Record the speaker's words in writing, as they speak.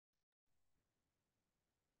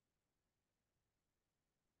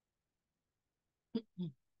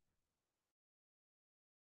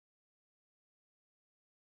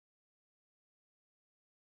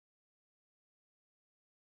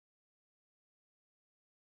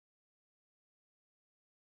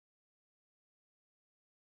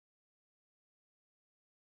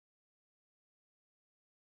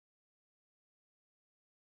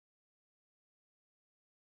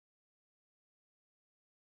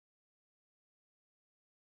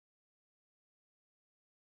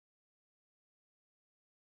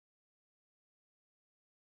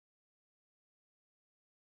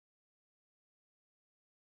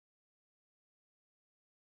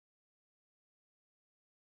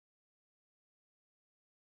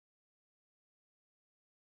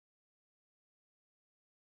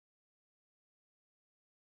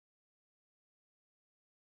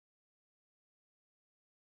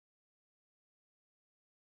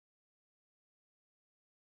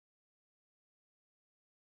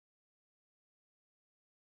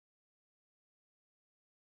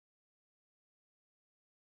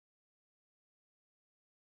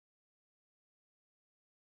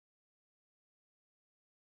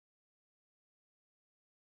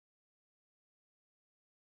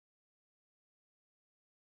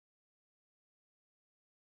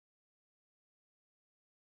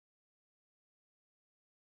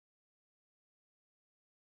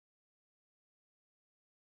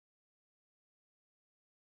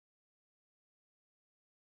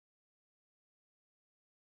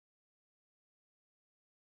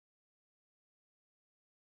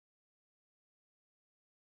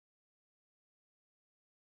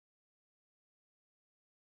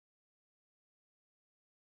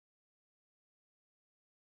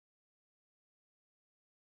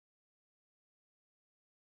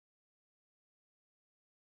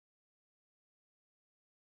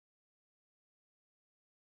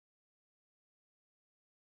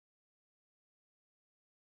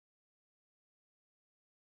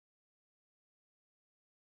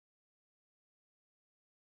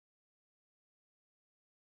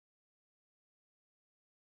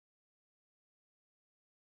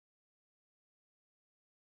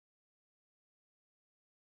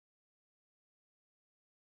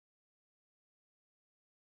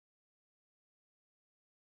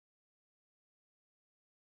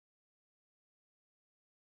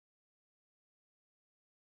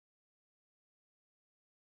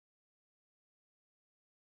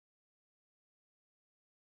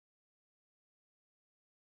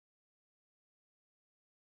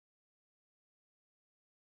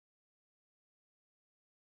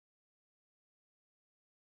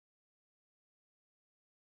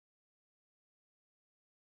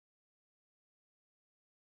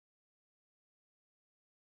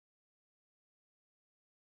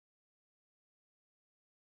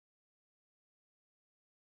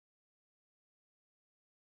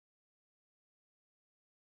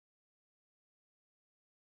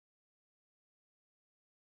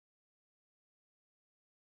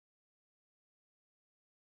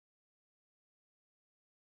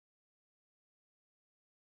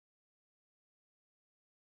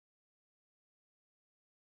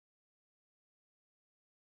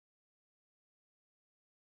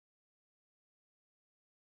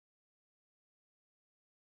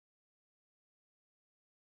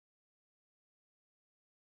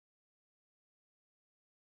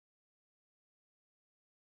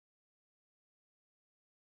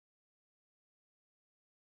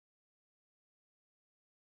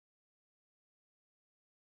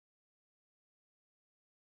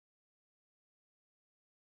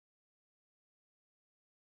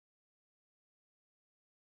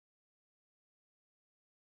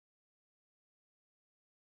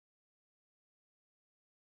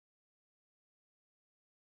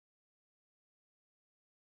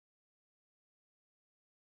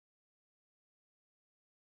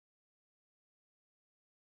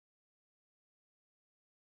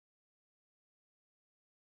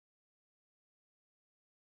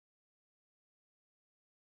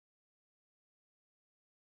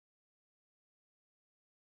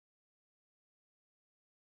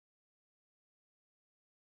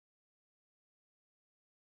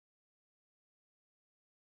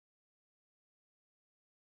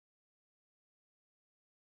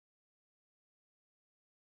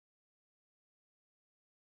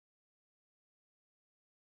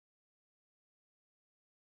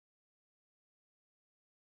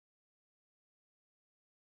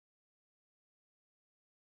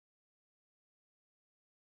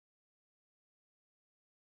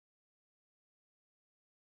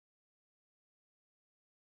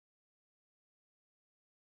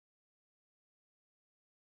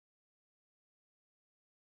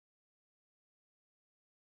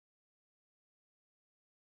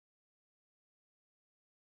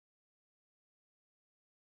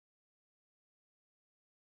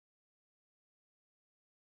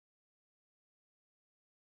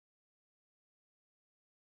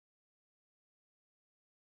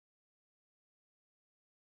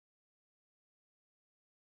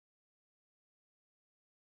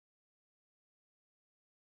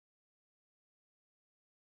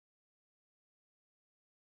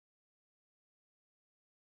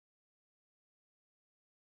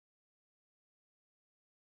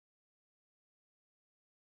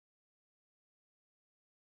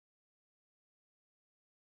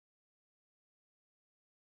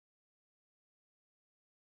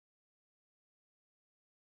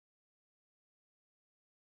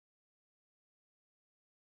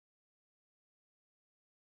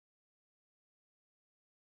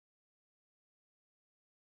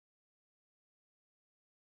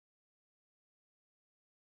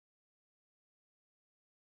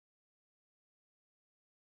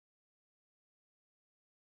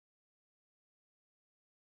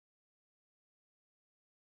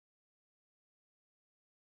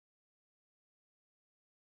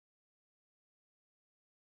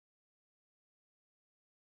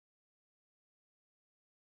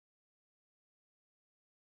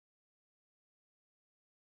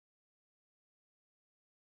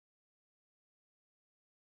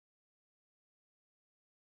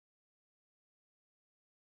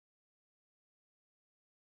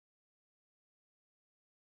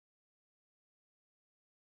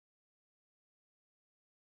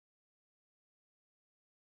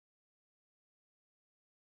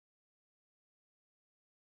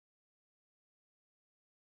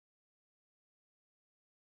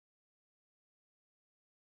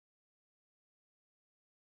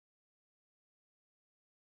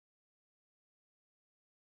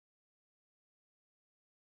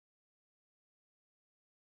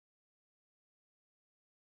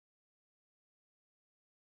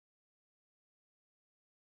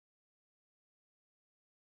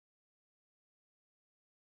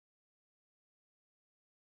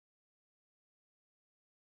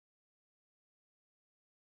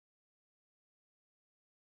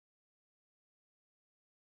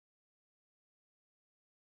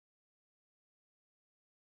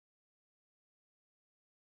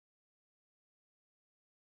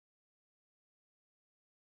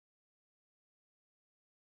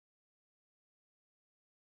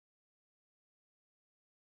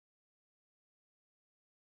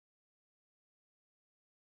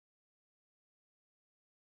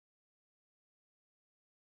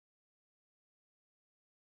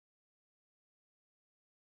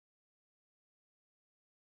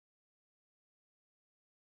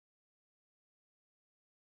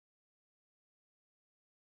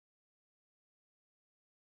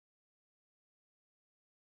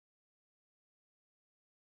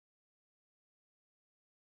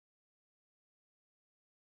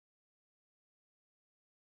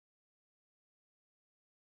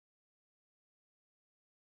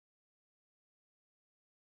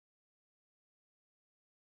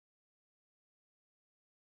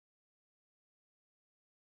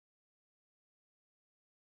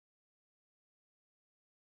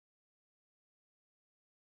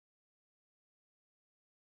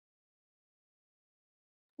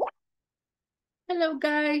Hello,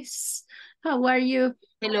 guys. How are you?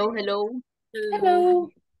 Hello, hello. Hello.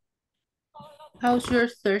 How's your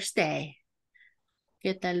Thursday?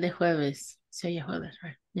 ¿Qué tal de jueves? Se oye jueves,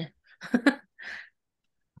 right? Yeah.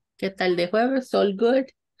 ¿Qué tal de jueves? All good.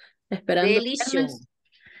 Esperando Delicioso. viernes.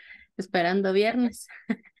 Esperando viernes.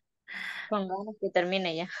 Con ganas que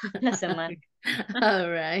termine ya la semana.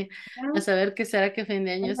 All right. A saber qué será que fin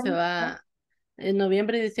de año se va. En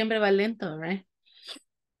noviembre y diciembre va lento, right?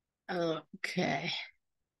 Okay.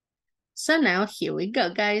 So now here we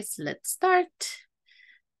go, guys. Let's start.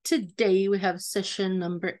 Today we have session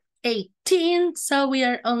number 18, so we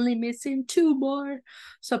are only missing 2 more.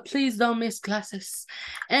 So please don't miss classes.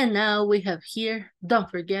 And now we have here, don't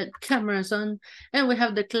forget, cameras on, and we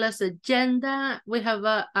have the class agenda. We have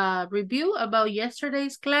a review about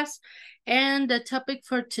yesterday's class, and the topic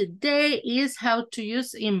for today is how to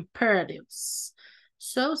use imperatives.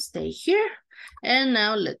 So stay here, and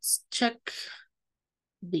now let's check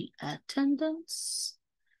the attendance.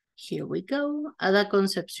 Here we go. Ada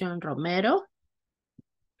Concepción Romero.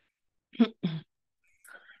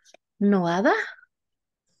 No Ada.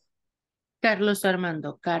 Carlos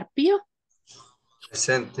Armando Carpio.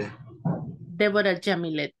 Presente. Débora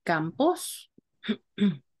Yamilet Campos.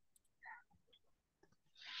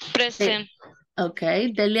 Present. Ok.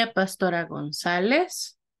 Delia Pastora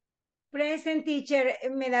González. Present teacher,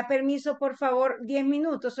 ¿me da permiso, por favor? 10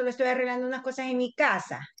 minutos, solo estoy arreglando unas cosas en mi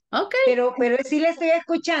casa. Ok. Pero sí le estoy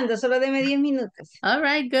escuchando, solo deme 10 minutos. All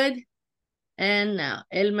right, good. And now,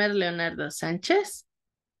 Elmer Leonardo Sánchez.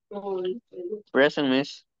 Present,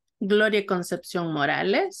 miss. Gloria Concepción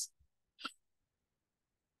Morales.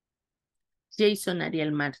 Jason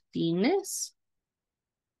Ariel Martínez.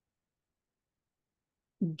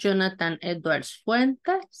 Jonathan Edwards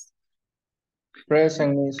Fuentes.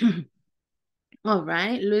 Present, miss. All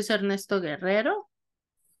right. Luis Ernesto Guerrero.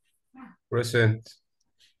 Present.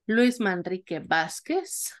 Luis Manrique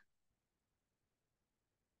Vázquez.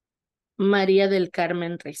 María del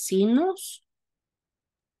Carmen Recinos.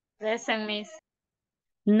 Present, miss.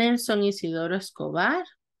 Nelson Isidoro Escobar.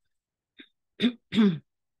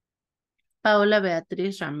 Paola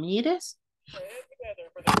Beatriz Ramírez.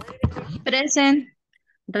 Present.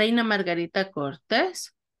 Reina Margarita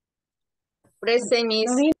Cortés. Present, miss.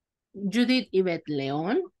 Judith Ivette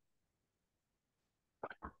León.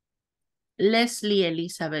 Leslie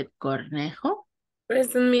Elizabeth Cornejo.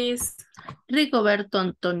 Present, miss. Rigoberto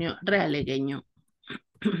Antonio Realegueño.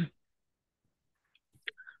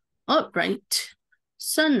 All right.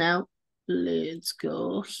 So now let's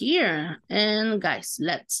go here. And guys,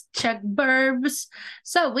 let's check verbs.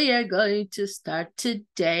 So we are going to start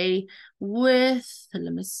today with,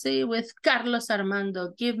 let me see, with Carlos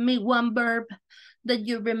Armando. Give me one verb that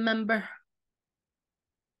you remember.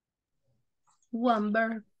 One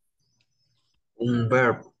verb. Un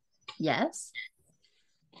verb. Yes.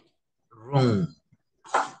 Run.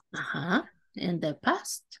 Uh-huh. In the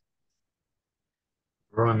past.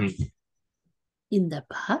 Running. In the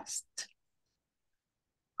past.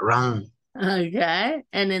 Run. Okay.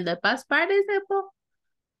 And in the past participle?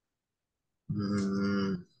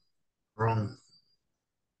 Run.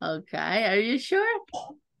 Okay. Are you sure?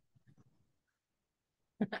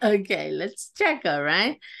 Okay, let's check, all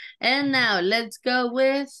right? And now let's go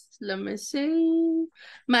with, let me see.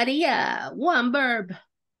 Maria, one verb.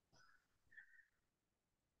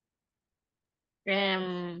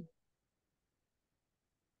 Fly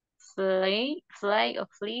o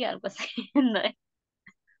flee, algo así. No,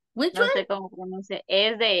 Which no one? sé cómo pronuncia.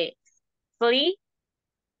 Es de flee.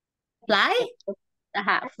 Fly?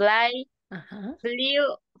 Ajá, fly, Uh-huh.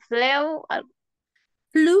 flew, Flew?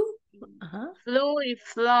 Uh-huh. flew y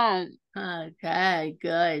flown. Okay,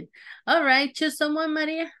 good. All right, choose someone,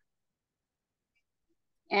 Maria.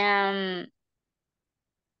 Reina.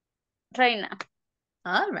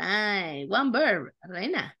 All right, one verb,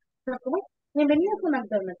 Reina. Bienvenidos a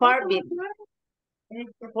McDonald's. Forbidden.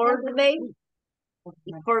 Forbidden.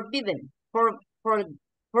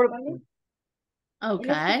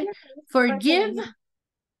 Okay. Forgive.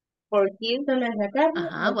 Forgive.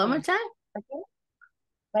 Uh-huh, one more time.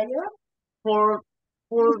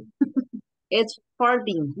 It's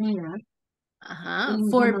forbidden. Uh-huh.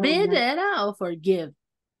 Forbid era or forgive?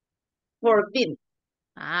 Forbidden.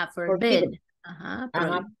 Ah, forbid. Uh-huh.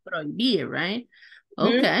 Prohibir, right?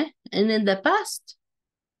 Mm-hmm. Okay. And in the past?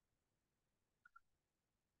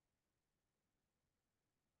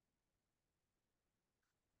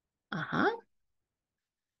 Uh-huh.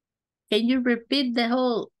 Can you repeat the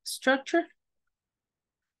whole structure?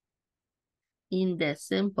 In the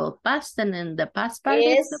simple past and in the past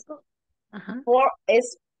participle? Uh-huh.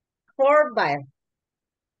 Forbidden.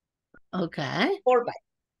 Okay. For by.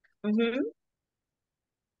 And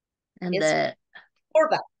Es the for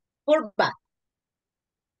by. For by.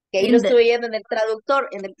 Que ahí in lo the estoy viendo en el traductor.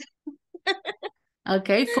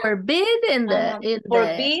 okay, forbid in the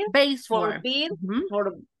Forbid, base form. forbid, Mhm.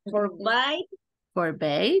 forbid,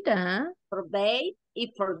 Forbade, forbade,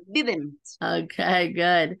 y forbidden. Okay,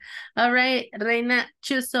 good. All right, Reina,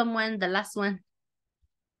 choose someone, the last one.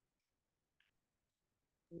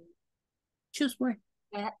 Choose one.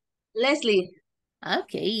 Leslie.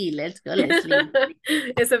 Okay, let's go, Leslie.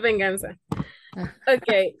 Esa es venganza.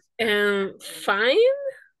 Okay. Find,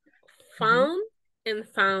 found, and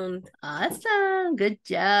found. Awesome, good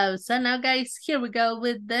job. So now, guys, here we go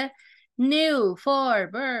with the new 4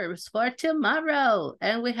 verbs for tomorrow.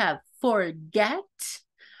 And we have forget,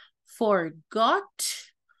 forgot,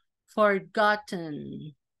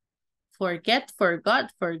 forgotten. Forget,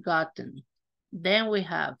 forgot, forgotten. Then we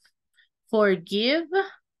have forgive.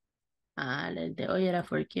 De hoy era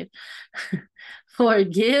forgive.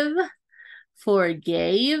 Forgive,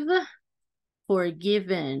 forgave,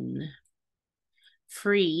 forgiven.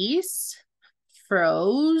 Freeze,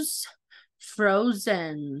 froze,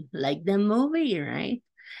 frozen, like the movie, right?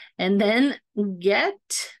 And then get,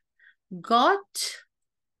 got,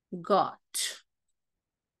 got.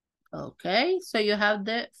 Okay, so you have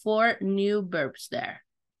the 4 new verbs there.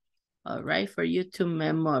 All right, for you to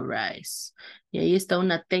memorize. Y ahí está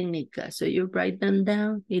una técnica. So you write them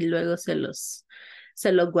down y luego se los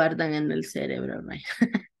guardan en el cerebro, right?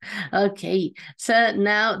 Okay, so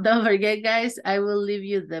now don't forget, guys, I will leave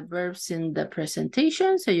you the verbs in the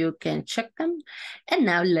presentation so you can check them. And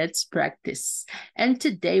now let's practice. And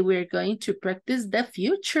today we're going to practice the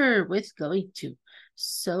future with going to.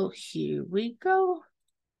 So here we go.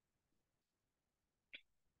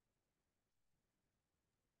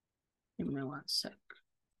 Give me one sec.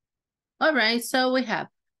 All right, so we have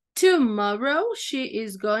tomorrow she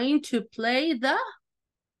is going to play the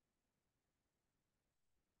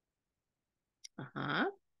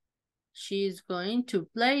she's going to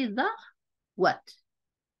play the what?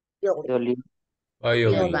 Violin.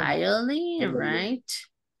 The violin, right?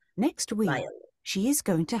 Next week, she is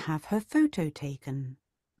going to have her photo taken.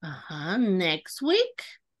 Next week.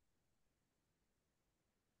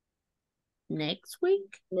 Next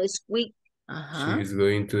week. Next week. She is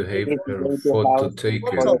going to have her photo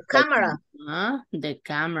taken. Photo, camera. The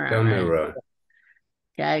camera. Camera. Right?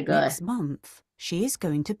 Okay, good. Next month, she is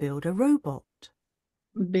going to build a robot.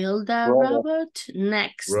 Build a robot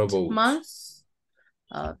next Robot. month.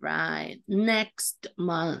 All right, next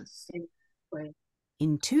month.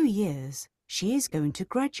 In 2 years, she is going to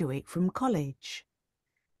graduate from college.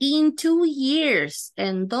 In 2 years,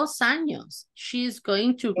 en 2 años, she's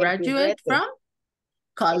going to graduate from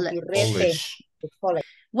college. College.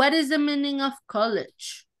 What is the meaning of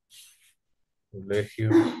college? Colegio.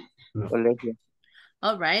 No. Colegio.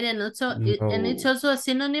 All right, and also and it's also a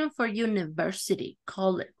synonym for university,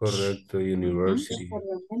 college. Correcto, university.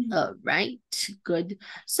 All right, good.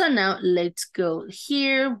 So now let's go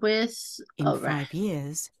here with... In 5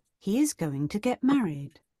 years, he is going to get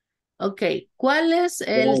married. Ok, ¿cuál es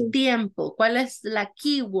el tiempo? ¿Cuál es la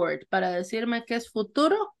keyword para decirme que es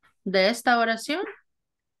futuro de esta oración?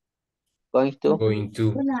 Going to. Going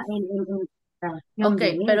to. Ok,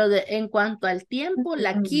 pero en cuanto al tiempo,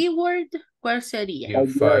 la keyword, ¿cuál sería? In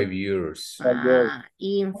 5 years.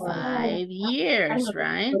 In 5 years,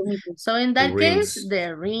 right? So in that case,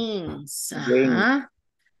 the rings. Okay.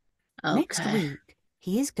 Next week,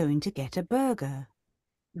 he is going to get a burger.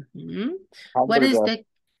 What is the...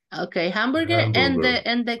 Okay, hamburger. And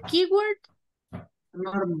the keyword?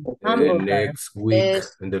 Next week,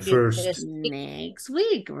 and the first. Next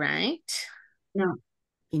week, right? No.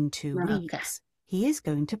 In 2 weeks, he is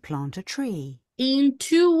going to plant a tree. In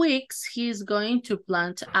 2 weeks, he's going to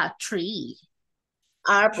plant a tree.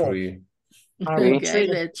 Tree. Okay,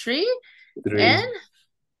 the tree. And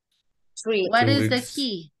Tree. what 2 is the weeks.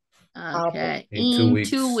 key? Okay, In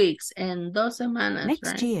 2 weeks. En 2 semanas,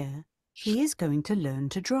 Next right? year, he is going to learn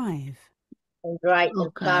to drive. Right.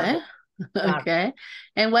 Okay. Okay.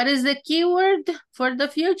 And what is the keyword for the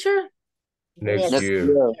future? Next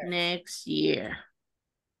year. Next year.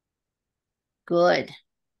 Good.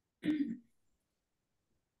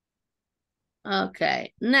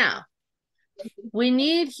 Okay. Now, we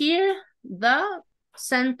need here the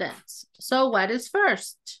sentence. So what is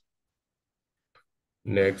first?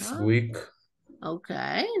 Next week.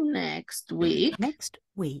 Okay. Next week. Next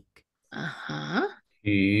week.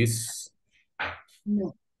 He's.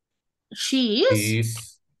 No. She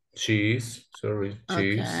is. She's. Sorry.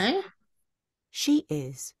 She's. Okay. She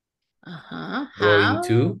is. How? Going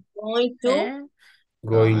to. Going to.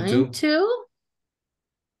 Going to.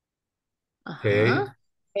 Uh-huh.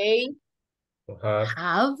 A.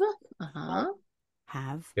 Have Uh-huh.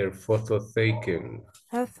 Have her photo taken.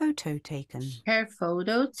 her photo taken. Her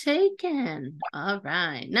photo taken. All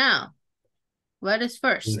right. Now, what is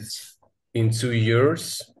first? In 2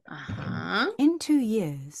 years, Uh-huh. In 2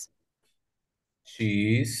 years,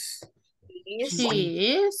 she is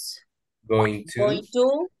She is going to Going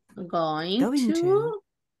to. Going to.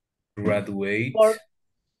 graduate Or.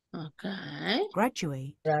 Okay.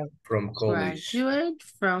 Graduate from college. Graduate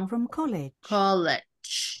from college.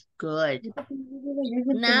 college. Good.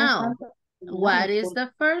 Now, what is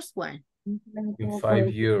the first one? In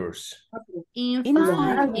 5 years, In In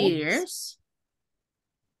 5 5 years.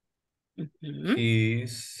 Mhm. he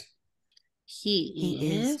is He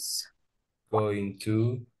is is going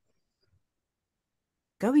to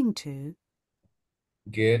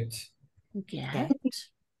get get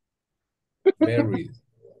married.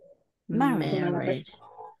 married.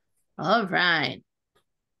 All right.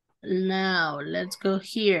 Now, let's go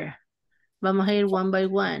here. Vamos a ir one by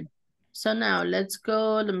one. So now, let's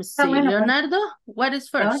go. Let me see. Leonardo, what is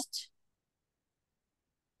first?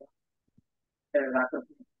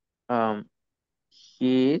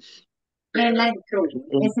 He is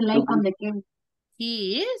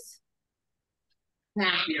He is.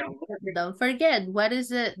 Don't forget, what is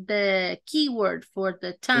the keyword for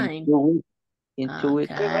the time? in 2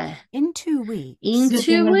 weeks. Okay. in 2 weeks. In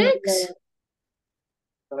 2 weeks,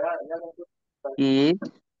 He is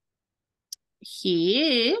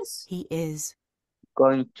he is. He is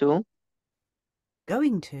going to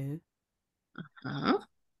Huh?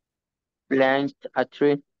 plant a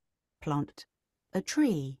tree. plant a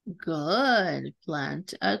tree. Good.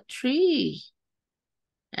 Plant a tree.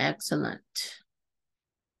 Excellent.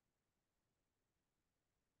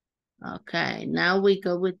 Okay, now we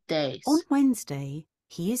go with days. On Wednesday,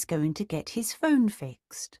 he is going to get his phone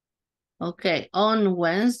fixed. Okay, on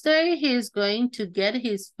Wednesday, he's going to get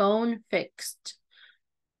his phone fixed.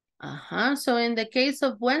 So in the case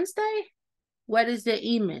of Wednesday, what is the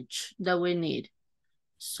image that we need?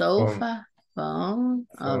 Sofa, phone.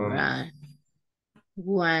 All right.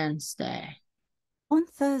 Wednesday. On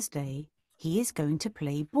Thursday, he is going to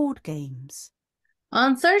play board games.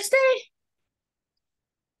 On Thursday?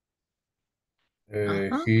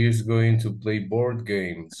 He is going to play board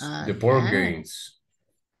games. The board Okay. games.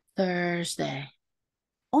 Thursday.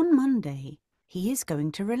 On Monday, he is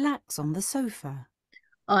going to relax on the sofa.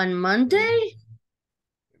 On Monday?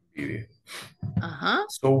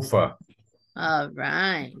 Sofa. All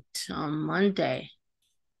right. On Monday.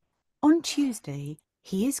 On Tuesday,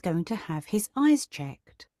 he is going to have his eyes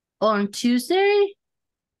checked. On Tuesday?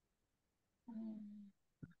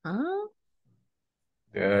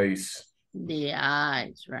 Guys. The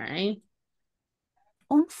eyes, right?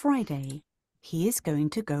 On Friday, he is going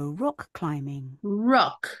to go rock climbing.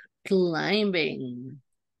 Rock climbing.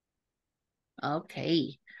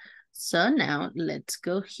 Okay. So now let's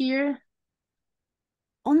go here.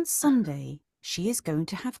 On Sunday, she is going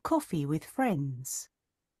to have coffee with friends.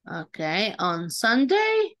 Okay. On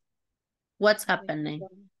Sunday, what's happening?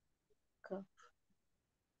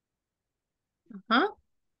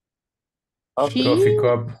 Coffee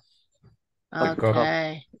cup.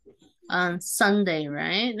 Okay. On Sunday,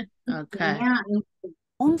 right? Okay.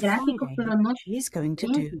 On Friday, she is going to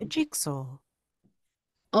do a jigsaw.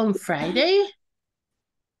 On Friday?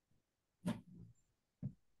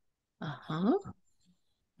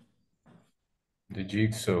 The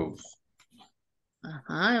jigsaws.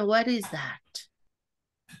 And what is that?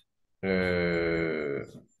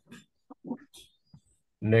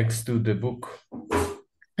 Next to the book.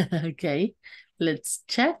 Okay. Let's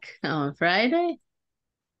check. On Friday?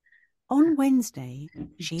 On Wednesday,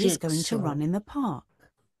 she is going to Jigsaw. run in the park.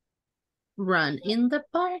 Run in the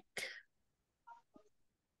park.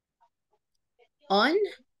 On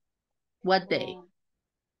what day?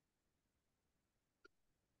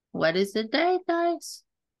 What is the day, guys?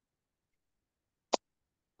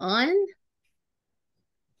 On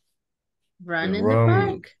run in the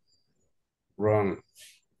park. Run.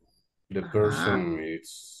 The person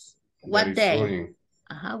is What day? running.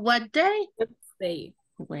 What day? Wednesday.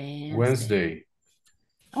 Wednesday.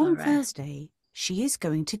 On Thursday, she is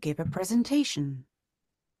going to give a presentation.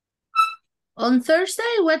 On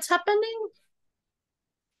Thursday, what's happening?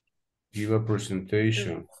 Give a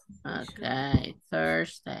presentation. Okay,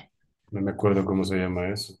 Thursday. No me acuerdo cómo se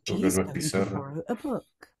llama eso. She Porque is no es going to pizarra. borrow a book.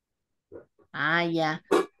 Yeah.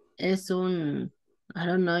 Es un, I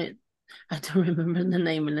don't know. I don't remember the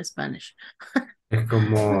name in Spanish. Es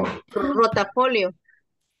como... Rotafolio.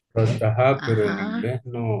 Ajá, pero en inglés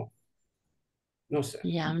no No sé.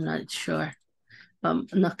 Yeah, I'm not sure. Nos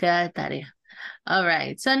queda de tarea. All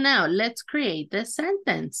right, so now let's create the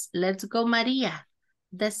sentence. Let's go, Maria.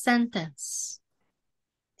 The sentence.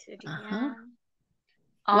 Sería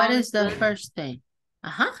What on is the Thurs- first thing?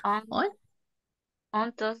 on What?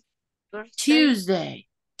 on Thursday. Tuesday.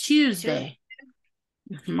 Tuesday.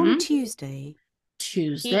 On Tuesday,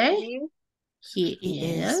 Tuesday. He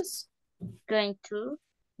He is going to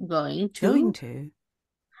going going to to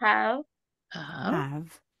have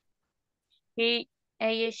have he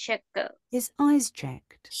a checkup. his eyes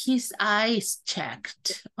checked. his eyes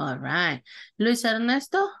checked. All right. Luis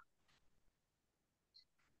Ernesto?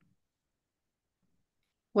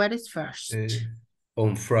 What is first?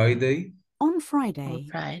 On Friday, On On Friday,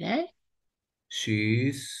 Friday. she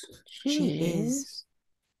is She is is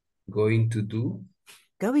going to do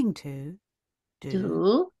going to do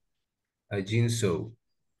do a jigsaw.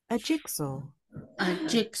 a jigsaw. a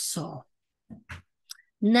jigsaw.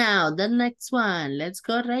 Now, the next one. Let's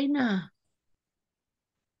go, Reina.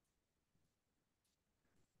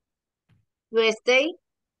 Wednesday,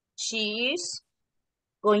 she is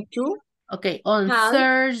going to Okay, on have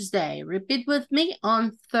Thursday. Repeat with me. On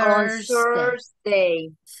on Thursday.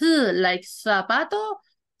 Thursday. Like zapato.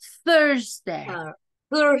 Thursday.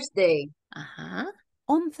 Thursday,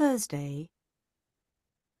 On Thursday,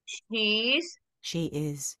 she is she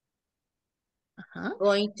is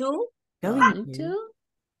going to going Going to to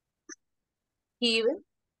give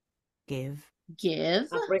give give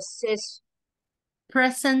a presentation. a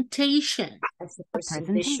presentation.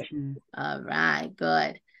 presentation. All right,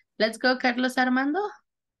 good. Let's go, Carlos Armando.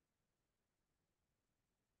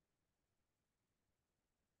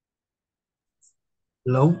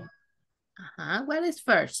 Hello. What is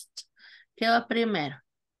first? ¿Qué va primero?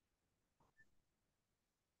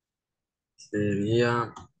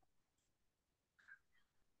 Sería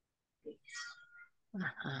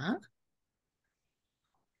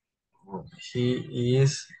he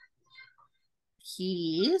is.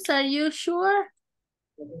 He is, are you sure?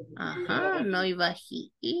 No iba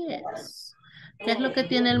he is. ¿Qué es lo que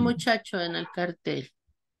tiene el muchacho en el cartel?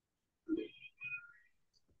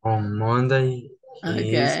 On Monday,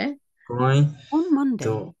 he is Okay. going On Monday,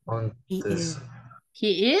 to on he this. is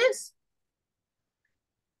He is?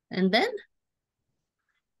 And then?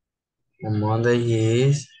 On Monday, he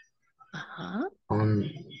is on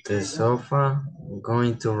the sofa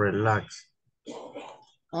going to relax.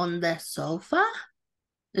 On the sofa?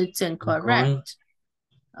 It's incorrect.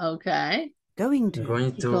 Okay. going to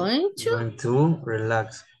Going to Going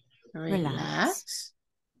relax. relax.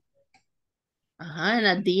 And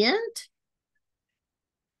at the end?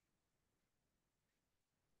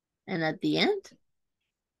 And at the end?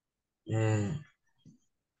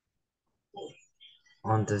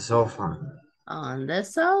 On the sofa. On the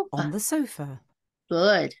sofa. on the sofa.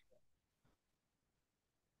 Good.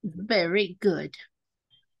 Very good.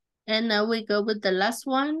 And now we go with the last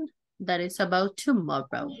one that is about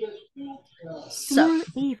tomorrow. Tomorrow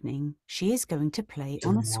evening, she is going to play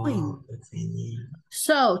on a swing.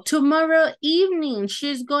 So tomorrow evening,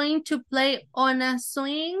 she's going to play on a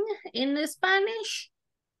swing in Spanish.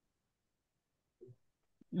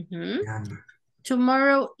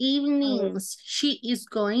 Tomorrow evenings, she is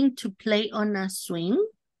going to play on a swing.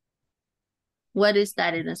 What is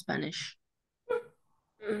that in Spanish?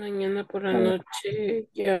 Mañana por la noche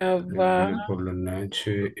ya va. Mañana por la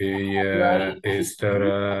noche ella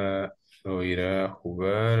estará o irá a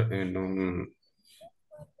jugar en un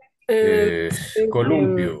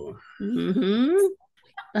columpio.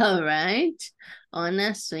 All right. On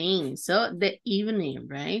a swing. So the evening,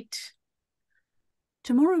 right?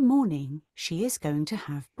 Tomorrow morning, she is going to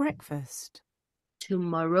have breakfast.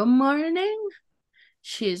 Tomorrow morning,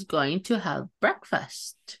 she is going to have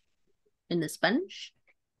breakfast. In the Spanish?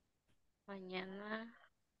 Mañana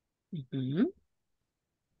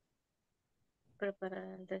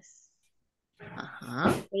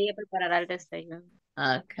ella preparará el desayuno.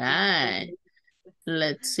 Okay.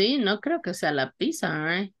 Let's see. No creo que sea la pizza, all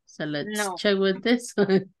right? So let's check with this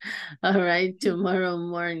one. All right, tomorrow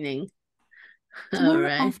morning. Tomorrow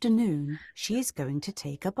afternoon, she is going to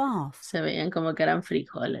take a bath. Se veían como que eran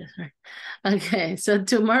frijoles. Right? Okay, so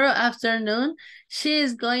tomorrow afternoon, she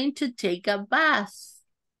is going to take a bath.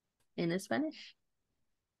 In Spanish?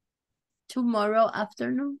 Tomorrow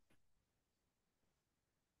afternoon.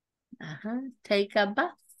 Take a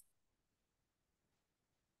bath.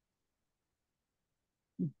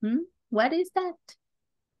 What is that?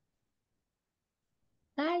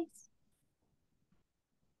 Guys?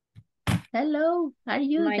 Hello, are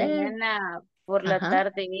you there? Mañana por la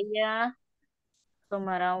tarde ella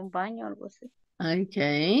tomará un baño, algo así.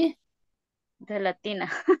 Okay. De latina.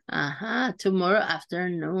 Tomorrow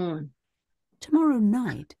afternoon. Tomorrow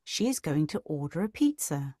night, she is going to order a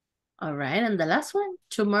pizza. All right, and the last one,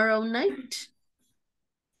 tomorrow night.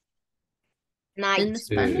 Night. In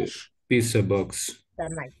Spanish? Pizza box. The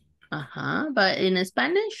night. But in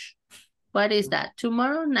Spanish, what is that?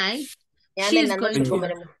 Tomorrow night, Mañana she's en la going noche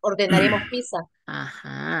to... ordenaremos pizza.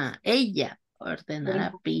 Ella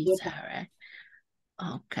ordenará pizza, right?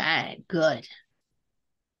 Okay, good.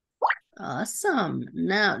 Awesome.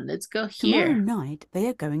 Now, let's go Tomorrow here. night, they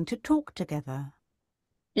are going to talk together.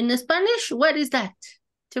 In Spanish, what is that?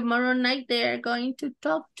 Tomorrow night, they are going to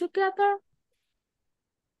talk together.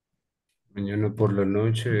 Mañana por la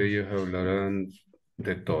noche ellos hablarán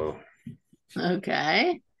de todo.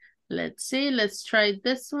 Okay. Let's see. Let's try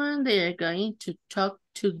this one. They are going to talk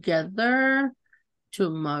together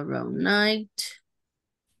tomorrow night.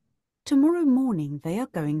 Tomorrow morning, they are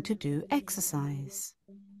going to do exercise.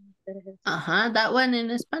 That one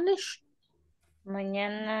in Spanish.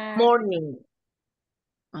 Mañana. Morning.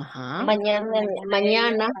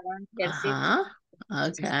 Mañana.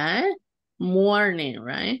 Okay. Morning,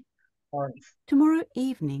 right? Morning. Tomorrow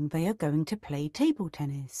evening, they are going to play table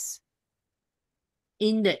tennis.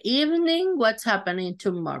 In the evening, what's happening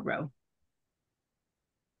tomorrow?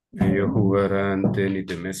 Ellos jugarán tenis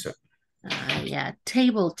de mesa. Yeah,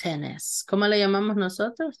 table tennis. ¿Cómo le llamamos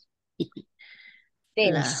nosotros?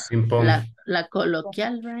 Tennis. Ping-pong. La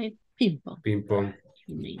coloquial, right? Ping-pong. Ping-pong.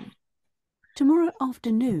 Tomorrow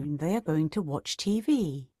afternoon, they are going to watch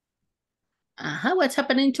TV. What's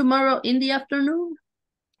happening tomorrow in the afternoon?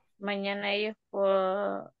 Mañana ellos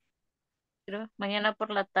mañana por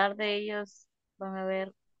la tarde ellos van a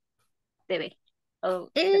ver TV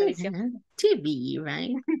o televisión. TV,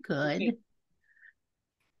 right? Good.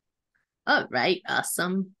 All right,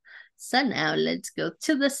 awesome. So now let's go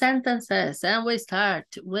to the sentences and we start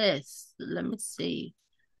with, let me see,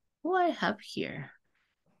 who I have here.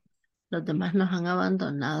 Los demás nos han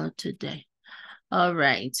abandonado today. All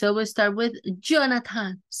right, so we start with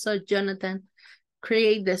Jonathan. So Jonathan,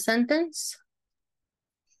 create the sentence.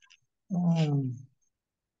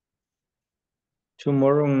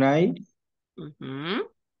 Tomorrow night.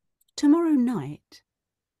 Tomorrow night.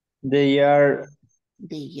 They are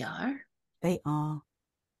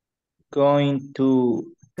going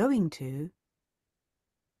to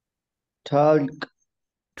talk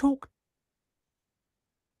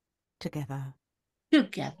together.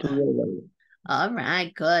 All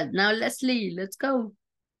right, good. Now Leslie, let's go.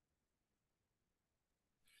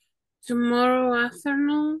 Tomorrow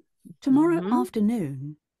afternoon. Tomorrow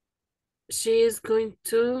afternoon. She is going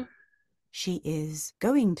to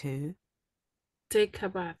take a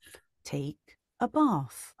bath. Take a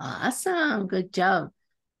bath. Awesome, good job.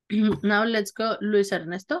 Now let's go, Luis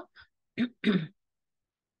Ernesto.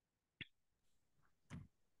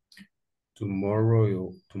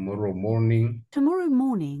 Tomorrow morning. Tomorrow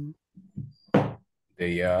morning.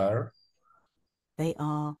 They are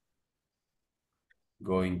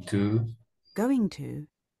going to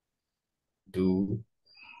do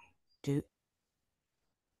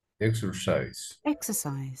exercise.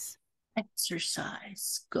 Exercise,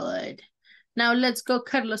 good. Now let's go,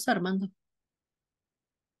 Carlos Armando.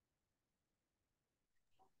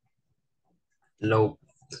 Hello.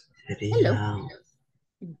 Hello.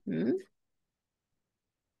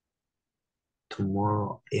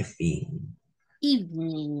 Tomorrow evening.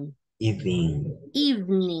 Evening. Tomorrow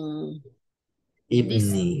evening.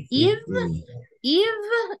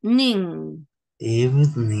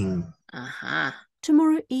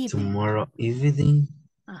 Tomorrow evening.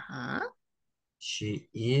 She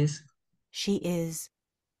is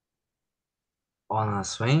on a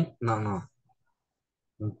swing. No.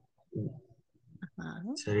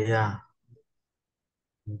 Sería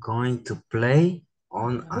going to play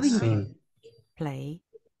on a swing. Play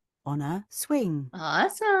on a swing.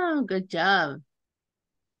 Awesome, good job.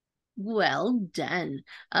 Well done.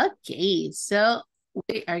 Okay, so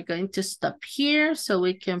we are going to stop here so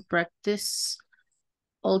we can practice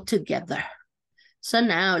all together. So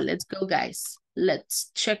now let's go, guys.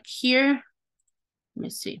 Let's check here. Let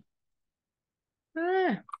me see.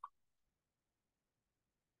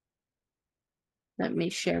 Let me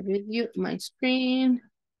share with you my screen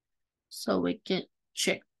so we can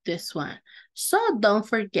check this one. So don't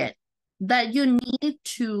forget that you need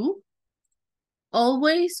to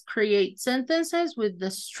always create sentences with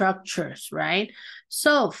the structures, right?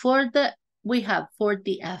 So we have for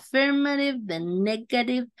the affirmative, the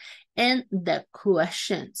negative, and the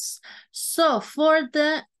questions. So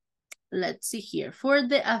let's see here. For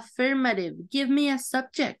the affirmative, give me a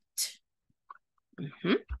subject.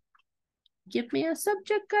 Give me a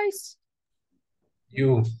subject, guys.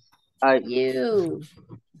 You. You.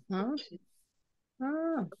 Huh?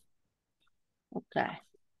 Oh, okay.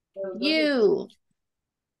 You.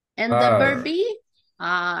 And the verb be?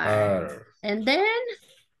 Are. And then?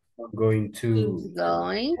 Going to.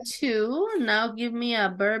 Going to. Now give me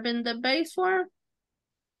a verb in the base form.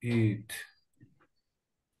 Eat.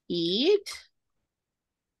 Eat.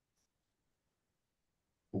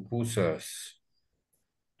 Pupusas.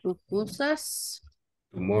 Pupusas.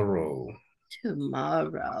 Tomorrow.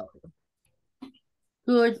 Tomorrow.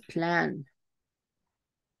 Good plan.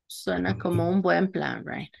 Suena como un buen plan,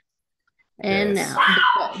 right? And Yes.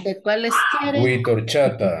 now, ¿de cuáles quieren? With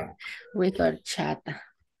horchata. With horchata.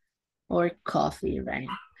 Or coffee, right?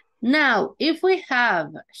 Now, if we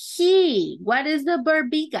have he, what is the verb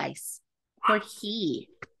be, guys? For he.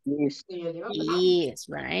 Is. Is,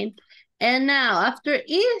 right? And now, after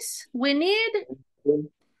is, we need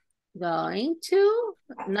going to.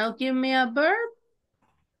 Now, give me a verb.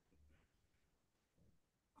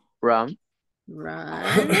 Run.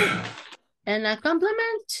 Run. And a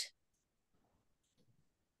complement.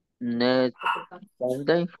 Next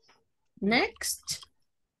Sunday. Next.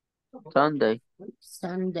 Sunday.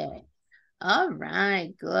 Sunday. All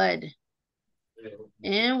right, good.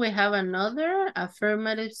 And we have another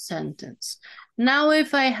affirmative sentence. Now,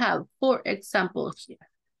 if I have, for example, here,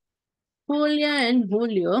 Julia and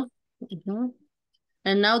Julio.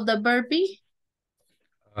 And now the verb be?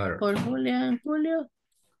 Are. For Julia and Julio?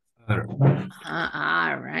 Are.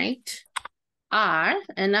 Are, right? Are.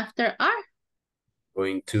 And after are?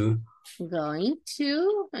 Going to. Going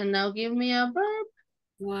to. And now give me a verb.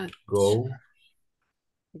 What? Go.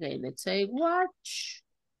 Okay, let's say watch.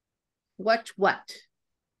 Watch what?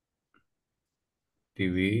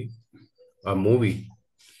 TV. A movie.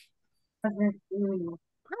 A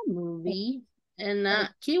movie. And a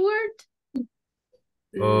keyword?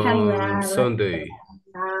 On Sunday.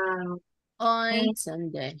 On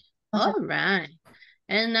Sunday. All right.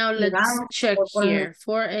 And now let's check here.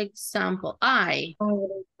 For example, I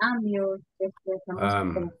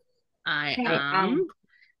am.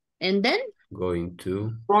 And then? Going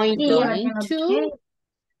to. Going to.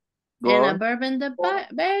 And a verb in the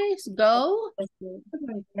base. Go.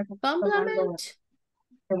 Complement.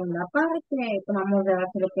 To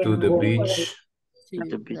the beach. To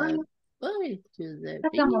the beach.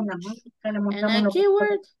 And a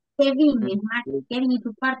keyword. On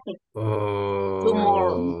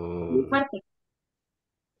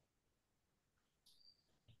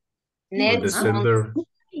December.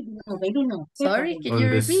 Sorry, can you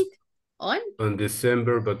repeat? On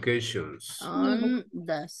December vacations. On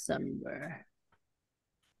December.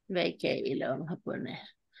 Vacay, y le vamos a poner.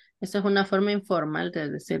 Esa es una forma informal de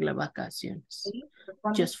decirle vacaciones.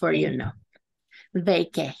 Just for you know.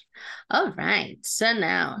 Vacay. All right. So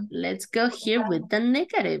now, let's go here with the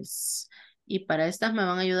negatives. Y para estas me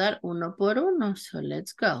van a ayudar uno por uno. So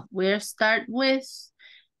let's go. We'll start with...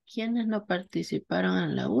 ¿Quiénes no participaron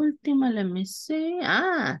en la última? Let me see.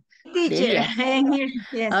 Teacher.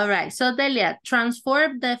 Yes. All right. So Delia,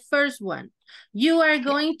 transform the first one. You are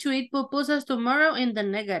going to eat pupusas tomorrow in the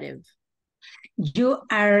negative. You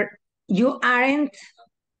aren't going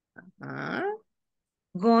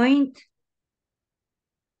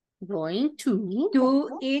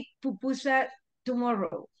to eat pupusa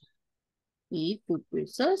tomorrow. Eat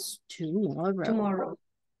pupusas tomorrow.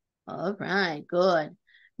 All right, good.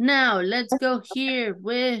 Now let's go here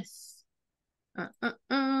with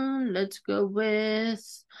let's go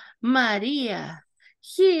with Maria.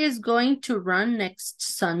 He is going to run next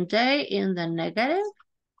Sunday in the negative.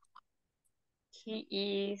 He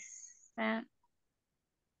isn't.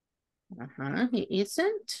 He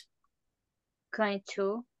isn't. Going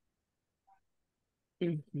to.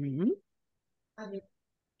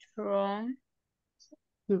 Run.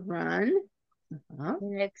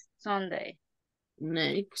 Next Sunday.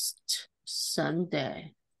 Next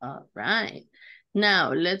Sunday. All right.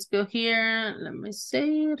 Now let's go here. Let me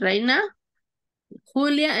see. Reina.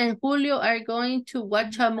 Julia and Julio are going to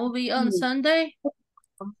watch a movie on Sunday.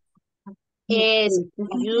 Yes,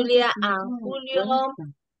 Julia and Julio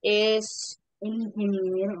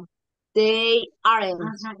they aren't.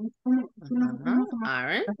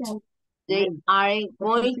 Aren't? They are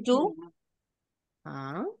going to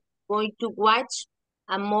watch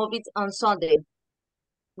a movie on Sunday.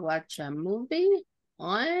 Watch a movie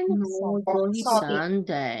on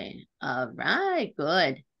Sunday. All right,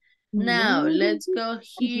 good. Now, let's go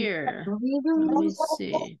here. Let me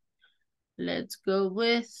see. Let's go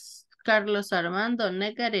with Carlos Armando,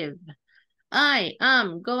 negative. I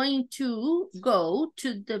am going to go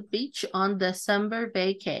to the beach on December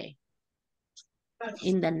vacay.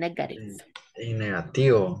 In the negative. En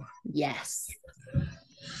negativo. Yes.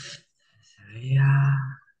 Sería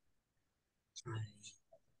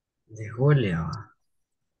de julio.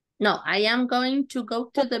 No, I am going to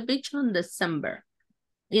go to the beach on December.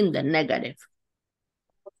 In the negative.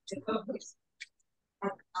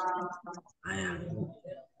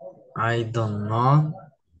 I don't know.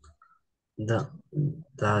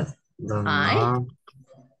 That don't know.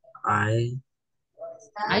 I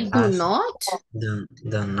do not. do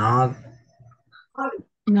not.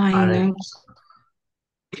 No.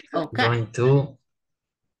 Okay. Going to.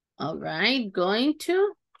 All right. Going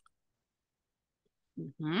to.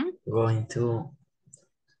 Going to.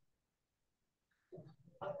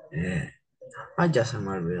 Ya se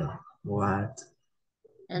me olvidó. What?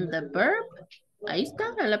 And the verb. Ahí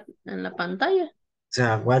está en la pantalla. O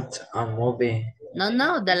sea, what a movie.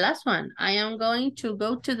 No, the last one. I am going to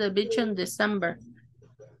go to the beach in December.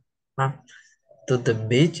 To the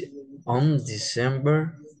beach on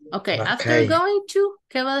December. Okay, after going to,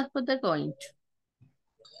 ¿qué va después de going to?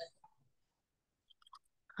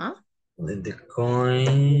 Huh? The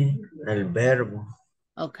going, el verbo.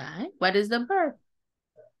 Okay, what is the verb?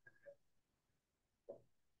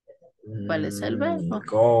 ¿Cuál es el verbo?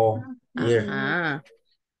 Go. Here.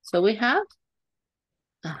 So we have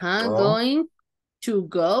going to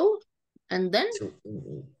go and then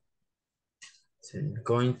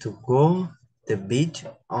going to go the beach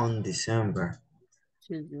on December.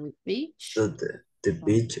 To the beach. To the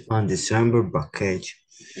beach on December vacation.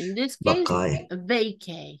 In this case, vacay.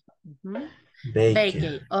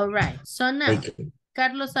 Vacay. All right. So now,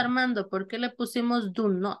 Carlos Armando, ¿por qué le pusimos do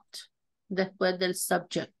not después del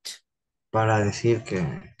subject? Para decir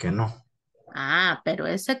que no. Pero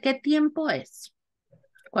 ¿ese qué tiempo es?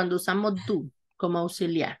 Cuando usamos do como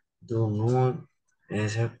auxiliar. Do not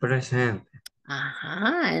es el presente.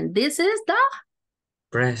 And this is the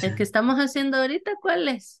present. El que estamos haciendo ahorita, ¿cuál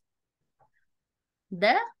es?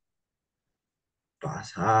 The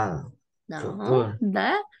pasado. No, Futuro.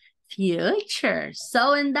 the future.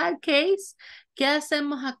 So in that case, ¿qué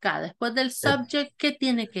hacemos acá? Después del subject, ¿qué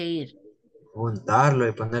tiene que ir? Juntarlo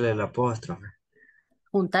y ponerle el apóstrofe.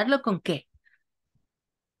 ¿Juntarlo con qué?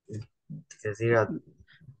 Que diga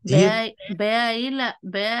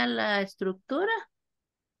vea la estructura.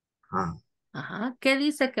 ¿Qué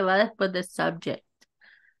dice que va después de subject?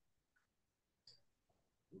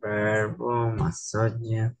 Verbo más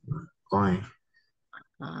subject going.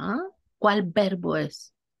 ¿Cuál verbo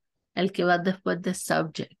es el que va después de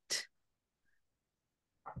subject?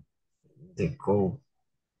 De go.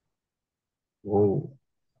 Go.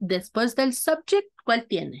 Después del subject, ¿cuál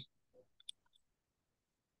tiene?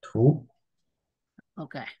 To.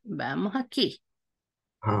 Ok, vamos aquí.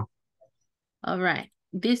 All right.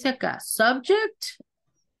 Dice acá, subject.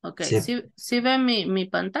 Ok, ¿sí ven mi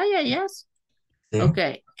pantalla? Yes. Sí. Ok,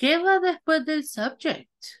 ¿qué va después del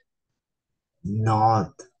subject?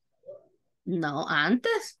 Not. No,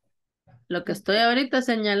 antes. Lo que estoy ahorita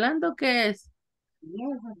señalando, ¿qué es?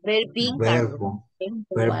 Verbo.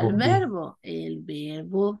 ¿Cuál verbo? El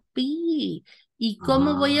verbo be. ¿Y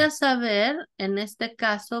cómo voy a saber en este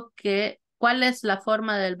caso cuál es la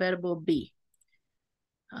forma del verbo be?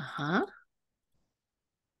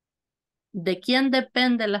 ¿De quién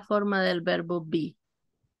depende la forma del verbo be?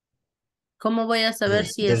 ¿Cómo voy a saber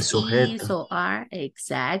si del es sujeto. is o are?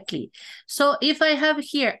 Exactly. So, if I have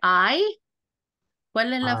here I,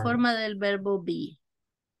 ¿cuál es la forma del verbo be?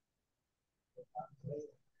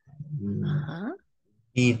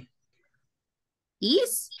 It.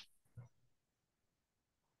 Is.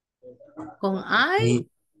 Con I,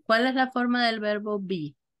 ¿cuál es la forma del verbo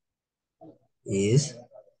be? Is.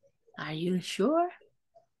 Are you sure?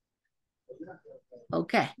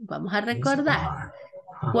 Ok, vamos a recordar.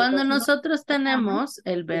 Cuando nosotros tenemos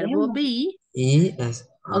el verbo be, Y es.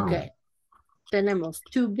 ok, tenemos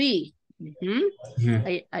to be.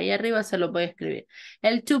 Ahí arriba se lo voy a escribir.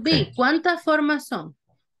 El to be, ¿cuántas formas son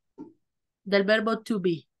del verbo to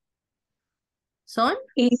be? ¿Son?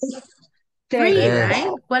 Three,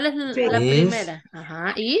 right? ¿Cuál es la primera?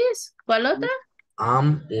 Is. ¿Cuál otra?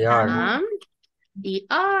 Y are. Am y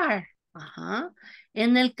are.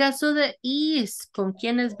 En el caso de is, ¿con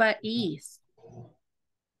quiénes va is?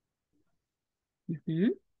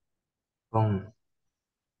 Con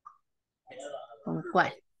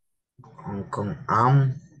cuál? Con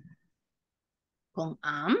am. Con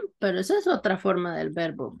am, pero esa es otra forma del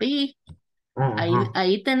verbo be.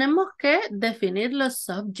 Ahí tenemos que definir los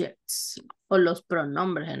subjects o los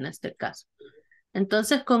pronombres en este caso.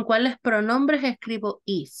 Entonces, ¿con cuáles pronombres escribo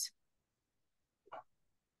is?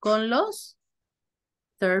 Con los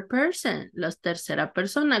third person, los tercera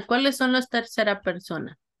persona. ¿Cuáles son los tercera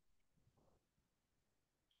persona?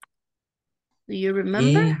 Do you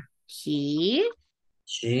remember? He,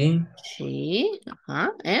 she, she,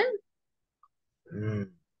 and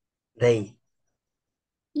they,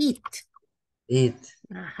 it.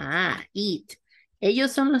 It.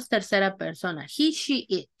 Ellos son los tercera persona. He, she,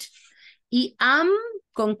 it. Y am,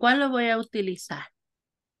 ¿con cuál lo voy a utilizar?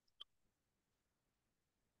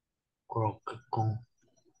 Solo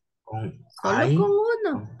I. con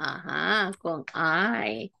uno. Con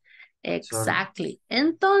I. Exactly.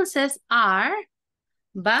 Entonces, are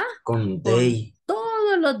va Con they.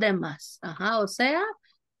 todos los demás. O sea,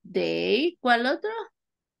 they, ¿cuál otro?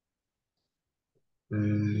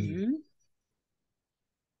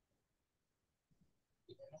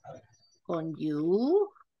 Con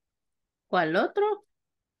you, ¿cuál otro?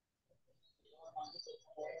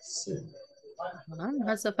 Sí. Nos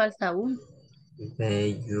hace falta uno.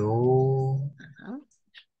 They, you.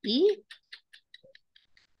 Y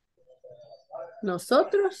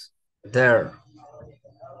nosotros. There.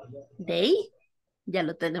 They, ya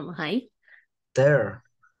lo tenemos ahí. There.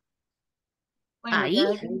 Ahí.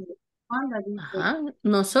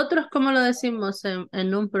 Nosotros, ¿cómo lo decimos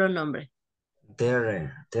en un pronombre?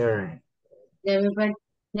 There.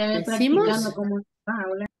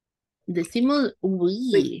 Decimos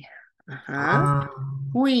we.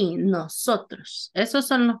 We, nosotros. Esos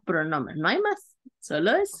son los pronombres, no hay más.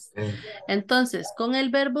 Solo es. Entonces, con el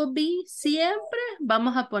verbo be siempre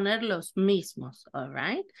vamos a poner los mismos, all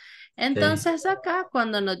right? Entonces acá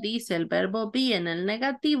cuando nos dice el verbo be en el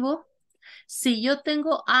negativo, si yo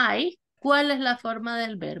tengo I, ¿cuál es la forma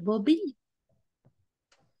del verbo be?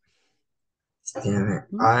 Tiene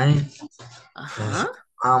I.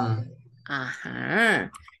 Am.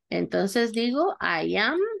 Entonces digo I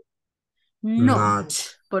am not,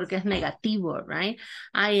 porque es negativo, right?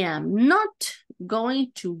 I am not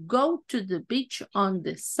going to go to the beach on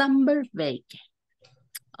December vacation.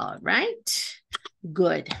 All right,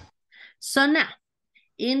 good. So now,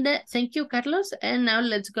 thank you, Carlos. And now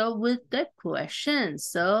let's go with the questions.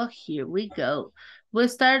 So here we go. We'll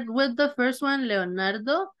start with the first one,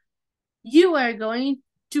 Leonardo. You are going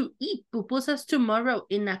to eat pupusas tomorrow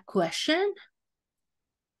in a question.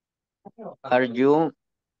 Are you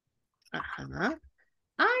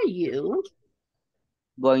Are you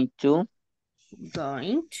going to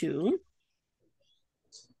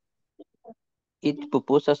eat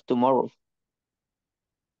pupusas tomorrow?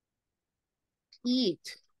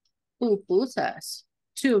 Eat pupusas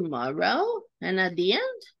tomorrow? And at the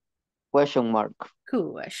end? Question mark.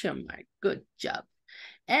 Question mark. Good job.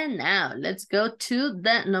 And now let's go to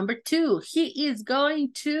the number 2. He is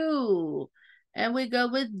going to. And we go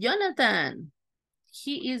with Jonathan.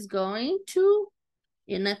 He is going to,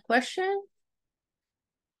 in a question.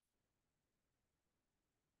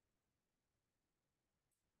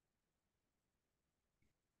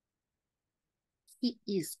 He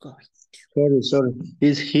is going to. Sorry.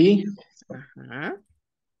 Is he?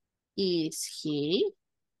 Is he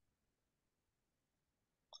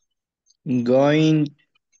going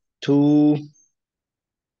to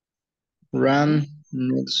run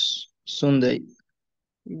next Sunday?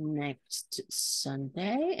 Next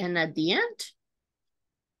Sunday. And at the end?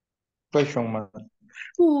 Question mark.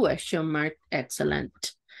 Question mark.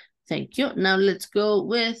 Excellent. Thank you. Now let's go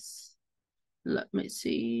with, let me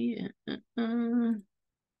see.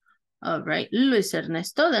 All right. Luis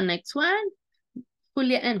Ernesto, the next one.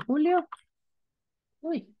 Julia and Julio.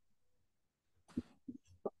 Uy.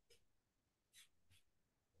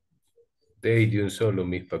 They de un solo,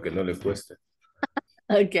 mis, para que no le cueste.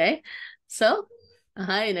 Okay. So,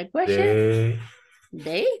 in a question.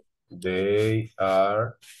 They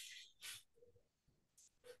are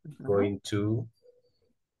going to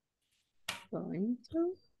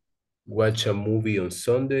watch a movie on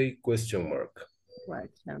Sunday, question mark.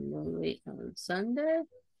 Watch a movie on Sunday,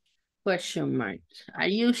 question mark. Are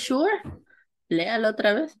you sure? Léalo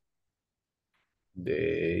otra vez.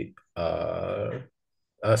 They are,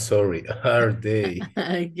 sorry, are they?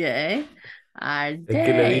 Okay. Are they? Es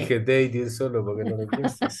que le dije they de un solo porque no le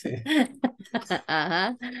cueste, sí.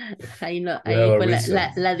 Ahí fue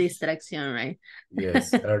la distracción, right?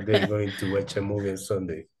 Yes, are they going to watch a movie on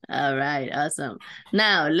Sunday? All right, awesome.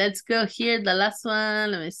 Now, let's go here, the last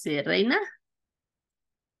one. Let me see, Reina.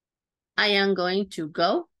 I am going to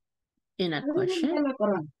go in a question.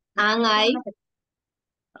 And I.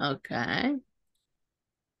 Okay.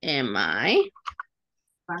 Am I?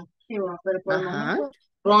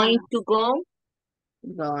 Going to go.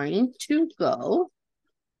 Going to go.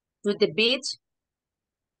 To the beach.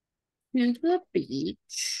 To the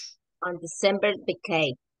beach. On December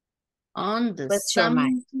vacay. On Question mark.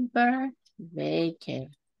 December vacay.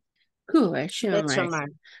 Question Question mark.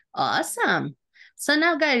 mark. Awesome. So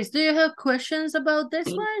now, guys, do you have questions about this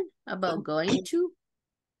one? About going to?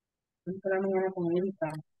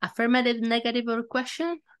 Affirmative, negative, or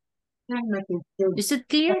question? Is it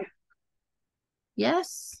clear?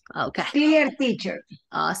 Yes? Okay. Clear, teacher.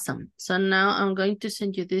 Awesome. So now I'm going to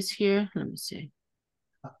send you this here. Let me see.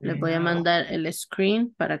 Les voy a mandar el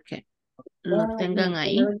screen para que lo tengan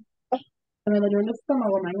ahí. Me dolió el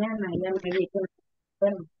estómago mañana y ya me vi que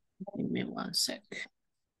bueno. Give me one sec.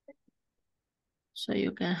 So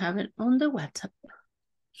you can have it on the WhatsApp.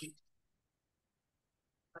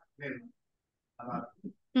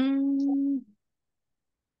 Mm.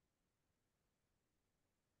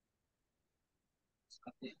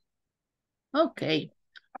 Okay,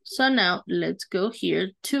 so now let's go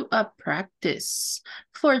here to a practice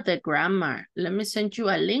for the grammar. Let me send you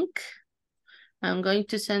a link. I'm going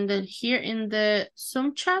to send it here in the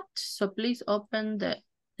Zoom chat. So please open the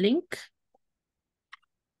link.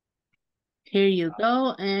 Here you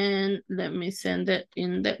go. And let me send it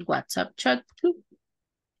in the WhatsApp chat too.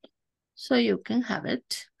 So you can have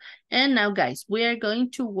it. And now, guys, we are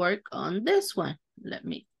going to work on this one. Let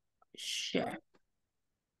me share.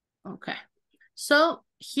 Okay. So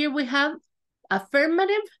here we have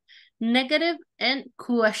affirmative, negative, and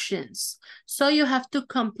questions. So you have to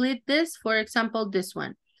complete this. For example, this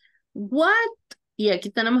one. What? Y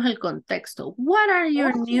aquí tenemos el contexto. What are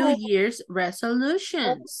your New Year's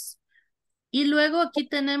resolutions? Y luego aquí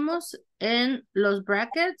tenemos en los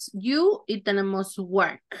brackets you y tenemos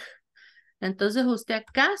work. Entonces usted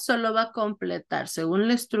acá solo va a completar según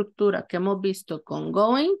la estructura que hemos visto con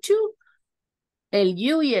going to, el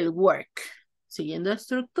you y el work. Siguiendo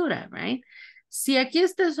estructura, right? Si aquí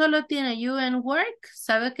este solo tiene you and work,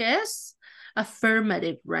 ¿sabe qué es?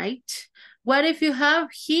 Affirmative, right? What if you have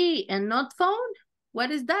he and not phone? What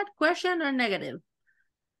is that? Question or negative?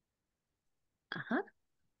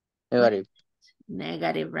 Negative.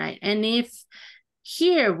 Negative, right? And if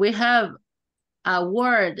here we have a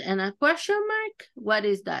word and a question mark, what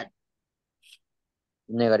is that?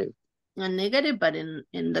 Negative. A negative, but in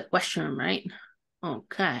the question, right?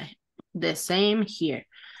 Okay. The same here.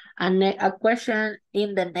 A question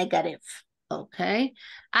in the negative. Okay.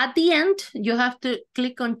 At the end, you have to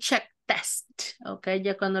click on check test. Okay.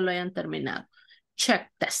 Ya cuando lo hayan terminado.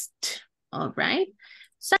 Check test. All right.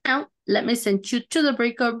 So now, let me send you to the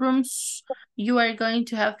breakout rooms. You are going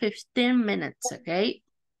to have 15 minutes, okay?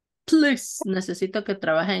 Please, necesito que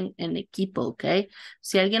trabajen en equipo, okay?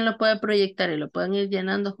 Si alguien lo puede proyectar y lo pueden ir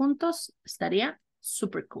llenando juntos, estaría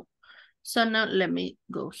super cool. So now let me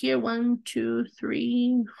go here. 1, 2,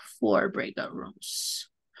 3, 4 breakout rooms.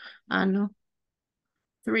 No.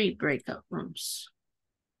 3 breakout rooms.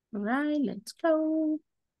 All right, let's go.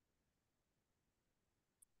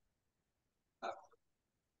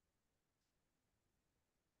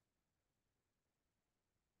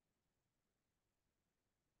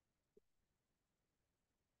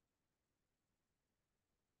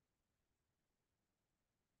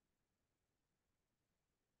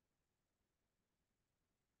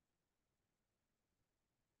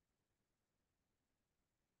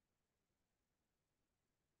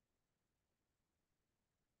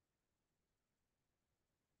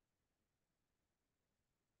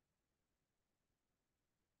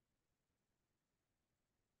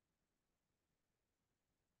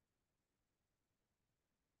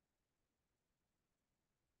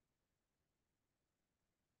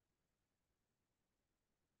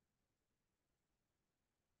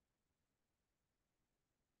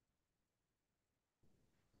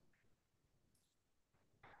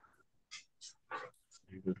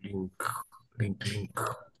 Link.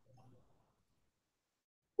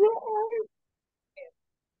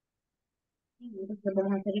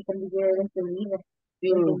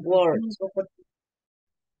 Your words.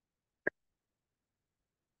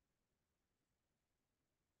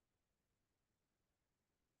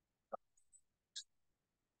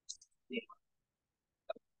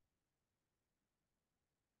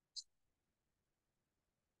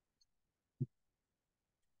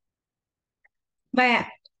 Vaya,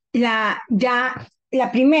 la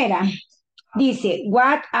primera dice,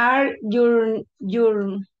 what are your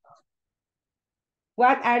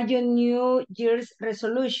New Year's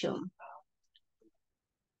resolution?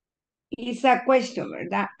 It's a question,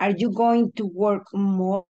 ¿verdad? Are you going to work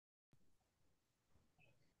more?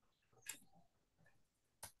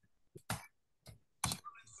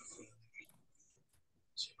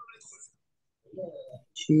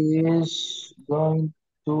 She is going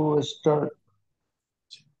to start.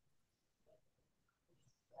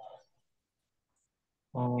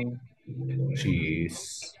 Oh,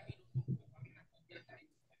 Cheese.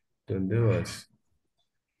 ¿Dónde vas?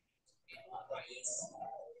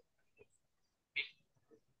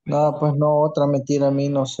 nada, pues no, otra me tira a mí,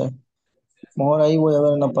 no sé. Mejor ahí voy a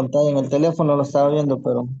ver en la pantalla. En el teléfono lo estaba viendo,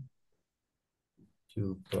 pero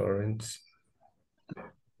Your parents.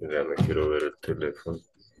 Ya me quiero ver el teléfono.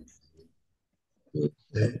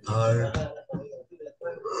 They are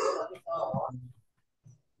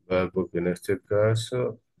Porque en este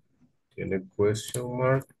caso tiene question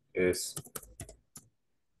mark. Es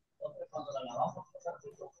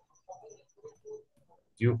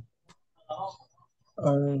you.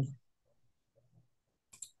 are,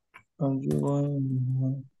 are you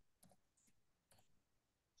going?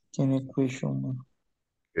 Tiene question mark.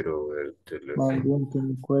 Quiero ver el Más teléfono. bien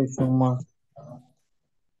tiene question mark.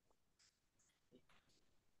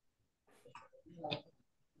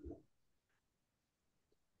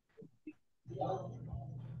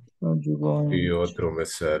 Are you Y going? otro me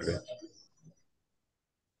sale.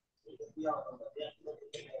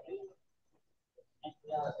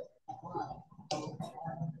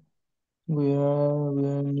 We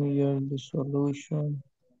are New Year resolution.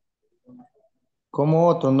 Como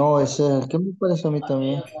otro, no, ese es el que me parece a mí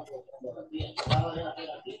también.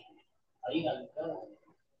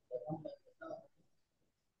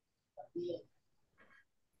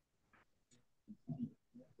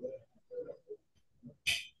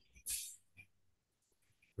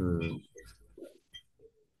 Mm,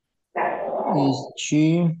 Is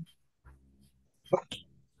she?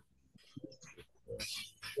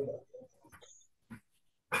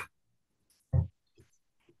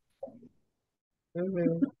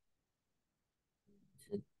 Ujú.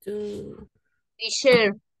 To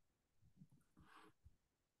Teacher,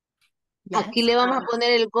 aquí Yes. le vamos a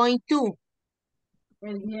poner el going to.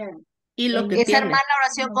 Y lo que Es tiene. armar la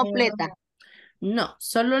oración completa. No,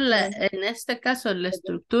 solo en este caso la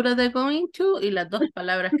estructura de going to y las dos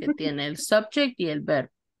palabras que tiene, el subject y el verb.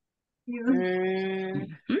 Mm,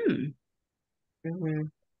 Ujú. ujú.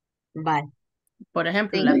 Vale. Por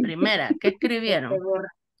ejemplo, Thank la you. primera, ¿qué escribieron?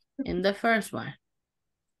 In the first one.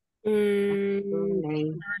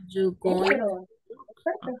 Okay. are you going?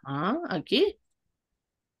 Aquí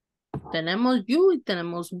tenemos you y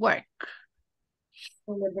tenemos work.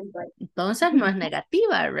 Entonces no es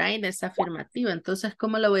negativa, right? Es afirmativa. Entonces,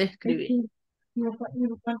 ¿cómo lo voy a escribir?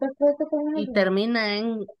 Y termina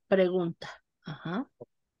en pregunta. Ajá.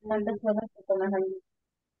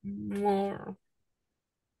 More.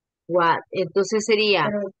 What? Entonces sería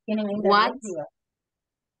what?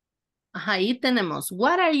 Ajá, ahí tenemos.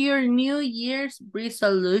 What are your New Year's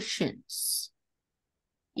resolutions?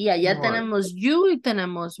 Y allá More. tenemos you y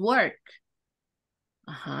tenemos work.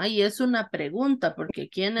 Ajá, y es una pregunta porque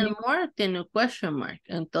aquí en el more tiene un question mark.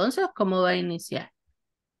 Entonces, ¿cómo va a iniciar?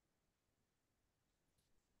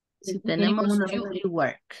 Si tenemos you y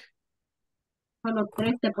work.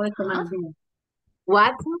 Ajá.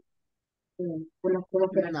 What?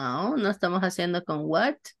 No, no estamos haciendo con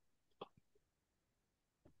what.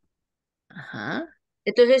 Ajá.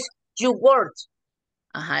 Entonces, you work.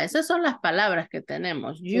 Ajá, esas son las palabras que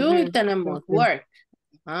tenemos. You y Ujú. tenemos Okay. work.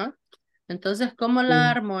 Ajá. Entonces, ¿cómo la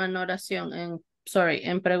armo en oración?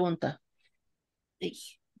 En pregunta.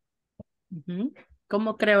 Sí. Ujú.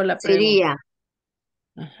 ¿Cómo creo la pregunta? Sería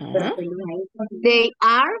Ajá. they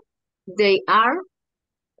are.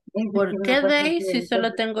 ¿Por qué they si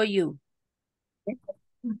solo tengo you?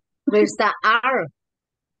 Pero está are.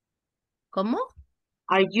 ¿Cómo?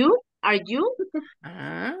 Are you? Are you?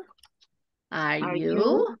 Ah, are Are you?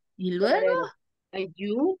 you? ¿Y luego? Are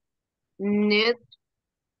you? Net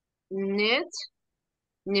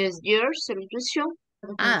year resolution.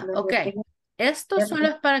 Ah, ok. Esto solo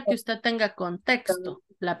es para que usted tenga contexto.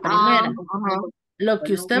 La Ah, primera. ajá. Lo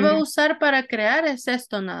que usted va a Ujú. usar para crear es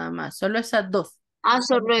esto nada más. Solo esas dos.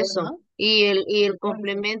 Solo eso. ¿No? Y el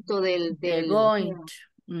complemento De going.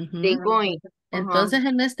 de Ujú. going. Ajá. Entonces,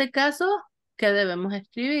 en este caso, ¿qué debemos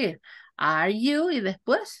escribir? Are you y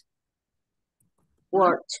después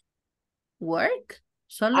Work. work.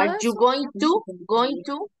 ¿Solo Are you eso? going to? Going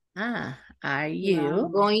to? Are you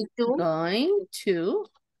Going to? going to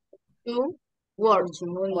To work.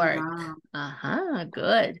 work? Ajá,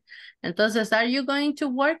 good. Entonces, are you going to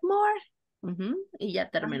work more? Ujú, y ya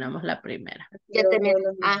terminamos la primera. Ya terminé.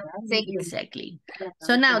 Thank you. Exactly.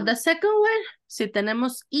 So now, the second one, si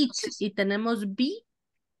tenemos it y tenemos be,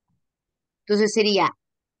 Entonces sería,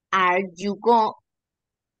 are you Eat.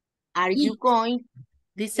 going?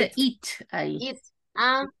 dice it ahí. It.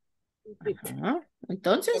 Ajá.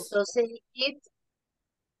 Entonces, It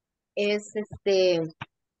es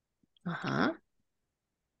ajá.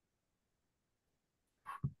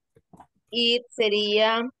 it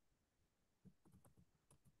sería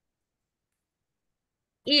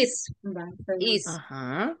is. Is.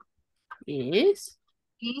 Ajá. Is.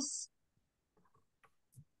 Is.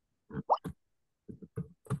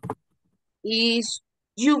 Is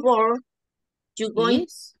you go. You going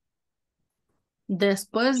Is.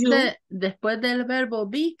 Después you del verbo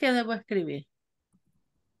be, ¿qué debo escribir?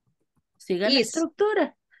 Siga la is.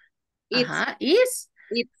 estructura. It. Ajá. Is.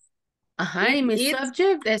 It. Ajá. Y mi It.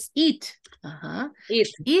 subject es it. Ajá. It.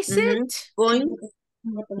 Is it Going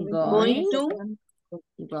going to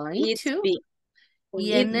going it to? be.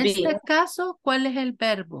 Y It en be. este caso, ¿cuál es el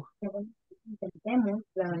verbo?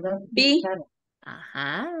 Be.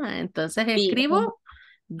 Ajá. Entonces Be. escribo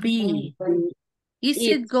be. Is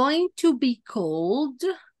It. it going to be cold?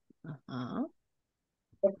 Ajá.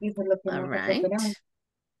 All right.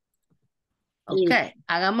 Ok,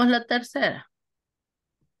 hagamos la tercera.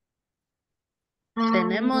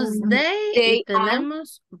 Tenemos they y They are.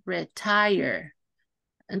 tenemos retire.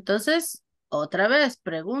 Entonces, otra vez,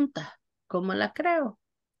 pregunta, ¿cómo la creo?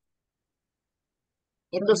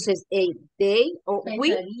 Entonces, they o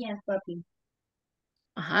we.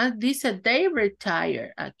 Ajá, dice they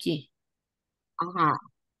retire aquí. Ajá.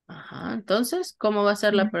 Ajá, entonces, ¿cómo va a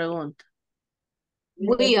ser la pregunta?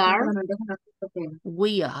 We are.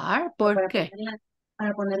 We are, ¿por qué?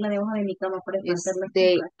 Para ponerla debajo de mi cama, para Yes, espantarla.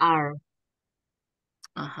 they are.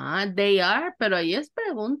 Ajá, they are, pero ahí es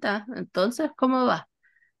pregunta. Entonces, ¿cómo va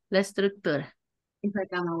la estructura? Esa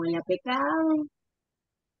cama huele a pecado.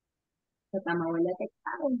 Esa cama huele a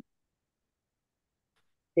pecado.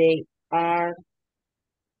 They are.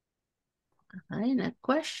 Ajá, ¿y la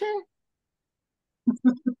question?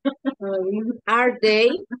 Are they?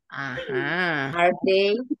 Ajá. Are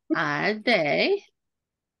they? Are they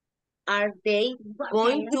Are they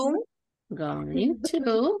going to? going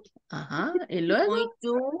to? Ajá, y luego Going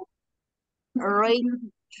to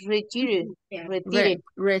retire.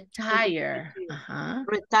 retire. Ajá,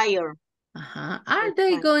 Retire. ajá. Are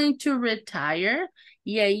they going to retire?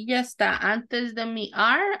 Y ahí ya está. Antes de mi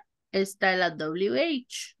are está la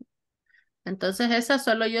WH. Entonces esa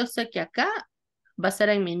solo yo sé que acá va a ser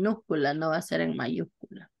en minúscula, no va a ser en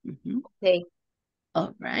mayúscula. Ujú. Okay.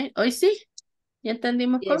 All right. Hoy sí. ¿Ya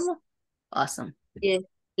entendimos Yes. cómo? Awesome. Yes.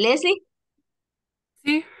 Leslie?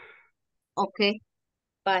 Sí. Okay.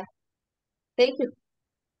 Bye. Thank you.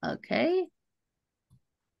 Okay.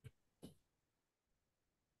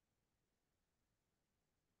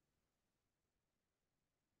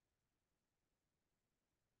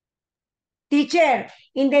 Teacher,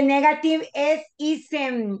 in the negative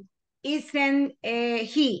isn't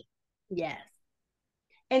he. Yes.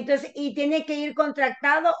 Entonces, ¿y tiene que ir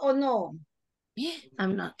contractado o no?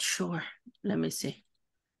 I'm not sure. Let me see.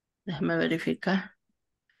 Déjame verificar.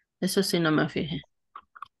 Eso sí no me fijé.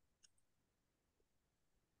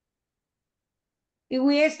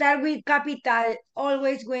 We start with capital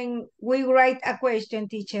always when we write a question,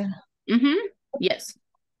 teacher. Yes.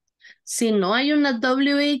 Si no hay una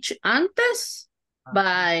WH antes,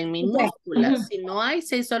 va en minúscula. Si no hay,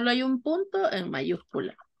 si solo hay un punto, en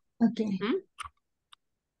mayúscula. Okay.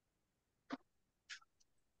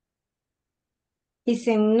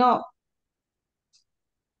 Dicen no.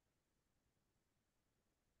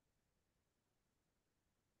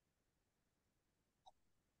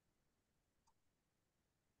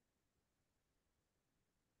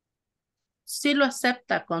 Sí lo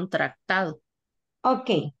acepta contractado. Ok.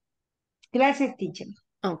 Gracias, teacher.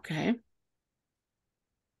 Ok.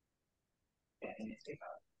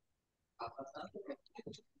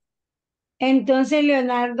 Entonces,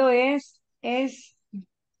 Leonardo es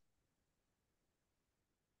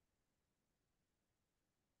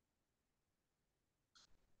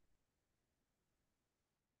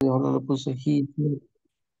Yo no le puse he.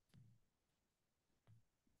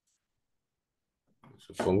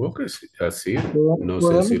 Supongo que sí, así. No sé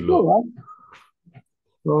Podemos si lo... probar.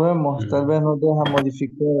 Probemos, tal vez nos deja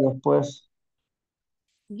modificar después.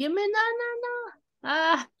 Give me no.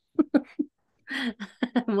 Ah.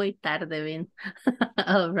 Muy tarde, Vin.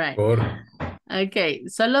 All right. Ok,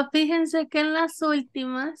 solo fíjense que en las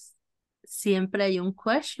últimas siempre hay un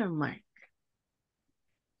question mark.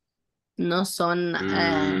 No son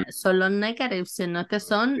solo negatives, sino que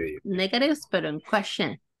son negatives, pero en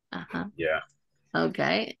question. Ajá. Ya. Ok,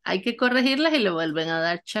 hay que corregirlas y le vuelven a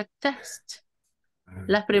dar check test.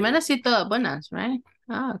 Las primeras sí todas buenas, right?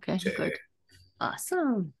 Ah, ok, good.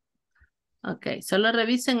 Awesome. Ok, solo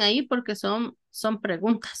revisen ahí porque son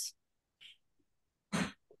preguntas.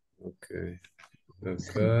 Ok.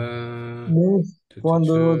 Acá.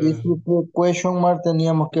 Cuando dice question mark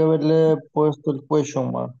teníamos que haberle puesto el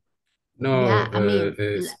question mark. No, Yeah, I mean,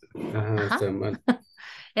 ajá, ajá. está mal.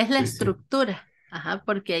 Es la Sí, sí. estructura. Ajá,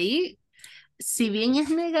 porque ahí, si bien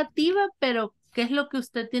es negativa, pero ¿qué es lo que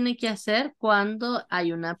usted tiene que hacer cuando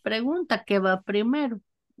hay una pregunta? ¿Qué va primero?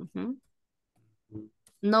 Ujú.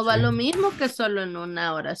 No va Sí. lo mismo que solo en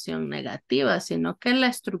una oración negativa, sino que en la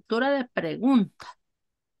estructura de pregunta.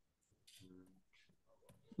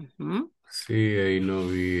 Ujú. Sí, ahí no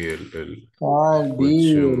vi el El question be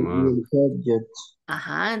y mark. el subject.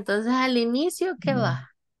 Ajá, entonces al inicio, ¿qué va?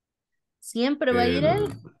 Siempre va a ir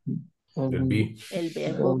El be. el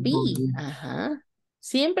verbo be. Ajá.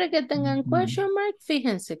 Siempre que tengan question mark,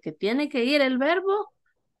 fíjense que tiene que ir el verbo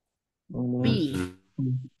be.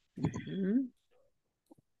 Ujú, Ujú.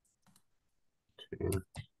 sí,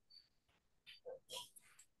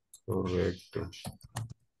 correcto.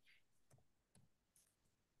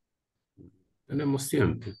 Tenemos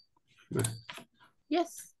tiempo.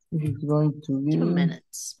 Yes, It's going to 2 be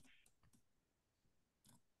minutes.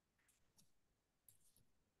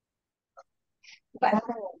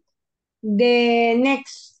 The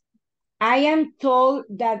next, I am told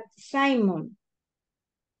that Simon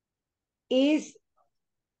is,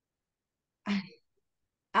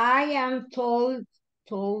 I am told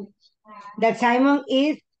that Simon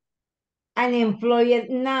is unemployed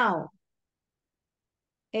now.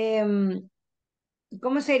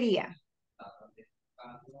 ¿Cómo sería?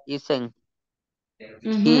 Isn't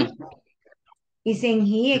Ujú. he? Isn't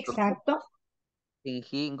he, exacto. Is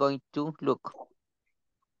he going to look?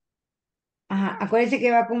 Ajá, acuérdense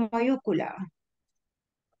que va con mayúscula.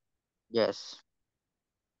 Yes.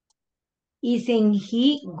 Isn't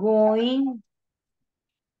he going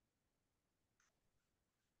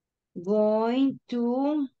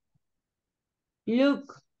to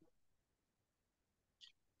look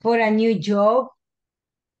for a new job?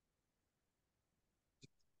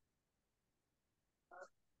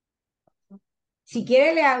 Si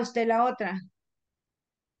quiere, lea usted la otra.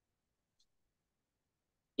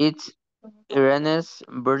 It's Irene's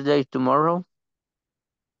birthday tomorrow.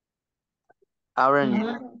 Aren't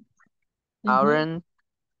Ujú, ujú, aren't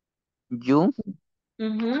you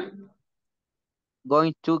ujú.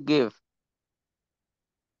 going to give?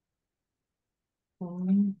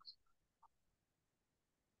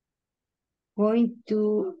 Going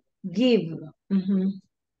to give. Ujú.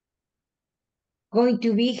 Going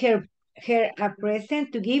to be her a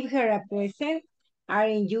present, to give her a present.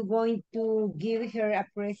 Aren't you going to give her a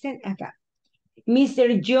present? Acá.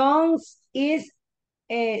 Mr. Jones is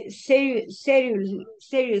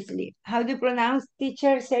seriously. How do you pronounce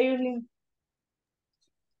teacher seriously?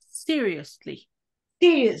 Seriously.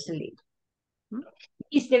 Seriously. Hmm?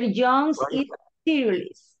 Mr. Jones is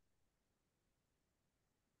serious.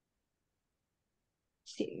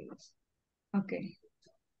 Serious. Okay.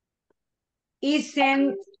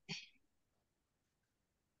 Isn't,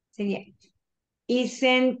 sería,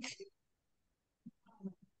 isn't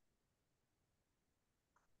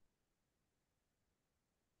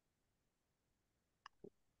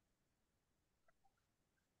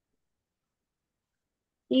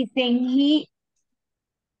he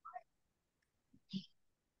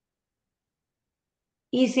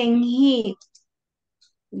isn't he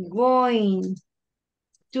going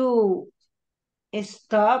to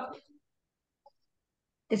stop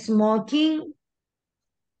smoking?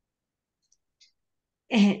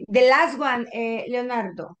 The last one,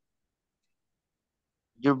 Leonardo.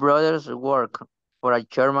 Your brothers work for a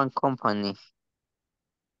German company.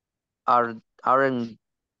 Are aren't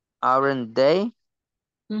they?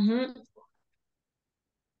 Ujú.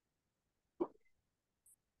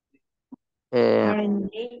 Uh,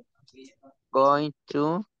 Aren't they? going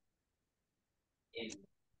to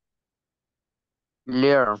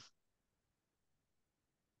learn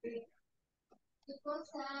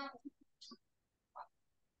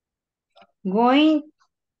Going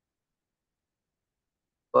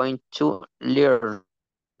going to learn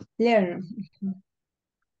learn.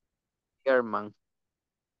 German.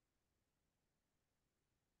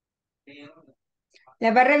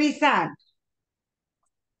 La va a revisar.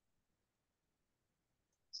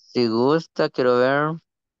 Si gusta, quiero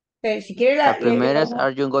ver. Si quiere La primera es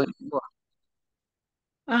Are you going to work?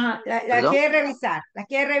 ajá, la ¿Perdón? quiere revisar. La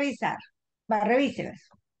quiere revisar. Va, revíselas.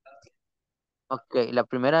 Ok, la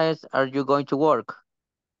primera es Are you going to work?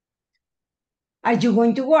 Are you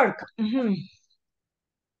going to work? Ujú.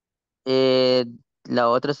 Eh, la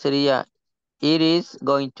otra sería It is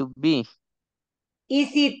going to be.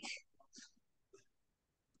 Is it?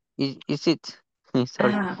 Is it?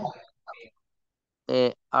 Sorry. Ajá.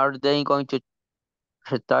 Are they going to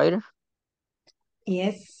retire?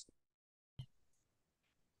 Yes.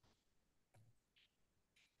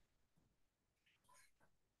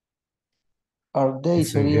 Are they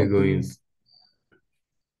Isn't he sería going... que...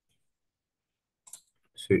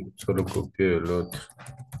 Sí, solo copié el otro.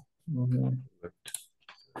 Ujú.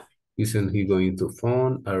 Isn't he going to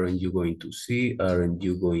phone? Aren't you going to see? Aren't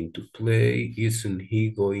you going to play? Isn't he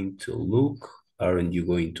going to look? Aren't you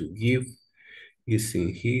going to give?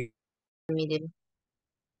 Isn't he... Miren,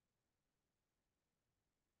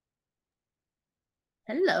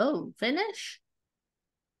 Hello, finish?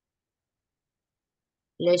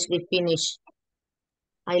 Leslie finish.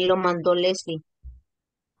 Ahí lo mandó Leslie.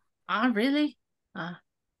 Ah, really? Ah,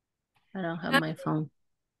 I don't have my phone.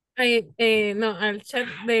 Ay, no, al chat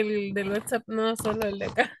del WhatsApp, no solo el de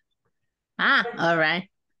acá. Ah, all right.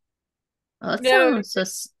 Ya Awesome. So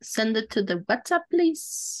send it to the WhatsApp,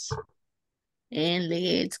 please. And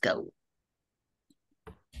let's go.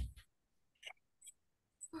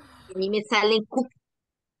 A mí me salen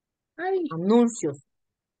Ay. anuncios.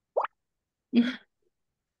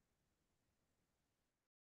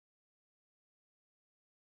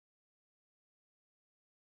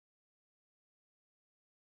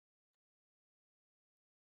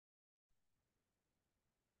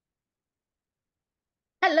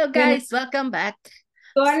 Hello, guys. Welcome back.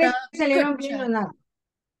 Todas So, les salieron good bien, job. Leonardo.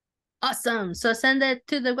 Awesome. So send it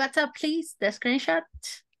to the WhatsApp, please, the screenshot.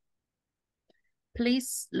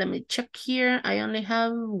 Please, let me check here. I only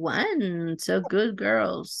have one. So good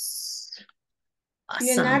girls. Awesome.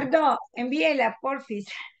 Leonardo, envíela, porfis.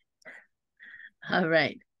 All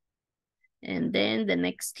right. And then the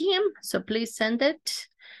next team. So please send it.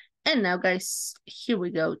 And now, guys, here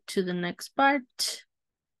we go to the next part.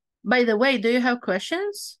 By the way, do you have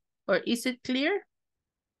questions? Or is it clear?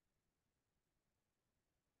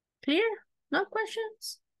 Clear? No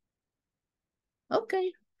questions?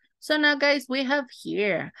 Okay. So now, guys, we have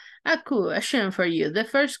here a question for you. The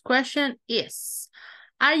first question is,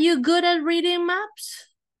 are you good at reading maps?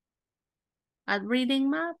 At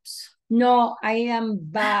reading maps? No, I am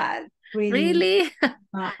bad reading Really?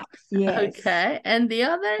 maps. Yes. Okay. And the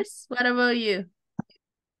others? What about you?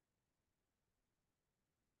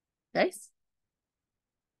 Guys?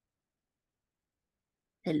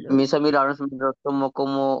 Hello? Misa Milagros me lo tomó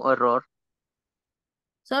como error.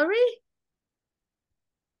 Sorry?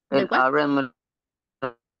 The El what? Aaron me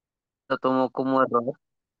lo tomó como error.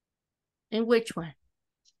 In which one?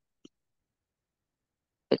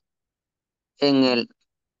 En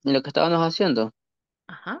lo que estábamos haciendo.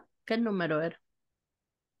 Ajá. ¿Qué número era?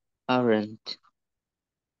 Aaron.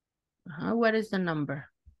 Ajá. What is the number?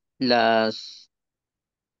 Las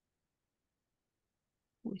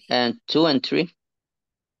Uy. 2 and 3.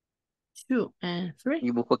 2 and 3.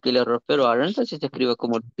 Y busco aquí el error, pero Aaron sí se escribe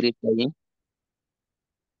como escrito allí.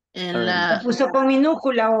 En Aaron. ¿La la... puso con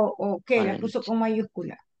minúscula o qué? ¿La Aaron. puso con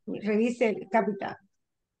mayúscula? Revise el capital.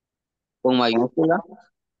 Con mayúscula.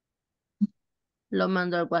 Lo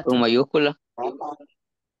mando al Con WhatsApp. mayúscula.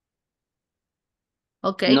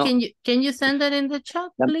 Okay, No. can you send it in the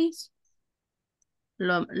chat, La- please?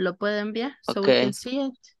 Lo puede enviar so we Okay. can see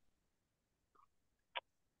it.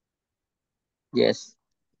 Yes.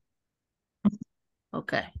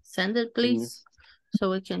 Okay, send it, please,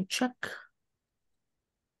 so we can check.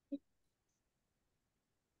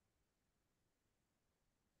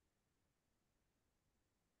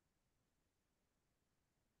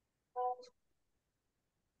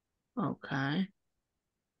 Okay.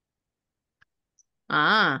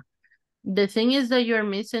 Ah, the thing is that you're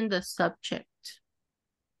missing the subject.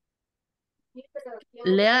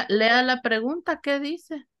 Lea la pregunta, ¿qué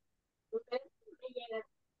dice?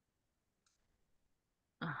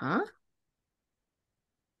 Ajá.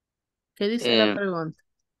 ¿Qué dice la pregunta?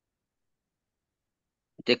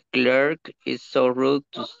 The clerk is so rude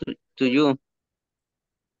to you.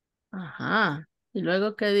 Ajá. ¿Y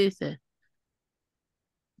luego qué dice?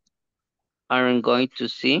 Aren't going to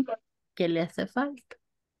see. ¿Qué le hace falta?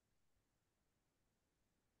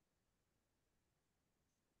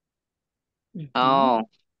 Oh,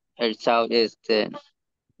 el sound is the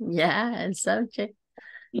Yeah, el subject.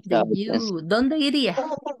 The sound is, you. ¿Dónde iría?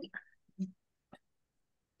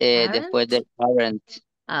 después del aren't.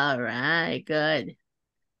 All right, good.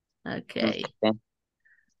 Okay. Okay.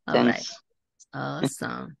 All right. Thanks.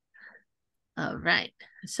 Awesome. All right.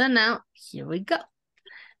 So now, here we go.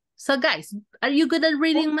 So guys, are you good at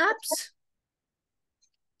reading maps?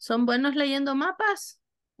 ¿Son buenos leyendo mapas?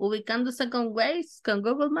 Ubicándose con Waze, con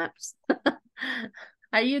Google Maps?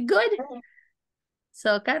 Are you good?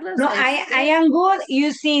 So, Carlos. No, I am good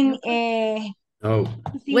using No.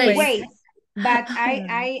 Waze. But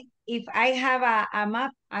if I have a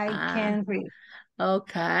map, I can read.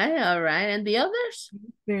 Okay, all right. And the others?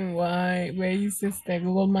 Why? Waze,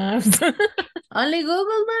 Google Maps. Only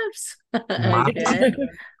Google Maps. Maps, Okay.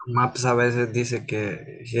 Maps a veces dice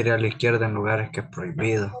que gira a la izquierda en lugares que es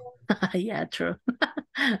prohibido. Yeah, true.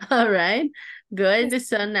 All right, good.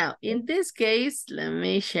 So now, in this case, let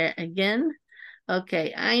me share again.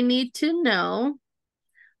 Okay, I need to know.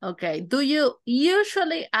 Okay, do you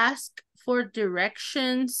usually ask for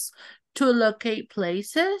directions to locate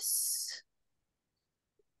places?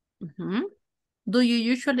 Do you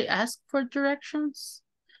usually ask for directions?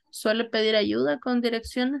 ¿Suele pedir ayuda con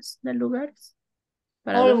direcciones de lugares?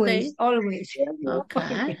 ¿Para dónde ir? Always.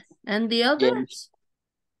 Okay, and the others?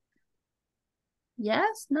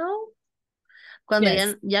 Yes, no? Cuando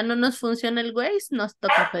Yes. ya no nos funciona el Waze, nos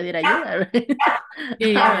toca pedir ayuda, right?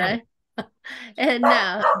 Yeah. All right. And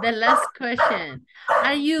now, the last question.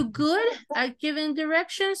 Are you good at giving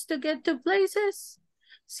directions to get to places?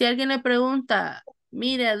 Si alguien le pregunta,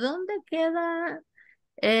 mire, ¿dónde queda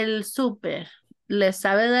el súper? ¿Le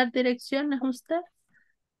sabe dar direcciones usted?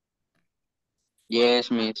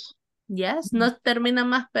 Yes, miss. Yes, no termina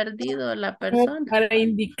más perdido la Como persona. para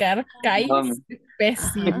indicar calles,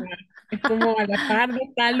 pésima. Ajá. Es como a la par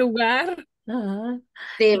de tal lugar. Ajá.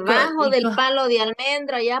 Debajo del palo de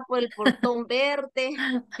almendra, allá por el portón verde,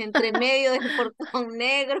 entre medio del portón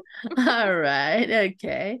negro. All right,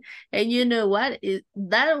 okay. And you know what?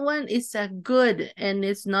 That one is a good and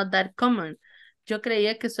it's not that common. Yo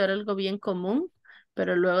creía que eso era algo bien común,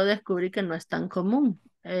 pero luego descubrí que no es tan común.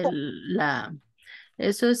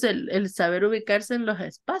 Eso es el saber ubicarse en los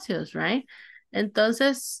espacios, right?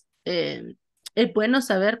 Entonces, es bueno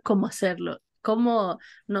saber cómo hacerlo, cómo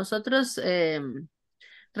nosotros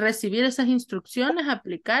recibir esas instrucciones,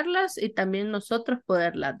 aplicarlas y también nosotros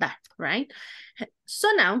poderlas dar, right? So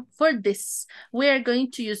now, for this, we are going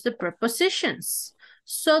to use the prepositions.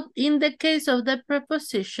 So, in the case of the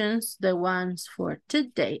prepositions, the ones for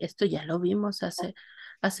today, esto ya lo vimos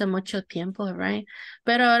hace mucho tiempo, right?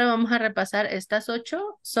 Pero ahora vamos a repasar estas 8.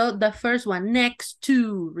 So, the first one, next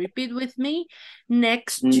to. Repeat with me.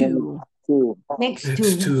 Next to. Next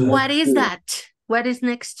to. What is that? What is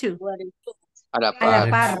next to? A la A la par.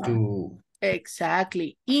 par. Next to.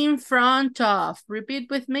 Exactly. In front of. Repeat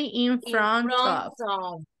with me. In front of.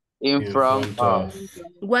 In front of.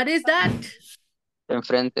 What is that?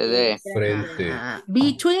 Enfrente de. Frente.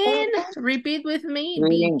 Between. Repeat with me.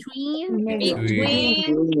 Between.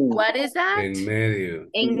 Between. What is that? En medio.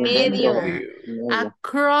 En medio.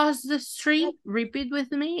 Across the street. Repeat with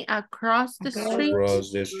me. Across the street.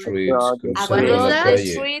 Cross the streets. What Cruzando is la that?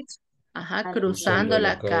 calle. Cruzando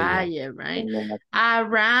la calle, right?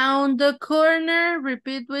 Around the corner.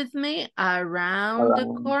 Repeat with me. Around the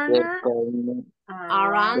corner.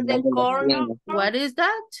 Around the corner. What is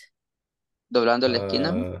that? Doblando la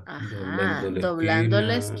esquina. Doblando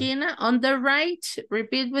la esquina. On the right.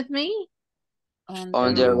 Repeat with me.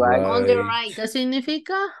 On the right. On the right. ¿Qué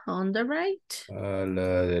significa? On the right. A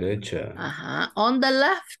la derecha. On the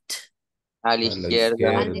left. A la izquierda.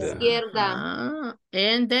 A la izquierda.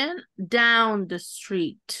 And then down the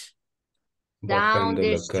street. Down Bajando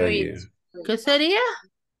the la street. calle. ¿Qué sería?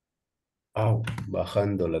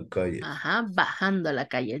 Bajando la calle. Bajando la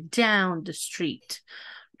calle. Down the street.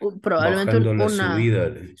 Probablemente Bajando la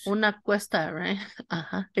subida. una cuesta, right?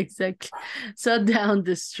 Exactly. So down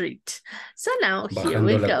the street. So now here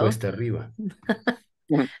we Bajando la go. cuesta arriba.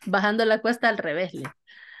 Bajando la cuesta al revés.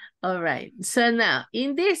 All right. So now,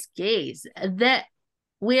 in this case,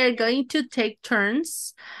 we are going to take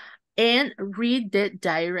turns and read the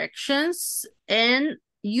directions, and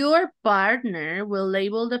your partner will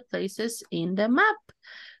label the places in the map.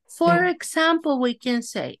 For example, we can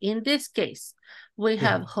say, in this case, we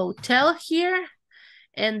have hotel here,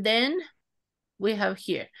 and then we have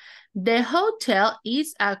here. The hotel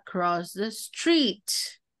is across the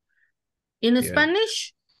street. In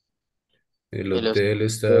Spanish? El hotel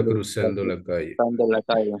está cruzando la calle.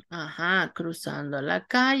 Cruzando la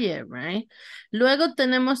calle, right? Luego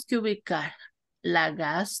tenemos que ubicar la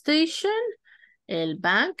gas station, el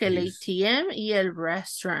bank, el ATM y el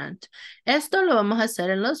restaurant. Esto lo vamos a hacer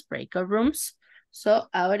en los breakout rooms. So,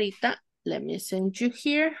 ahorita, let me send you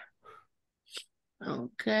here.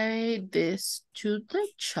 Okay, this to the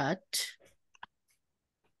chat.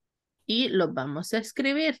 Y lo vamos a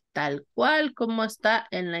escribir tal cual como está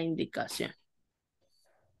en la indicación.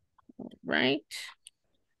 All right.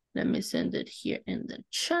 Let me send it here in the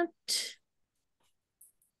chat.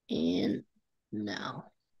 And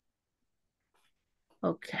now.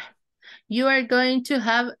 Okay. You are going to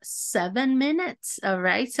have 7 minutes. All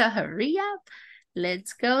right. So hurry up.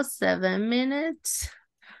 Let's go. 7 minutes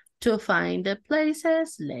to find the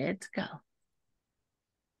places. Let's go.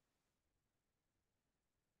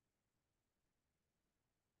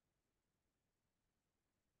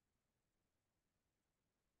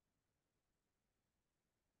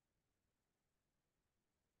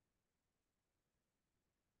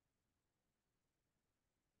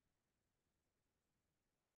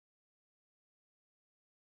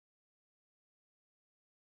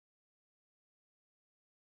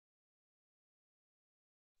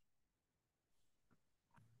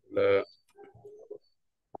 Hola.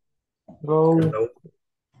 Hello.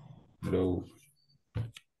 Hello.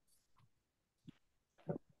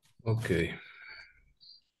 Okay.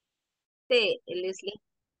 Sí, Leslie.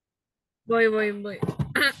 Voy. Voy.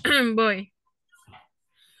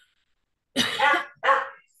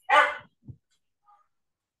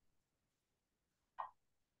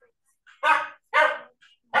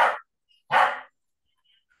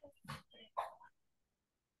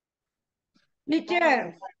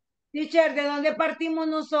 Teacher, ¿de dónde partimos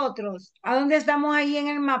nosotros? ¿A dónde estamos ahí en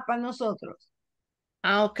el mapa nosotros?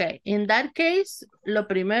 Ah, ok. In that case, lo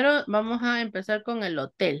primero vamos a empezar con el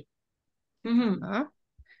hotel. Ujú, ¿Ah?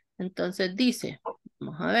 Entonces dice,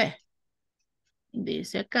 vamos a ver,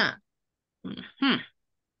 dice acá. Ujú.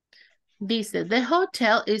 Dice, the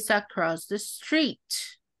hotel is across the street.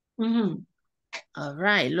 ujú. All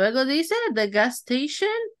right. Luego dice, the gas station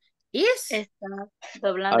is Está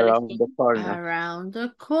doblando la Around esquina. the corner. around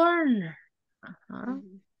the corner. Ajá.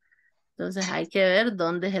 Ujú. Entonces hay que ver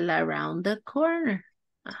dónde es el around the corner.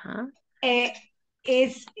 Ajá. Es,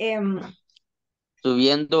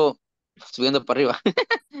 Subiendo para arriba.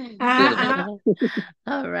 ajá, Subiendo para arriba. ajá.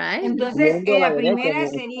 All right. Entonces, Subiendo a la la derecha, primera ¿no?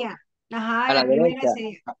 sería, ajá, A la la primera derecha.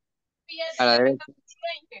 sería, A la derecha.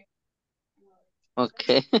 Ok.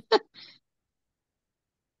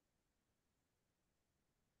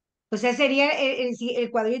 o sea, sería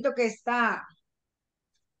el cuadrito que está,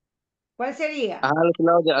 ¿cuál sería? Ajá,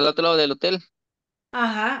 al otro lado del hotel.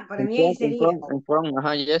 Ajá, para mí ahí sería. In front,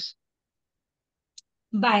 ajá, yes.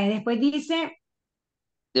 Vaya, después dice,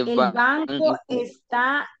 The el bank banco is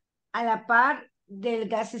está a la par del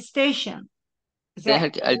gas station. O es sea,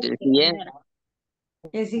 el siguiente.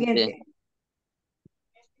 el siguiente. Ujú.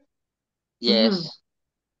 Yes.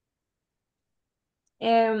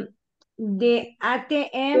 The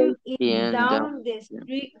ATM is Entiendo. down the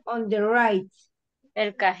street on the right.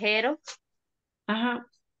 El cajero Ajá,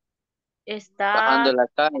 Bajando está la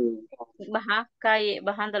calle.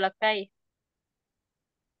 bajando la calle.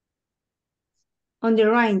 on the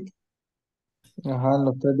right. Ajá,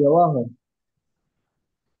 los tres de abajo.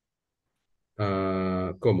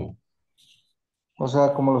 Ah, ¿cómo? O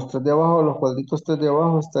sea, como los tres de abajo, los cuadritos tres de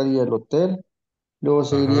abajo estaría el hotel, luego Ajá,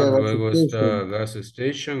 seguiría gas luego está station. gas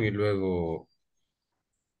station y luego,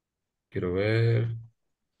 quiero ver,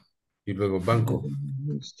 y luego banco.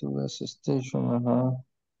 Next to gas station, ajá.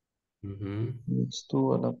 Ujú. Next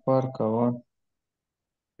to a la par, cabal.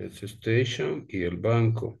 Gas station y el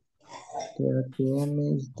banco. The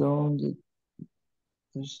ATM is down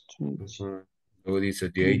the street. Ajá. Luego dice,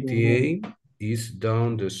 the on the right. ATM is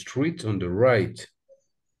down the street on the right.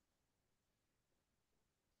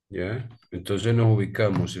 ¿Ya? Entonces nos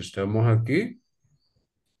ubicamos. Estamos aquí.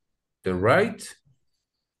 The right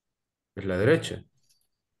es la derecha.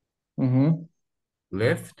 Ujú.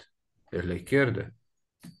 Left es la izquierda.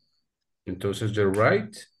 Entonces, the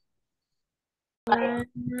right.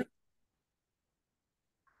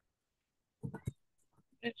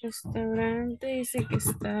 El restaurante dice que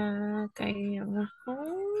está acá ahí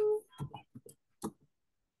abajo.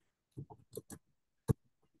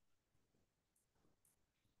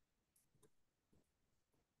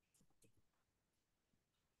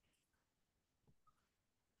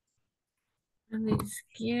 A la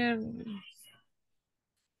izquierda.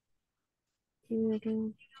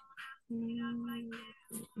 Quiero-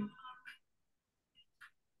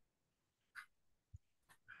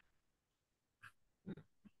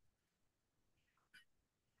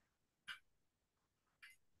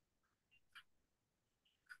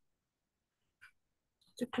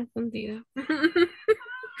 Estoy confundida.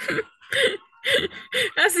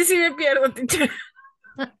 Así sí me pierdo, teacher.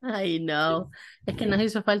 Ay, no. Es que nos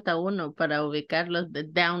hizo falta uno para ubicarlos de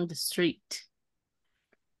down the street.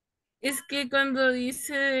 Es que cuando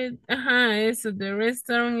dice, ajá, eso, the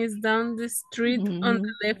restaurant is down the street on Ujú.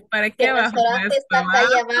 the left. ¿Para qué El abajo? restaurante ¿Para está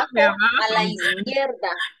calle abajo? ¿De abajo a la abajo? izquierda.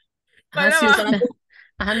 Ajá, ¿Cuál si El abajo? usted, restaurante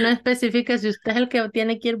ajá, no especifica si usted es el que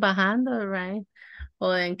tiene que ir bajando, right?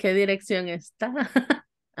 O en qué dirección está.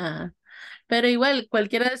 Ajá. Pero igual,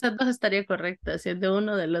 cualquiera de esas dos estaría correcta, si es de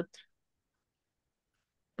uno o del otro,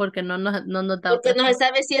 porque no nos da porque otra no se cosa.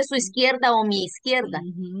 sabe si es su izquierda o mi izquierda.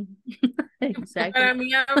 Ujú. Para Exactly.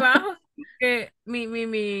 mí abajo, que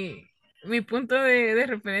mi punto de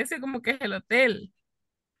referencia como que es el hotel.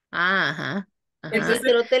 Ajá, Sí, ajá. que Entonces,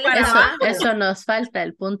 el hotel para está abajo. Eso nos falta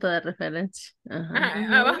el punto de referencia. Ajá,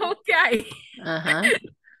 Ujú. abajo, ¿qué hay? ajá.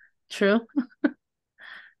 True.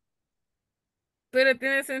 Pero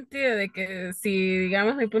tiene sentido de que si,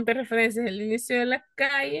 digamos, mi punto de referencia es el inicio de la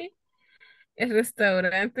calle, el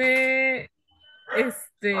restaurante,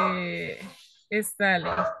 está a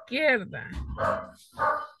la izquierda.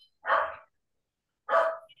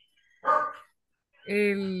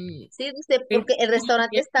 El, Sí, dice, el porque el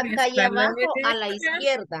restaurante que está acá allá está a la abajo, a la derecha,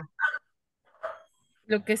 izquierda.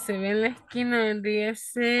 lo que se ve en la esquina vendría a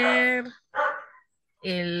ser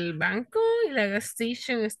el banco y la gas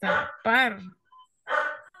station está a la par.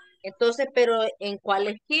 Entonces, pero ¿en cuál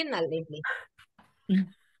esquina, Leslie?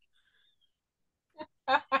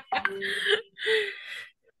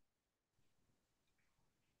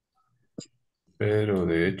 Pero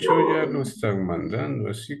de hecho ya lo están mandando,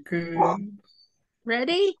 así que...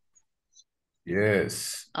 Ready?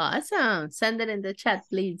 Yes. Awesome. Send it in the chat,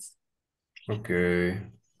 please. Okay.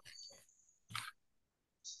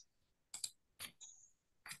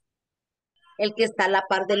 ¿El que está a la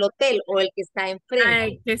par del hotel o el que está Ah, enfrente?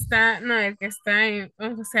 el que está, no, el que está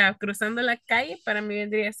o sea, cruzando la calle para mí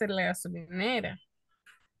vendría a ser la gasolinera.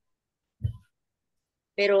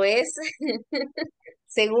 Pero es,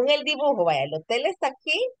 según el dibujo, vaya, el hotel está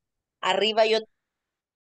aquí, arriba yo.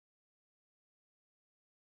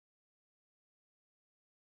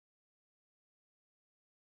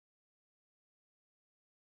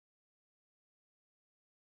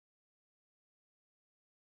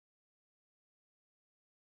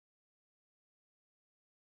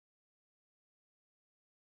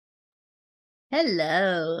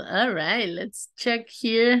 Hello. All right. Let's check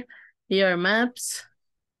here your maps.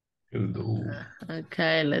 Hello.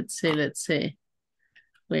 Okay. Let's see. Let's see.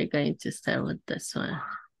 We're going to start with this one.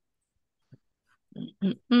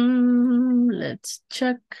 Let's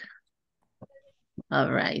check. All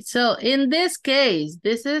right. So in this case,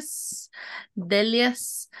 this is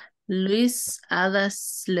Delias, Luis,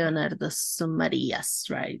 Adas, Leonardo, Marias,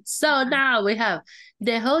 right? So now we have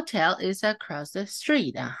the hotel is across the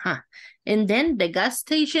street. And then the gas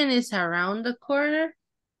station is around the corner.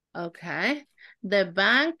 Okay. The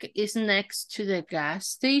bank is next to the gas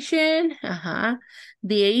station.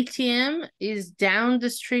 The ATM is down the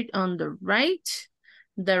street on the right.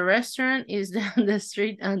 The restaurant is down the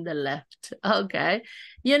street on the left. Okay.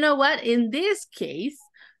 You know what? In this case,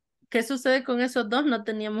 ¿qué sucede con esos dos? No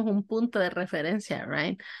teníamos un punto de referencia,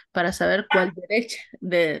 right? Para saber cuál derecha,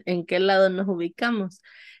 en qué lado nos ubicamos.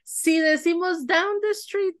 Si decimos down the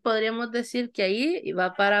street, podríamos decir que ahí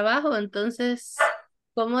va para abajo, entonces,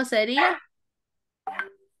 ¿cómo sería?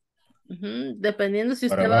 Dependiendo si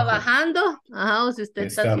Para usted va abajo. bajando, o si usted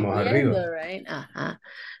está Estamos subiendo, arriba. right?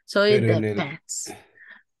 So it Pero depends.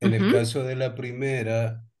 en el caso de la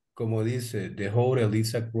primera, como dice, the hotel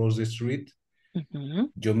is across the street,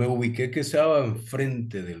 yo me ubiqué que estaba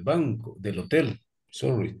enfrente del banco, del hotel.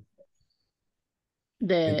 Sorry.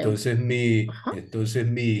 Entonces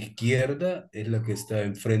mi izquierda es la que está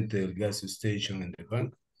enfrente del gas station en el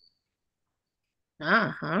banco.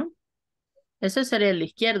 Esa sería la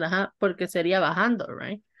izquierda, porque sería bajando,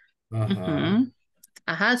 right?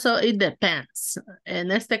 So it depends.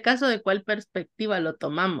 En este caso, ¿de cuál perspectiva lo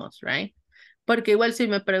tomamos, right? Porque igual si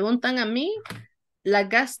me preguntan a mí, ¿la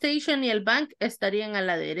gas station y el bank estarían a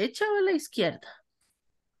la derecha o a la izquierda?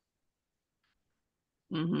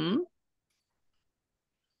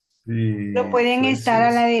 No pueden estar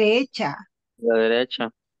a la derecha, La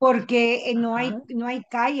derecha. porque no hay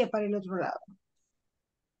calle para el otro lado.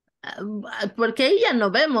 Porque ahí ya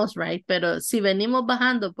no vemos, right? Pero si venimos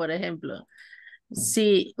bajando, por ejemplo,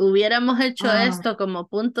 si hubiéramos hecho esto como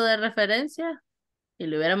punto de referencia y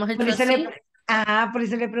lo hubiéramos Por hecho eso así. por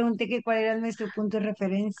eso le pregunté que cuál era nuestro punto de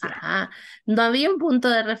referencia. No había un punto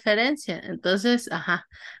de referencia. Entonces,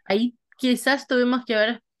 ahí quizás tuvimos que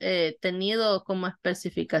haber tenido como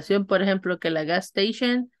especificación, por ejemplo, que la gas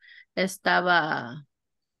station estaba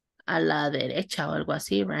a la derecha o algo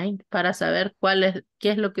así, right? Para saber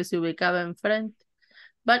qué es lo que se ubicaba enfrente.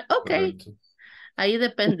 But okay. Correcto. Ahí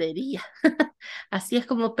dependería. Así es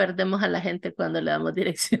como perdemos a la gente cuando le damos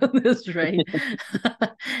direcciones, right?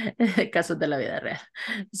 Casos de la vida real.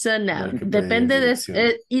 So now, No hay que pedir depende dirección.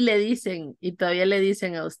 y le dicen, y todavía le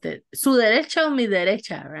dicen a usted, ¿su derecha o mi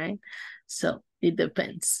derecha, right? So, it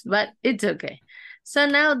depends, but it's okay. So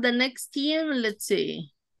now, the next team, let's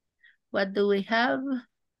see. What do we have?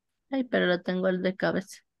 Ay, pero lo tengo al de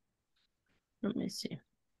cabeza. Let me see.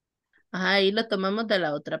 Ahí lo tomamos de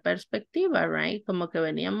la otra perspectiva, right? Como que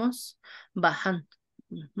veníamos bajando.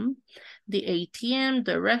 The ATM,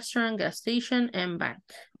 the restaurant, gas station, and bank.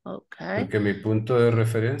 Okay. Porque mi punto de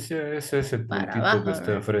referencia es ese Para puntito abajo, que está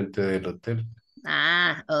right? enfrente del hotel.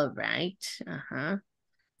 All right.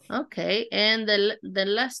 Okay, and the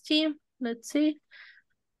last team, let's see.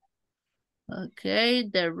 Okay,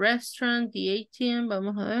 the restaurant, the ATM,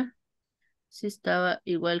 vamos a ver si estaba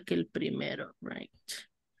igual que el primero, right?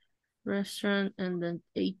 Restaurant and then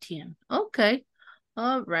ATM. Okay.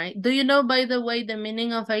 All right. Do you know, by the way, the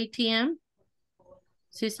meaning of ATM?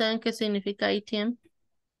 ¿Sí saben qué significa ATM?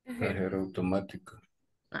 Cajero automático.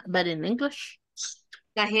 But in English?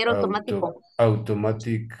 Cajero automático.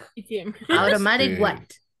 Automatic. Automatic what?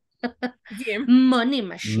 ATM. Money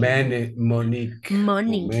machine.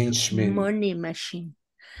 Money Machine.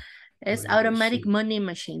 Es Money automatic machine. money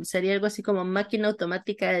machine. Sería algo así como máquina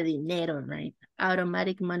automática de dinero, right?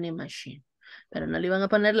 Automatic money machine. Pero no le iban a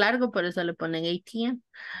poner largo, por eso le ponen ATM.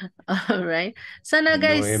 All right. So now,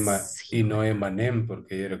 guys. Y no Emanem,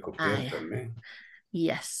 porque ella era copiar yeah. también.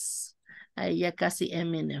 Yes. Ahí ya casi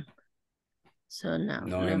Eminem. So now,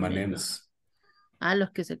 No let me go. Emanems.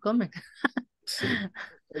 Los que se comen. Sí.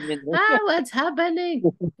 What's happening?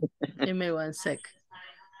 Give me one sec.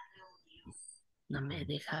 No me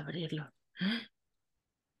deja abrirlo.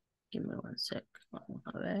 Give me one sec. Vamos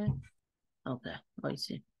a ver. Okay, hoy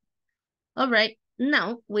sí. All right,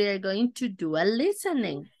 now we are going to do a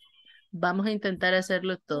listening. Vamos a intentar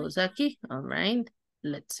hacerlo todos aquí. All right,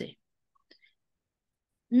 let's see.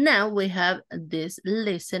 Now we have this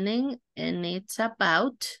listening and it's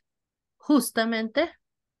about justamente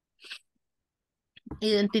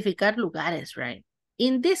identificar lugares, right?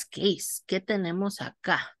 In this case, ¿qué tenemos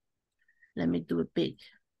acá? Let me do it big.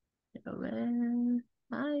 Quiero ver.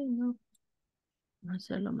 Ay, no. Vamos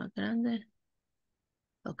a hacerlo más grande.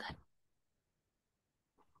 Okay.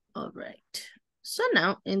 All right. So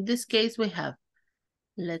now, in this case, we have,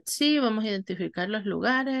 let's see, vamos a identificar los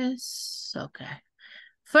lugares. Okay.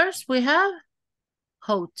 First, we have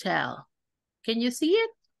hotel. Can you see it?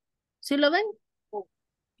 ¿Sí lo ven?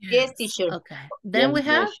 Yes, teacher. Okay. Then we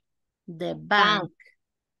have the bank.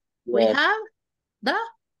 We have the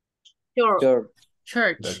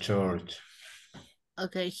church. The church.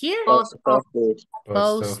 Okay, here. Post office.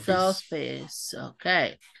 Post office.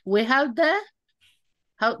 Okay. We have the,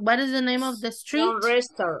 what is the name of the street?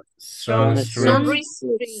 Sun Street.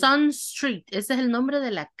 Sun Street. Ese es el nombre de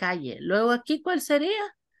la calle. Luego aquí, ¿cuál sería?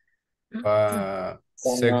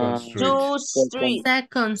 Second Street.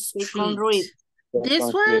 Second Street. This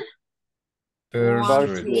one?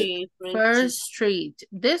 First Street.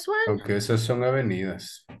 This one? Aunque esas son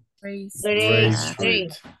avenidas. Gray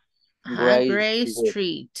Street. Gray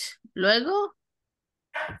Street. Luego?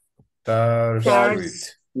 Star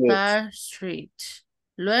Street. Star Street.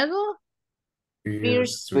 Luego?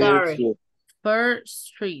 First Street. First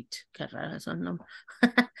Street. Qué raro esos nombres.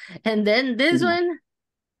 And then this one?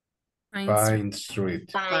 Pine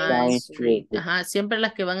Street. Pine Street. Ajá, siempre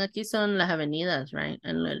las que van aquí son las avenidas, right?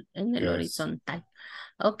 En el horizontal.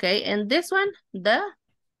 Okay, and this one? The?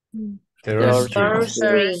 Third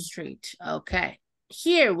Third Street. Okay.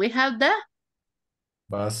 Here we have the?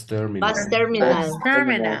 Bus terminal. Bus terminal. Bus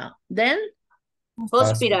terminal. Then?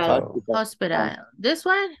 Hospital. Hospital. This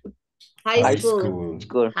one? High school.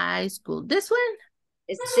 High school. This one?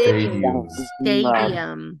 Stadium.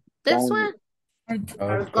 Stadium. This one?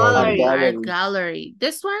 Art Gallery. Art gallery.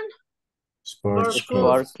 This one? Sports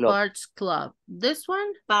club. Sports club. This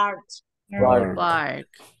one? Park. Park.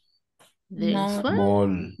 This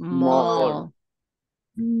one? Mall.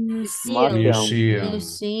 Museum.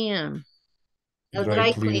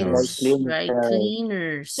 Dry cleaners. Dry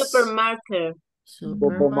cleaners. Supermarket.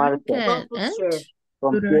 And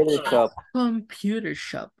computer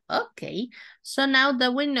shop. Okay. So now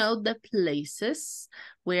that we know the places,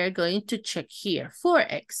 we are going to check here. For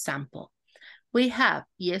example, we have,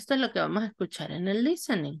 y esto es lo que vamos a escuchar en el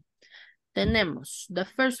listening. Tenemos the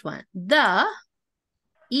first one. The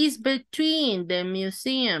is between the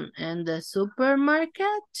museum and the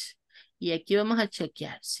supermarket. Y aquí vamos a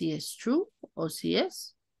chequear si es true o si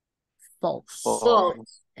es false.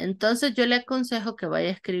 Entonces yo le aconsejo que vaya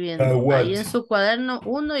escribiendo ahí en su cuaderno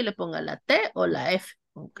uno y le ponga la T o la F,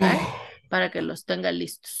 ¿ok? Para que los tenga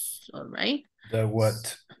listos, all right? The what?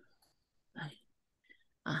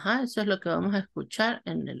 Ajá, eso es lo que vamos a escuchar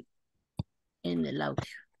en el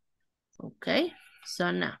audio. Ok,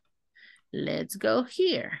 so now, let's go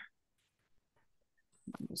here.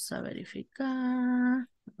 Vamos a verificar.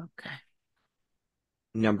 Ok.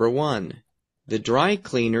 Number 1. The dry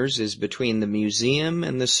cleaners is between the museum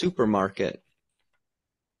and the supermarket.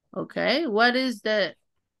 Okay, what is the...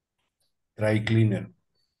 Dry cleaner.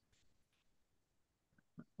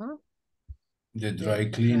 Huh? The dry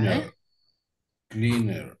cleaner.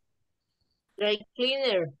 Dry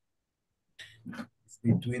cleaner.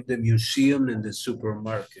 Between the museum and the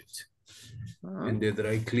supermarket. And the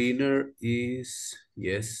dry cleaner is,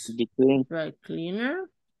 yes. Between. Dry cleaner,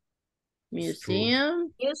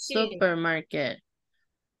 museum, supermarket.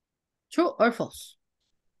 True or false?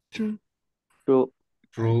 True.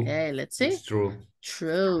 Okay, let's see. It's true.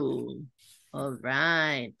 True. All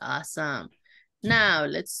right, awesome. Now,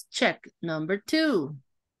 let's check number 2.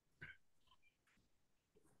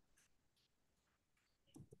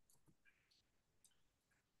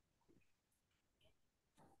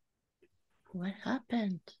 What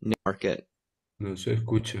happened? Market. No se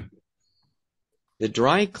escucha. The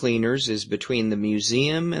dry cleaners is between the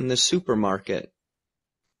museum and the supermarket.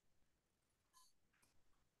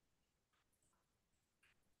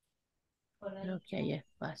 Okay, yeah,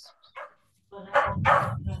 pass.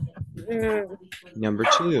 Number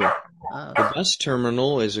 2. The Okay. bus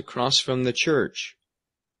terminal is across from the church.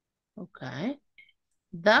 Okay.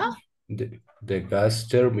 The gas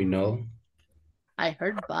terminal. I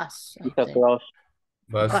heard bus. I It's think. across.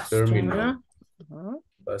 Bus terminal.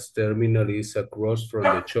 Bus terminal is across from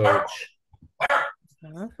the church.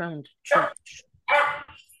 From the church.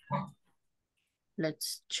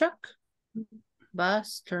 Let's check.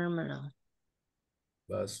 Bus terminal.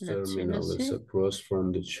 Bus Let's terminal is see. across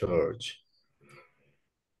from the church.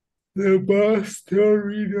 The bus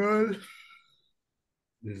terminal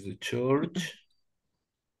is the church.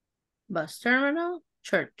 Bus terminal,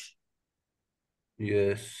 church.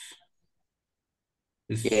 Yes.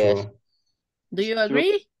 It's Yes. true. Do you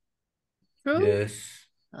agree? True? Yes.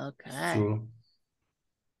 Okay. It's true.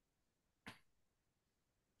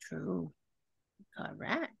 True.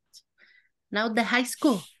 Correct. Now the high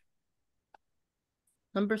school.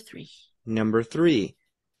 Number 3. Number 3.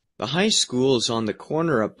 The high school is on the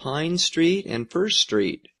corner of Pine Street and First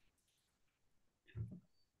Street.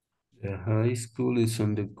 The high school is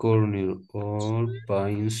on the corner of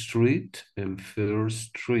Pine Street and First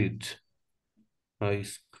Street. High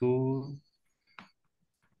school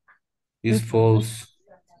is false.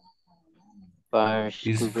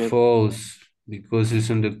 It's false because it's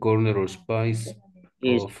on the corner of Pine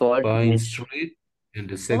Street and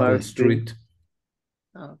the second street.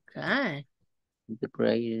 Okay. The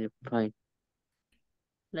gray pine.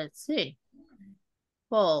 Let's see.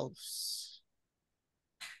 False.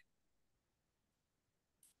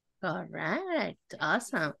 Correct.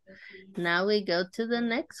 Awesome. Now we go to the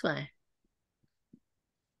next one.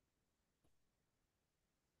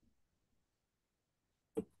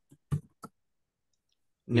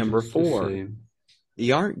 Number 4.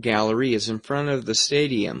 The art gallery is in front of the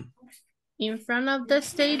stadium. In front of the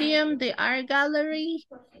stadium, the art gallery.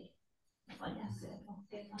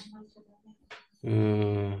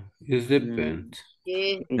 It depends.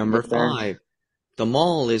 Number 5. The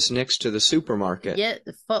mall is next to the supermarket. Yeah,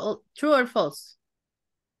 true or false?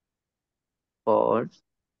 False.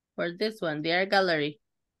 For this one, the art gallery.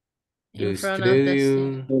 The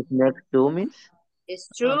stadium is next to me. It's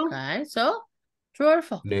true. Okay, so true or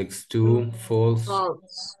false? Next to false.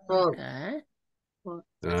 False. Okay.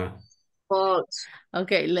 False.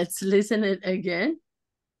 Okay, let's listen it again.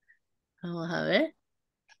 Vamos a ver.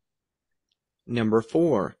 Number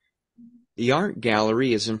 4. The art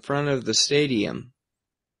gallery is in front of the stadium.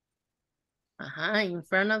 Ajá, in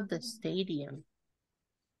front of the stadium.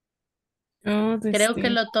 Oh, Creo que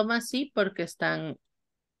lo toma así porque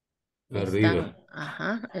Arriba.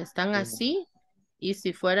 están así. Y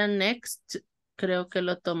si fuera next, creo que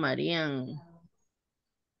lo tomarían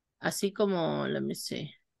así como, let me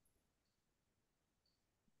see.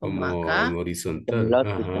 Como acá. En horizontal.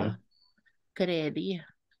 Ajá. Creería.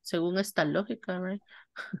 Según esta lógica, right?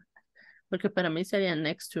 Porque para mí sería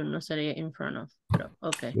next to, no sería in front of. Pero,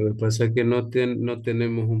 okay. Lo que pasa es que no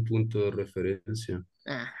tenemos un punto de referencia.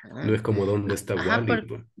 Ajá. No es como dónde está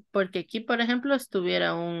Wally. Porque aquí, por ejemplo,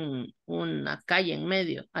 estuviera una calle en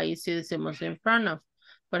medio. Ahí sí decimos in front of.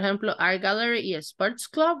 Por ejemplo, Art Gallery y Sports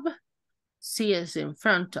Club sí es in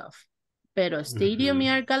front of. Pero Stadium y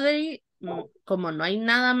Art Gallery, como no hay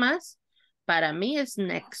nada más, para mí es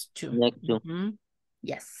next to. Next to.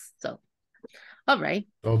 Yes, so. All right.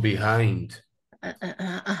 O behind.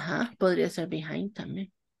 Podría ser behind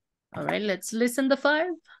también. All right, let's listen to 5.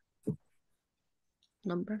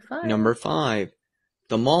 Number 5. Number 5.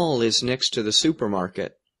 The mall is next to the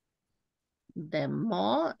supermarket. The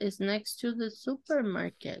mall is next to the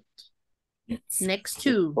supermarket. Next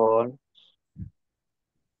to. Mall.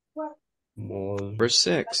 Number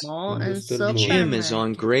 6. Mall and The supermarket. gym is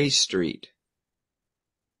on Gray Street.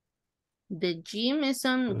 The gym is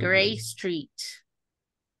on Gray Street.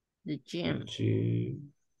 The gym.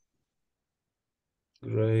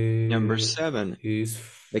 Gray. Number 7. Is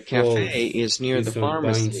the cafe is near the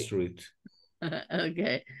pharmacy. Pine Street.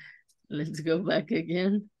 Okay, let's go back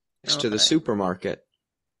again. Next to the supermarket.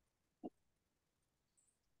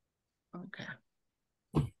 Okay.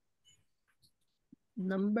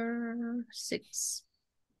 Number 6.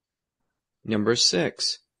 Number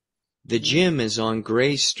 6. The gym is on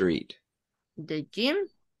Gray Street. The gym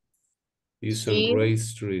Is on Sí. Ray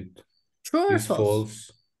Street. True or Is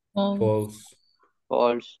false? false. False.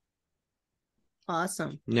 False.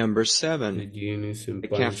 Awesome. Number The 7. gym is in The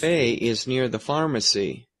Pine cafe Street. is near the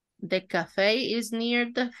pharmacy. The cafe is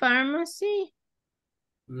near the pharmacy.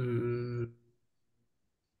 Mm,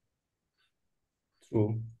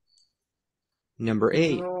 true. Number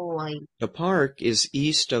 8. No, The park is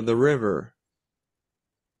east of the river.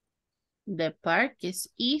 The park is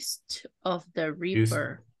east of the East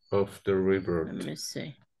river. of the river. Let me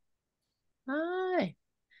see. Hi.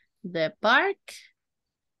 The park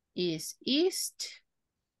is east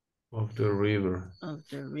Of the river. of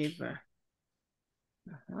the river.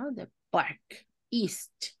 Ajá, the park.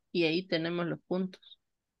 East. Y ahí tenemos los puntos.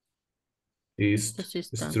 East. Estos sí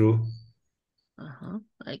It's están. true. Ajá,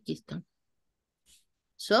 aquí están.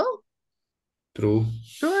 So, True.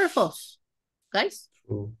 true or false? Guys,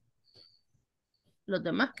 True. los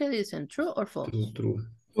demás que dicen, true or false? True.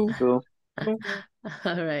 True. True.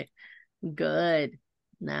 All right, good.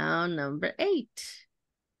 Now number 8.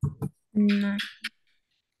 No.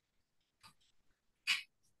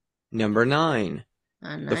 Number 9.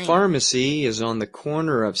 The 9. pharmacy is on the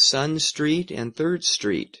corner of Sun Street and 3rd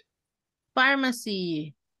Street.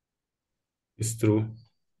 Pharmacy. It's true.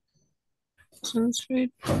 Sun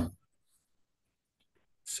Street.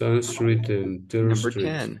 Sun Street and 3rd Number Street.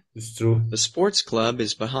 10. It's true. The sports club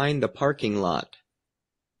is behind the parking lot.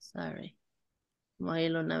 Sorry. Vamos a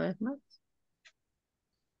irlo una vez más.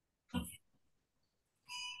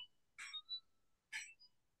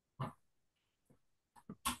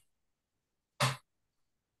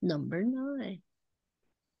 Number 9.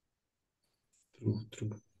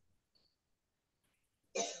 True.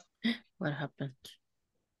 What happened?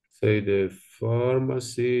 Say the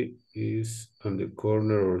pharmacy is on the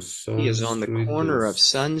corner of Sun He is on the Street corner and, of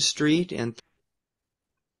Sun Street and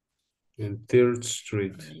and 3rd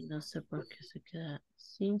Street. Ay, no sé por qué se queda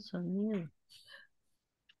sin sonido.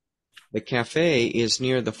 the cafe is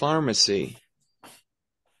near the pharmacy.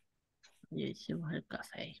 Ya hicimos el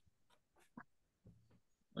café.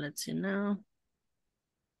 Let's see now.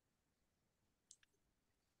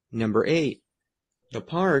 Number 8. The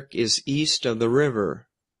park is east of the river.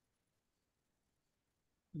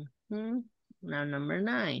 Now number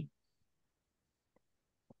 9.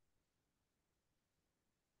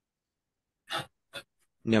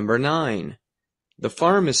 Number 9. The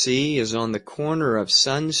pharmacy is on the corner of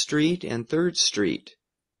Sun Street and 3rd Street.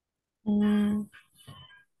 True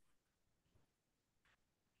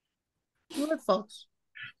or false?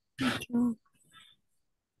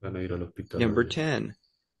 Van a ir al hospital. Number 10.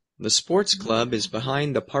 The sports club is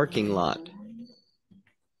behind the parking lot.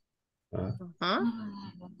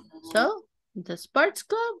 So, the sports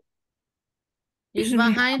club is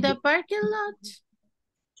behind the parking lot.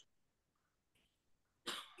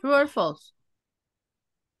 True or false?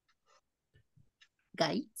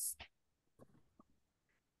 Guys?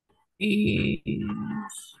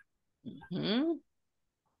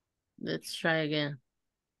 Let's try again.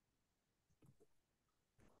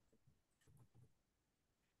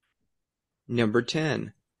 Number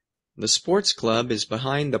 10. The sports club is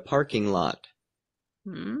behind the parking lot.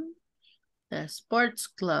 The sports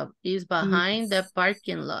club is behind the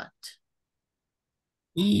parking lot.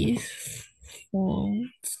 Is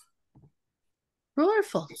false. True or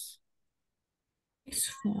false? It's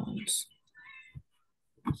false.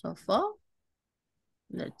 So far,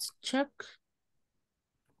 let's check.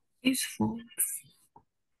 It's false.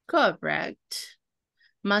 Correct.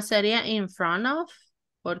 Más sería in front of,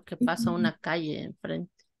 porque pasa una calle enfrente.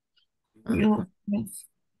 No.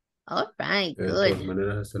 All right, De todas good.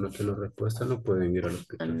 maneras, hasta no tener respuesta, no pueden ir al So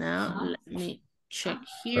hospital. now let me check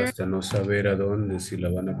here. Hasta no saber a dónde, si la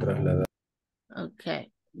van a trasladar.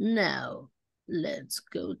 Okay, now let's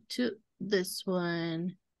go to this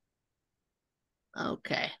one.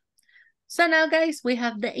 Okay. So now, guys, we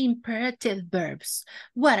have the imperative verbs.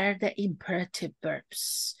 What are the imperative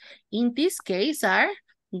verbs? In this case are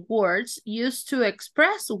words used to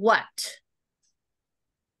express what?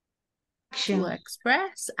 Action. To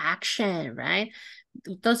express action, right?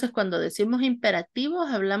 Entonces, cuando decimos imperativos,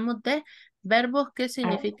 hablamos de verbos que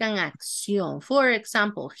significan acción. For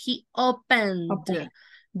example, he opened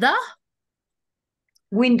the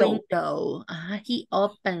Window. He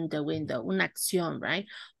opened the window. Una acción, right?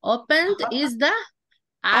 Opened is the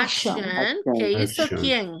action. ¿Qué hizo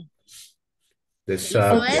quién? The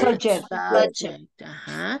Hizo el subject.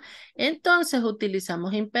 subject. Entonces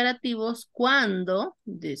utilizamos imperativos cuando,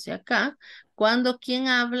 dice acá, cuando quien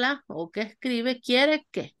habla o que escribe quiere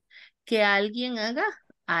que alguien haga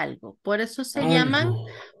algo. Por eso se llaman,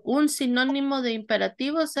 un sinónimo de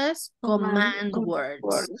imperativos es command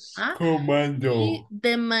words. ¿Ah? Comando. Y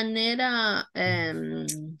de manera,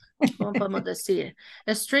 ¿cómo podemos decir?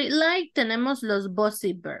 Straight line tenemos los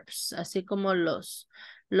bossy verbs, así como los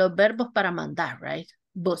verbos para mandar, right?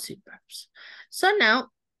 Bossy verbs. So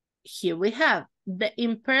now, here we have the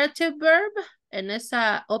imperative verb. En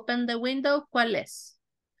esa open the window, ¿cuál es?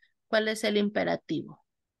 ¿Cuál es el imperativo?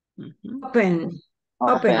 Open.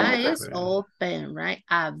 Es open, right?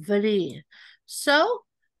 Abrir. So,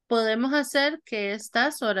 podemos hacer que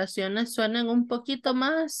estas oraciones suenen un poquito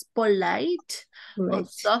más polite o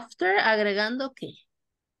softer, agregando ¿qué?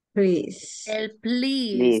 Please. El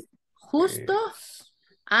please. Justo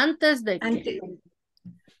antes de ¿qué?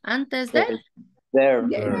 Antes del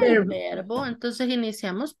verbo. Entonces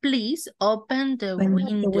iniciamos, please open the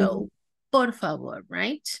window. Por favor,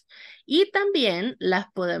 right? Y también las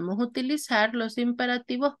podemos utilizar los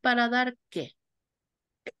imperativos para dar ¿qué?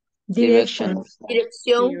 Direction. Directions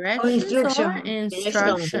O or instructions.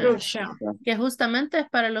 Que justamente es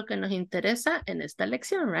para lo que nos interesa en esta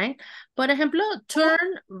lección, right? Por ejemplo,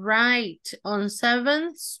 turn right on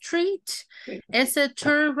 7th Street. Ese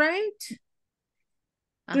turn right.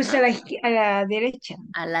 Cruza a la derecha.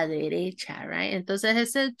 A la derecha, right? Entonces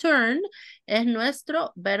ese turn es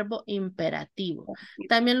nuestro verbo imperativo.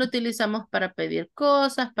 También lo utilizamos para pedir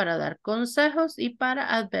cosas, para dar consejos y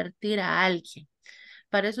para advertir a alguien.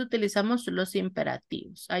 Para eso utilizamos los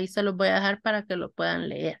imperativos. Ahí se los voy a dejar para que lo puedan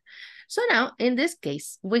leer. So now, in this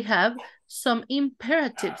case, we have some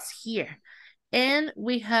imperatives here. And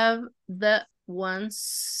we have the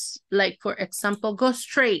ones, like for example, go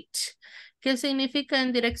straight. ¿Qué significa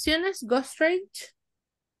en direcciones? Go straight.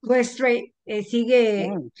 Go straight.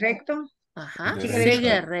 Sigue recto. Ajá,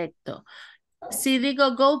 sigue recto. Si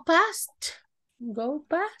digo go past. Go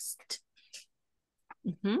past.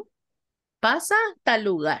 Pasa tal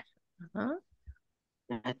lugar. Ajá.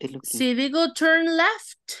 Si digo turn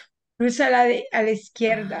left. Cruza a la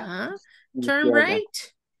izquierda. Ajá. Turn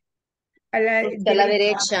right. A la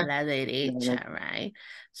derecha. A la derecha, right?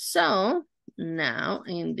 So, now,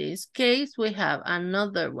 in this case, we have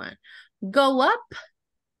another one. Go up.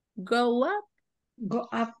 Go up. Go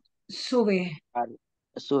up. Sube.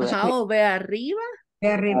 Ajá, o ve arriba. Ve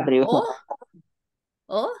arriba.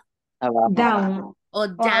 O down. O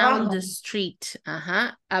down the street.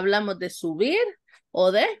 Ajá. Hablamos de subir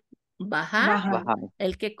o de bajar.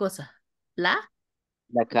 ¿El qué cosa? La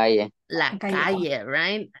calle,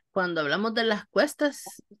 right? Cuando hablamos de las cuestas,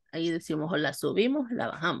 ahí decimos o la subimos, la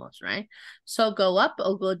bajamos, right? So go up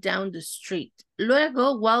or go down the street.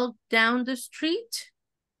 Luego, walk down the street.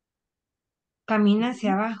 Camina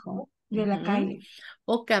hacia abajo de la calle.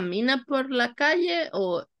 O camina por la calle,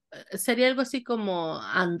 o sería algo así como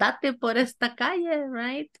andate por esta calle,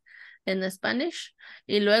 right? En Spanish.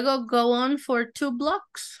 Y luego go on for 2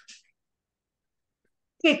 blocks.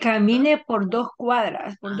 Que camine por 2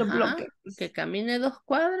 cuadras, por 2 bloques. Que camine 2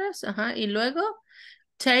 cuadras, ajá. Y luego,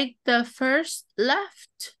 take the first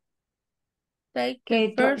left. Take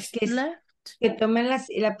the first left. Que tome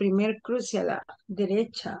la primer cruce a la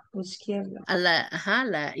derecha o izquierda. A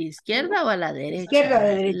la izquierda o a la derecha. Izquierda o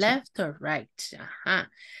derecha. Left or right,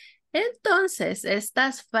 ajá. Entonces,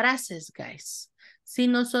 estas frases, guys, si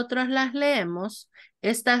nosotros las leemos,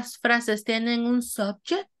 estas frases tienen un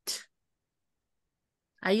subject.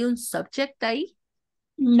 ¿Hay un subject ahí?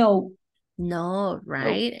 No. No,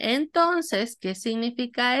 right? Entonces, ¿qué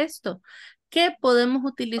significa esto? Que podemos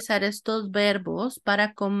utilizar estos verbos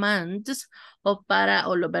para commands o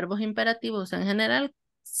los verbos imperativos en general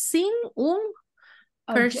sin un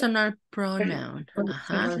personal pronoun.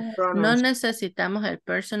 Ajá. No necesitamos el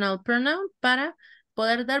personal pronoun para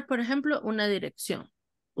poder dar, por ejemplo, una dirección.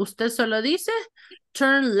 Usted solo dice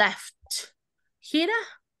turn left. Gira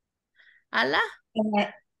a la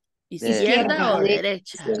izquierda o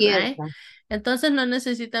derecha, right? Entonces no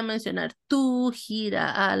necesita mencionar tú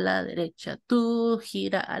gira a la derecha, tú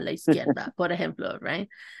gira a la izquierda, por ejemplo, right?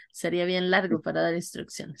 Sería bien largo para dar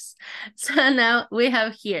instrucciones. So now we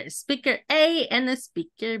have here speaker A and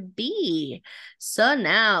speaker B. So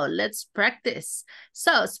now let's practice.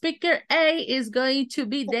 So speaker A is going to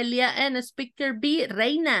be Delia and speaker B,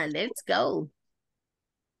 Reina. Let's go.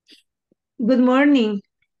 Good morning.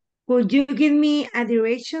 Could you give me a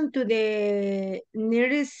direction to the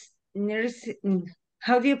nearest,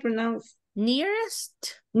 how do you pronounce?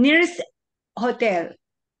 Nearest hotel.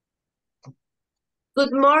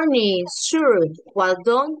 Good morning. Sure. Walk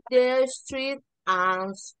down the street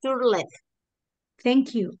and turn left.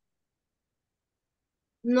 Thank you.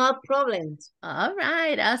 No problem. All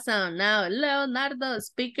right, awesome. Now, Leonardo,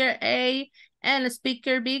 speaker A And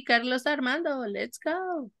speaker B, Carlos Armando. Let's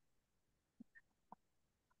go.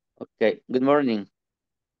 Okay, good morning.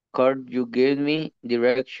 Could you give me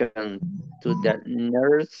direction to the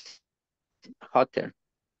nearest hotel?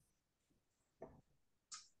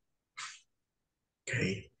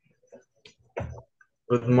 Okay.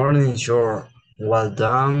 Good morning, sure. Well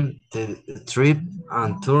done the trip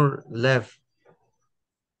and turn left.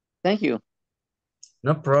 Thank you.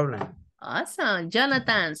 No problem. Awesome.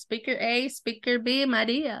 Jonathan, speaker A, speaker B,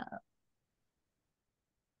 Maria.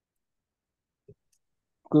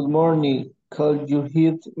 Good morning. Could you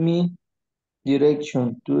give me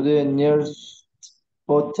direction to the nearest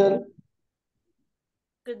hotel?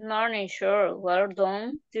 Good morning, sure. Well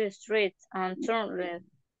done the street and turn left.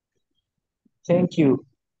 Thank you.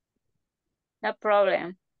 No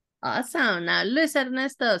problem. Awesome. Now, Luis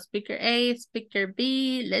Ernesto, speaker A, speaker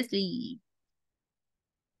B, Leslie.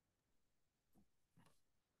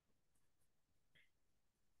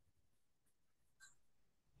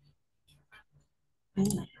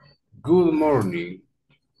 Good morning.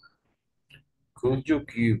 Could you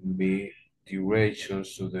give me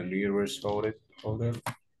directions to the nearest hotel?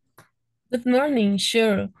 Good morning,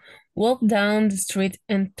 sure. Walk down the street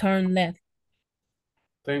and turn left.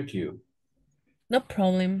 Thank you. No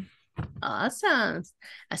problem. Awesome.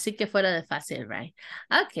 Así que fuera de fácil, right?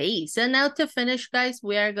 Okay, so now to finish, guys,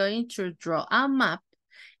 we are going to draw a map.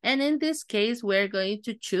 And in this case, we're going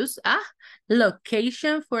to choose a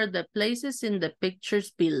location for the places in the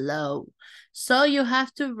pictures below. So you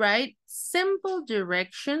have to write simple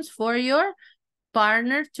directions for your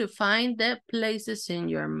partner to find the places in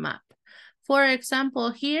your map. For example,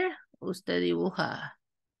 here, usted dibuja,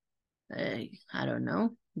 I don't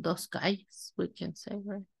know, dos calles, we can say,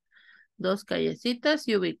 right? Dos callecitas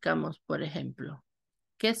y ubicamos, por ejemplo.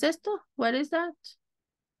 ¿Qué es esto? What is that?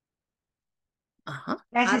 Ajá.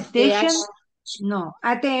 Gas station. No,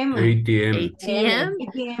 ATM. ATM.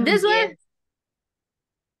 ATM. This one.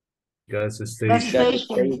 Gas Gas station.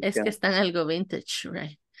 station. Es que están algo vintage,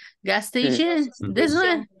 right? Gas station. This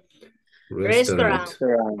one. Restaurant.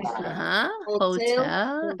 Ajá. Hotel.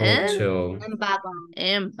 Hotel. Hotel.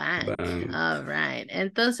 And bank. Bank. All right.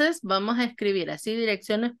 Entonces vamos a escribir así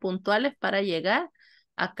direcciones puntuales para llegar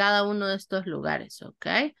a cada uno de estos lugares, ¿ok?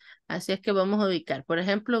 Así es que vamos a ubicar. Por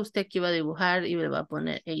ejemplo, usted aquí va a dibujar y le va a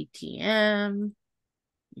poner ATM.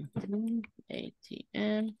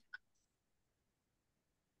 ATM.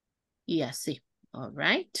 Y así. All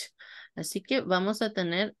right. Así que vamos a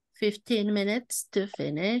tener 15 minutes to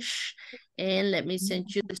finish. And let me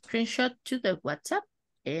send you the screenshot to the WhatsApp.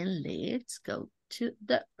 And let's go to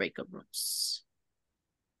the breakout rooms.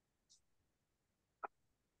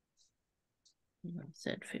 I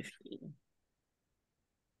said 15.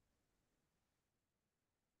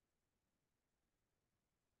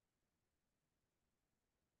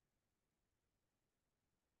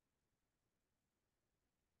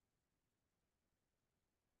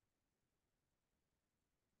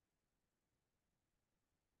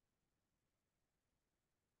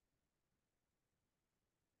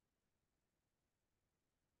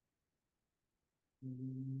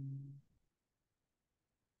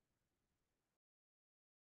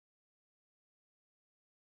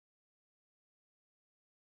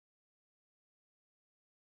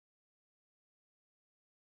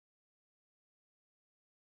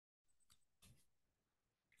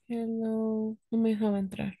 Hello. No me dejaba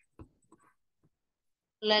entrar.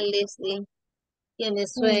 La Leslie tiene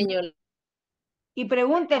sueño. Y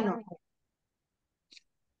pregúntenos.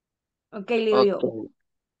 Ok, le digo yo. Okay.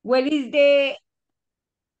 What is the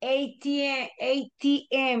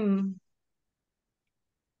ATM?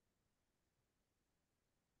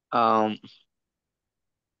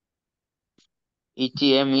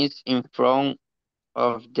 ATM is in front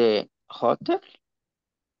of the hotel.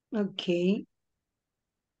 Okay.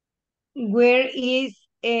 Where is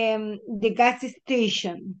the gas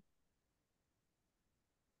station?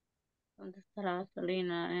 ¿Dónde está la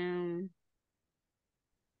gasolina?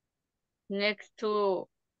 Next to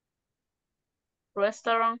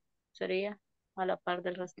restaurant sería a la par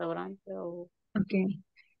del restaurante o Okay.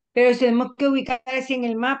 Pero tenemos que ubicar así en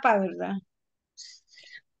el mapa, ¿verdad?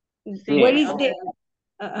 sí, Where is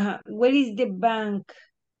where is the bank?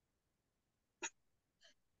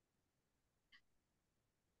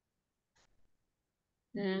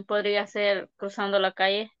 podría ser cruzando la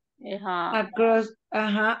calle. Es Across,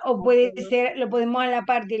 o puede ser, lo podemos a la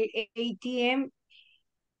par del ATM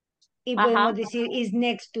y podemos decir is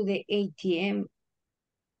next to the ATM.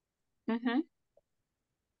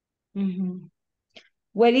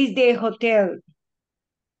 Where is the hotel?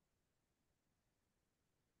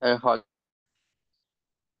 El hotel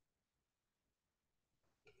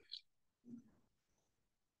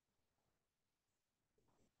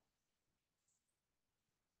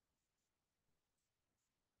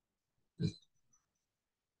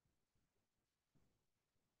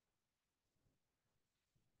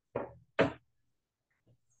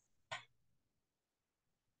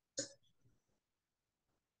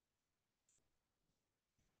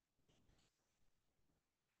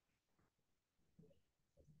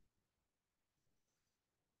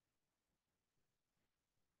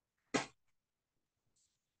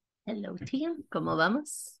Hello, team. ¿Cómo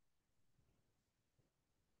vamos?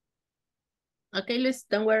 Okay, Liz,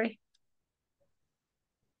 don't worry.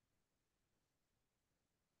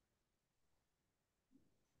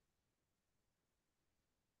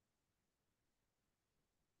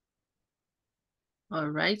 All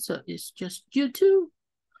right, so it's just you two.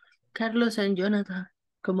 Carlos and Jonathan,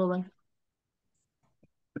 ¿cómo van?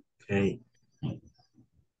 Okay.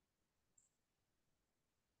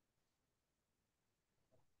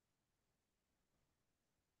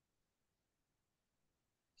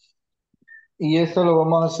 Y esto lo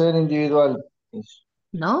vamos a hacer individual. Pues.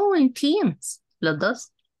 No, en teams, los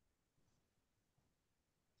dos.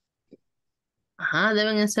 Ajá,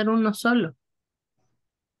 deben ser uno solo.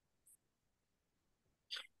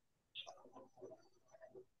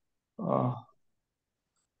 Ah,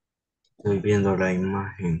 Estoy viendo la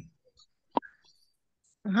imagen.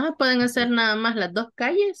 Ajá, pueden hacer nada más las dos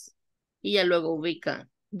calles y ya luego ubican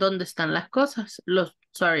dónde están las cosas, los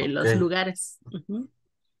Ok. lugares. Ujú.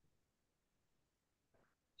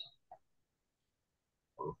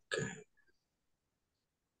 Ok.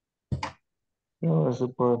 no se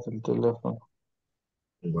puede hacer el teléfono.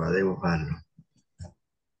 Voy a dibujarlo.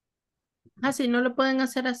 Ah, si no lo pueden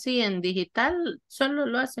hacer así en digital, solo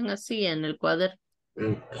lo hacen así en el cuaderno,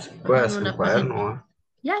 Se puede ajá, en hacer un una página. cuaderno, ¿ah?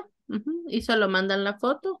 Ya, ujú, y solo mandan la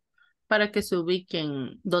foto para que se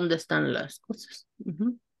ubiquen dónde están las cosas,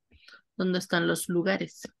 ujú, dónde están los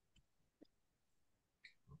lugares.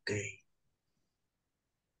 Ok.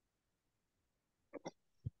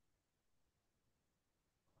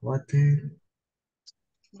 Water.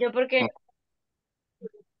 Yo porque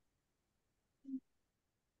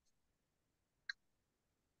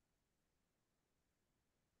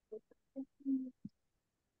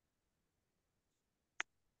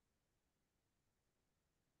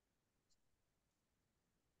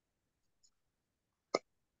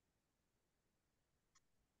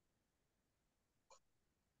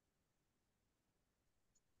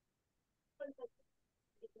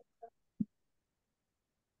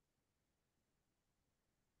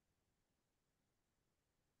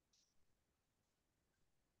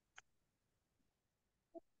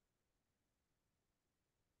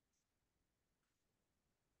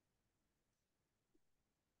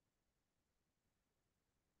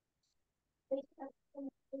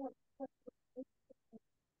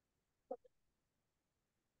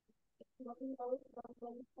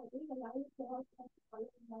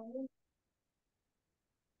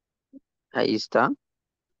Ahí está.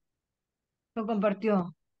 Lo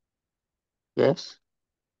compartió. Yes.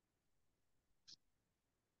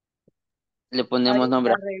 Le ahí ponemos está,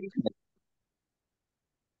 nombre.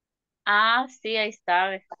 Ah, sí, ahí está.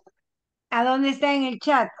 Ve. ¿A dónde está en el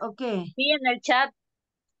chat? Ok. Sí,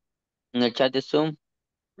 En el chat de Zoom.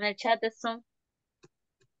 en el chat de Zoom.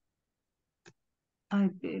 Ay,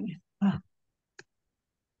 baby. Ah,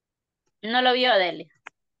 No lo vio, Adele.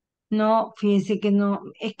 no, fíjense que no.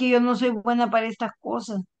 Es que yo no soy buena para estas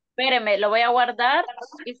cosas. Espéreme, lo voy a guardar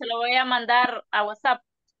y se lo voy a mandar a WhatsApp.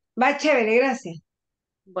 Va chévere, gracias.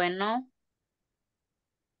 Bueno,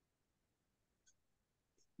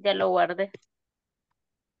 ya lo guardé.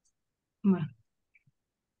 Bueno,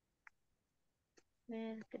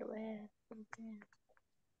 Quiero ver, ¿por qué?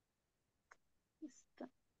 Está.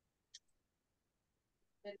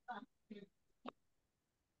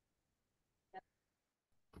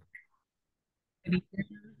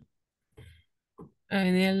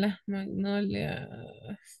 Avenida Las Magnolias.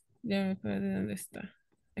 Ya me perdí dónde está.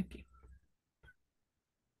 Aquí.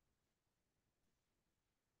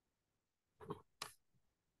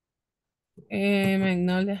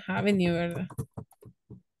 Magnolias Avenue, ¿verdad?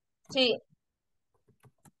 Sí,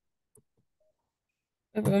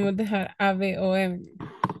 Le podemos dejar AVOM.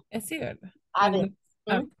 Sí, ¿verdad? a ver.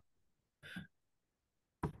 Ave.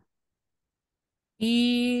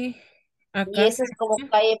 Y Y acá esa es como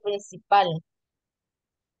sería. calle principal.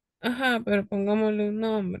 Ajá, pero pongámosle un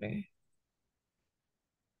nombre.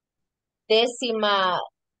 Décima,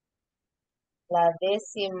 la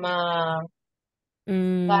décima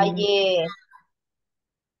Mm, calle,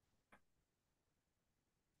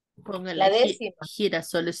 la Póngale décima,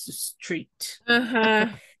 Girasoles Street,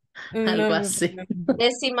 ajá, un algo nombre. así.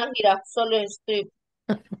 décima Girasoles Street.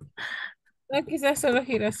 No, quizás solo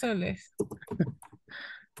girasoles.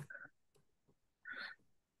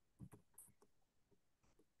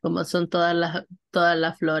 Como son todas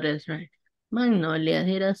las flores, right? Magnolias,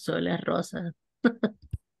 girasoles, rosas.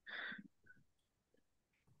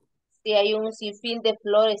 Sí, hay un sinfín de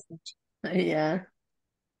flores. Ya.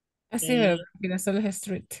 Así, ¿verdad? Y Girasoles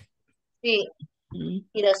Street. sí, Mm.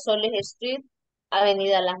 Girasoles Street,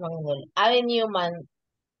 Avenida Las Magnolias, Avenue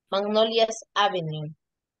Magnolias Avenue.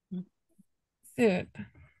 Sí.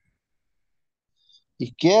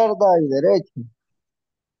 Izquierda y derecha.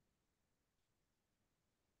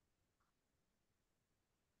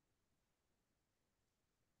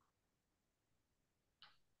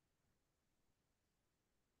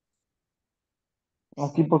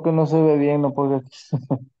 Aquí porque no se ve bien, no porque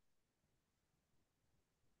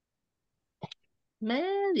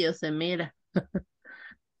Medio se mira.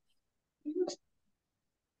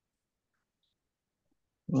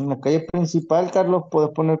 en la calle principal, Carlos,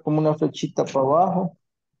 puedes poner como una flechita para abajo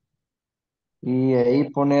y ahí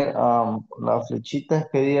poner la flechita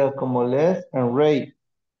que diga como left and right,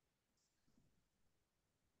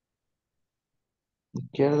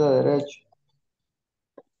 izquierda, derecha.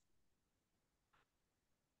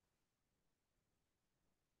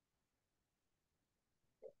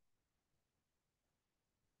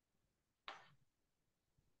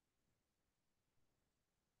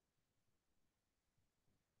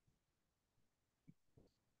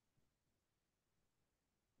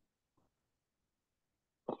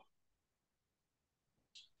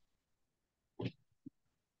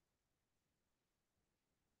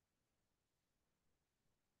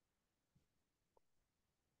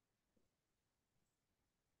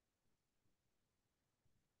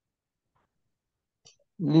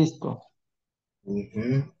 Listo.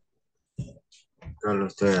 Ujú. Ya lo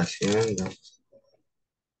estoy haciendo.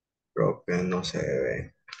 Creo que no se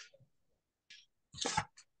ve.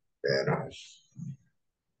 Pero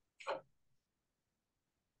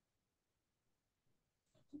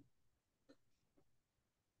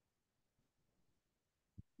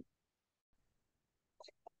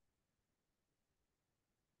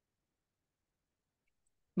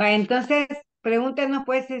Va, entonces, pregúntenos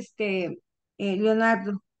pues,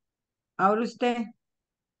 Leonardo, ahora usted,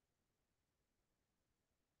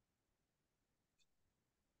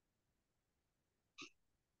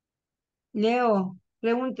 Leo,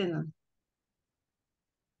 pregúntenos.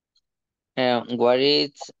 What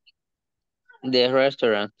is the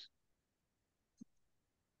restaurant?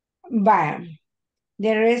 Va,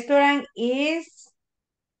 the restaurant is,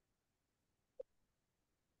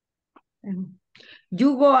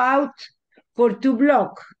 you go out for 2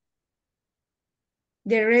 blocks.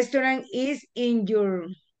 The restaurant is in your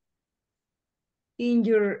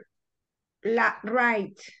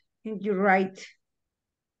right, in your right.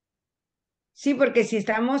 Sí, porque si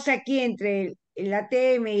estamos aquí entre el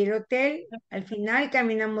ATM y el hotel, al final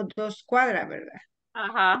caminamos 2 cuadras, ¿verdad?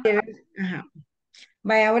 Ajá. Ajá.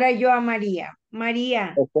 Vaya, ahora yo a María.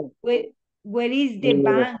 María, where is the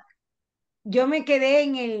bank? Yo me quedé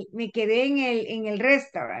en el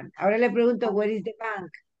restaurant. Ahora le pregunto, where is the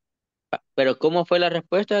bank? Pero ¿cómo fue la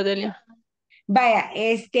respuesta, Delia? Vaya,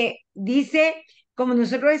 dice, como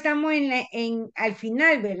nosotros estamos al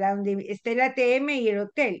final, ¿verdad? Donde está el ATM y el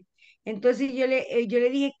hotel. Entonces yo le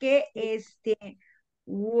dije que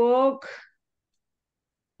walk,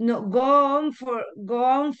 no, go on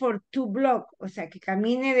for 2 blocks, o sea, que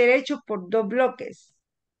camine derecho por 2 bloques.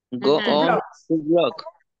 Go Two on blocks. to block.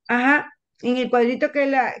 Ajá, en el cuadrito que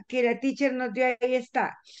la teacher nos dio, ahí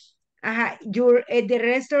está. Ajá, the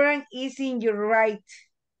restaurant is in your right.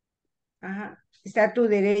 Ajá, está a tu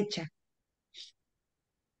derecha.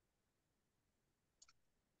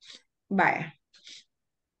 Vaya.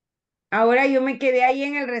 Ahora yo me quedé ahí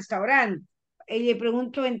en el restaurante. Y le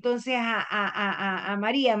pregunto entonces a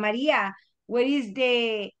María, María, where is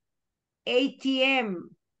the ATM?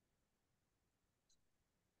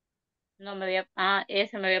 No me había,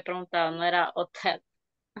 ese me había preguntado, no era hotel.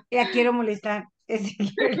 La quiero molestar.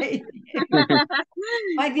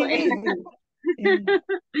 Más difícil.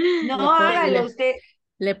 No, hágalo usted.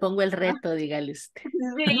 Le pongo el reto, dígale usted.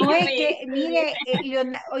 Sí, No es me que, inscribí. mire,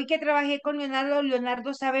 hoy que trabajé con Leonardo,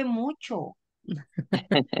 Leonardo sabe mucho.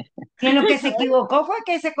 Si en lo que se equivocó fue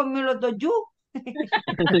que se comió los 2 yugos.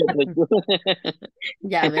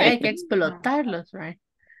 Ya ve, hay que explotarlos, right?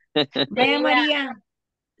 Vaya, María.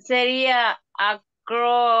 Sería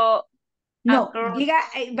No, diga,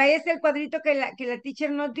 váyase al cuadrito que la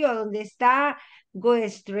teacher nos dio, donde está go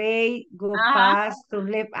straight, go Ajá. past, to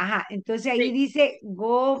left, ajá. Entonces ahí Sí. dice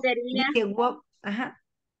go, Sería dice walk, ajá.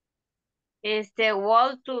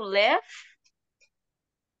 wall to left.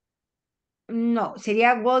 No,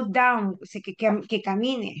 sería go down, o sea, que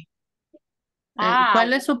camine.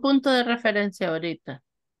 ¿Cuál es su punto de referencia ahorita?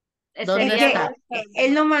 ¿Dónde Es que está?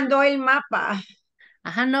 él nos mandó el mapa.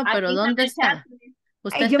 Ajá, no, pero Aquí ¿dónde está?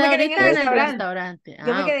 Usted Yo está me quedé en el ahorita en el restaurante. restaurante.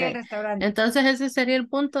 Yo me quedé en el Ok. restaurante. Entonces, ¿ese sería el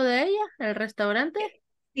punto de ella? ¿El restaurante?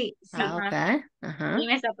 Sí, sí. Ok. Ajá. Y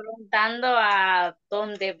me está preguntando a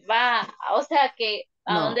dónde va. O sea que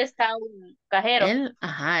 ¿A No, dónde está un cajero? el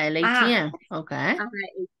Ajá. ATM, ok. Ajá,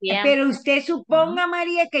 ATM. Pero usted suponga,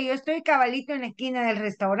 María, que yo estoy cabalito en la esquina del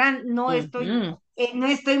restaurante, no estoy, Ujú, no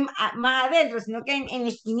estoy más adentro, sino que en la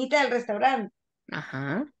esquinita del restaurante.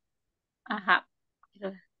 ajá. Ajá.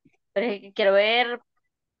 Pero es que quiero ver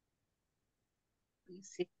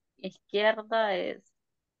si izquierda es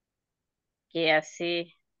que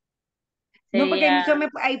así No, porque sería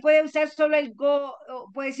ahí puede usar solo el go,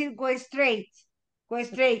 o puede decir go straight, go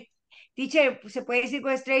straight. Teacher, se puede decir go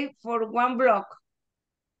straight for one block.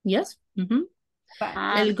 Yes. Ujú.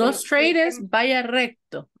 El go Pero straight es vaya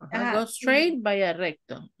recto. Ajá, go ajá, straight, vaya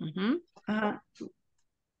recto. Ujú. ajá.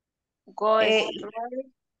 go Eh,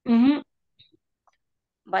 straight. ujú,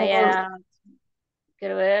 Vaya,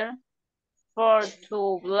 quiero ver, for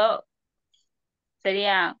to block.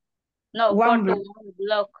 Sería, no, for one to block. one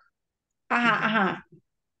block. Ajá, ajá.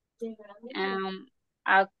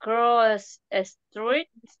 Across a street.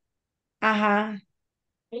 Ajá.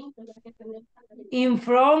 In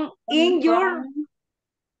front, in your,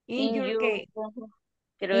 In your, ¿qué?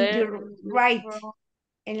 quiero In ver, your right,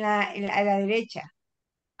 a la derecha.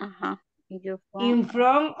 ajá, in your In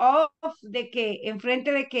front of, ¿de qué?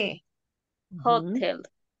 ¿Enfrente de qué? hotel.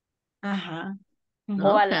 Ajá.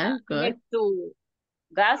 O a Ok, la good. next to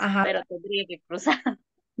gas, Ajá. pero tendría que cruzar.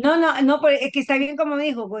 No, pero es que está bien como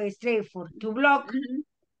dijo, go straight for two block.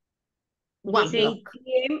 The One block.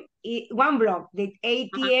 Sí, ATM, one block. The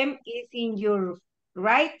ajá, ATM is in your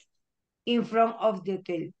right, in front of the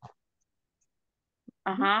hotel.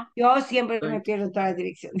 ajá. Yo siempre me Good. pierdo todas las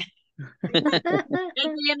direcciones. Es que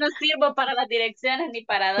yo no sirvo para las direcciones ni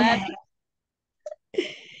para dar.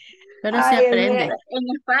 Pero se Ay, aprende.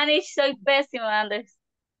 En Spanish soy pésima dando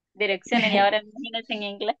direcciones y ahora imagínate en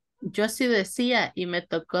inglés. Yo sí decía y me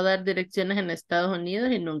tocó dar direcciones en Estados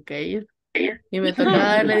Unidos y nunca he ido. Y me tocaba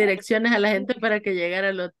darle direcciones a la gente para que llegara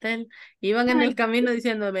al hotel. Iban en el camino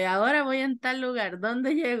diciéndome, ahora voy en tal lugar,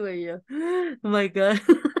 ¿dónde llego? Y yo, oh my God.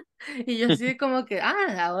 Y yo así como que,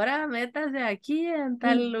 ahora métase aquí en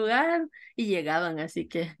tal lugar. Y llegaban, así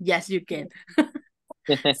que, yes, you can.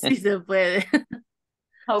 Sí se puede.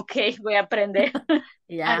 Ok, voy a aprender.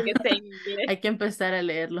 Ya, Aunque sea en inglés. hay que empezar a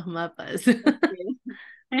leer los mapas.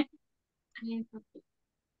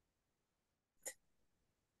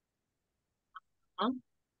 Ah,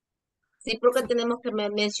 sí, porque tenemos que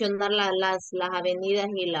mencionar las avenidas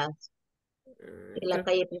y la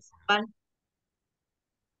calle principal.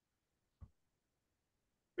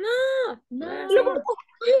 No, No.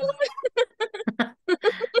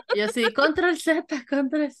 Yo sí, control Z,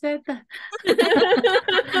 control Z.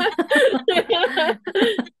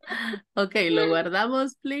 Ok, lo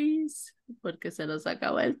guardamos, please, porque se nos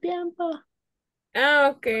acabó el tiempo.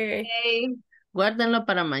 Ok. Okay. Guárdenlo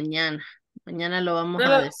para mañana. Mañana lo vamos No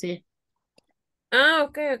a lo- decir.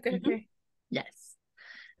 Ok, ok, ok. Ujú. Yes.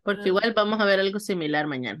 Porque Ah, igual vamos a ver algo similar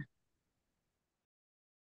mañana.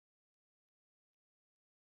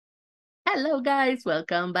 Hello, guys.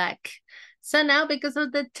 Welcome back. So now, because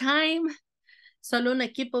of the time, solo un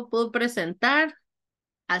equipo pudo presentar.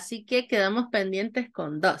 Así que quedamos pendientes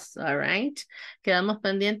con dos, all right? Quedamos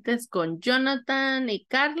pendientes con Jonathan y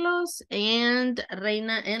Carlos and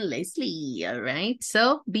Reina and Leslie, all right?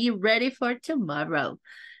 So be ready for tomorrow.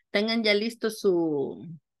 Tengan ya listo su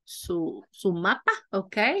mapa,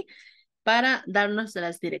 ¿ok? Para darnos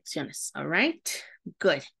las direcciones, all right?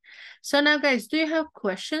 Good. So now, guys, do you have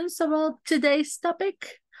questions about today's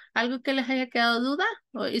topic? ¿Algo que les haya quedado duda?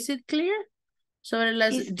 Or is it clear? Sobre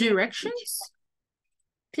las It's clear, directions?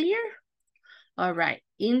 Clear? All right.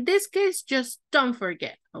 In this case, just don't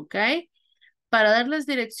forget, okay? Para dar las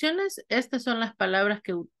direcciones, estas son las palabras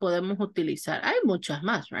que podemos utilizar. Hay muchas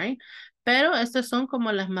más, right? Pero estas son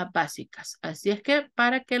como las más básicas. Así es que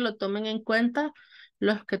para que lo tomen en cuenta,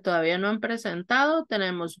 los que todavía no han presentado,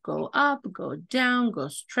 tenemos go up, go down, go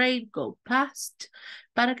straight, go past,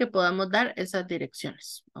 para que podamos dar esas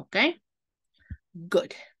direcciones, ¿ok?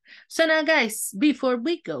 Good. So now, guys, before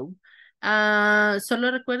we go,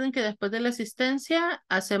 solo recuerden que después de la asistencia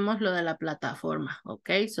hacemos lo de la plataforma, ok?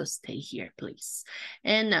 So stay here, please.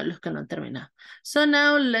 And now, los que no han terminado. So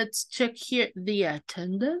now, let's check here the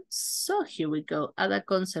attendance. So here we go. Ada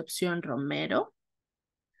Concepción Romero.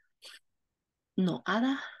 No,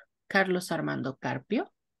 Ada. Carlos Armando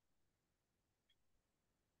Carpio.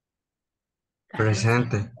 Carlos.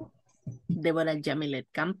 Presente. Débora Yamilet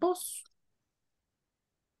Campos.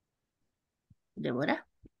 Débora.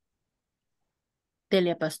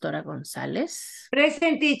 Delia Pastora González.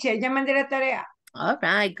 Present teacher, ya mandé la tarea. All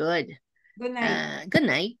right, good. Good night. Good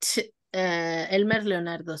night. Elmer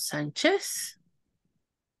Leonardo Sánchez.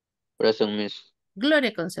 Present, miss.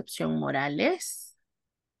 Gloria Concepción Morales.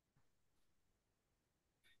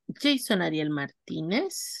 Jason Ariel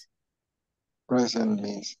Martínez. Present,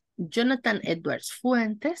 Miss. Jonathan Edwards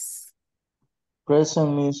Fuentes.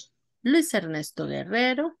 Present, Miss. Luis Ernesto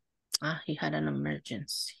Guerrero. He had an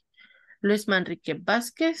emergency. Luis Manrique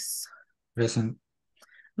Vázquez. Present.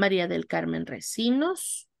 María del Carmen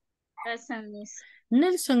Recinos. Present, Miss.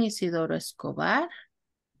 Nelson Isidoro Escobar.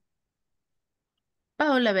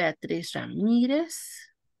 Paola Beatriz Ramírez.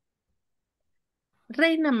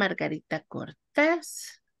 Reina Margarita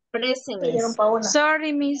Cortés. Present, Te dieron Miss. pa' una.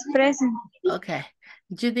 Sorry, Miss. Present. Okay.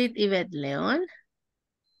 Judith Yvette León.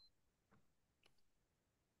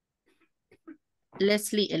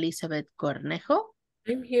 Leslie Elizabeth Cornejo.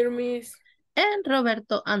 I'm here, Miss. And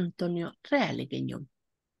Roberto Antonio Realegueño.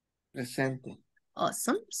 Presente.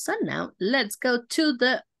 Awesome. So now let's go to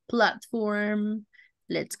the platform.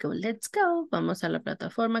 Let's go, let's go. Vamos a la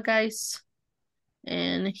plataforma, guys.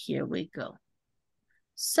 And here we go.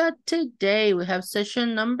 So today we have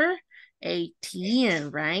session number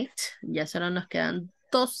 18, right? Ya solo nos quedan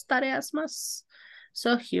 2 tareas más.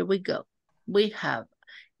 So here we go. We have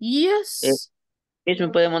use. ¿Me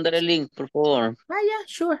puede mandar el link, por favor? Yeah,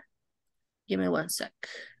 sure. Give me 1 sec.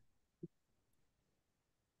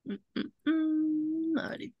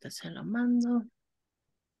 Ahorita se lo mando.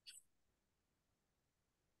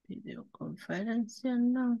 Videoconferencia,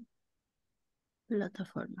 no.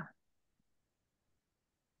 Plataforma.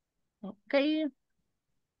 Okay.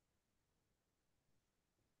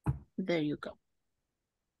 There you go.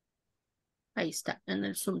 Ahí está, en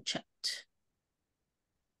el Zoom chat.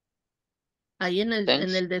 Ahí en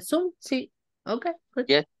el de Zoom, sí. Okay, good.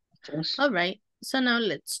 Yes. Thanks. All right, so now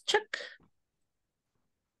let's check.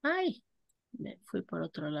 Ay, me fui por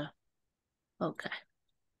otro lado. Okay.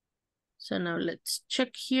 So now let's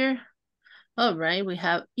check here. All right, we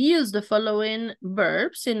have used the following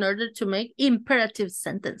verbs in order to make imperative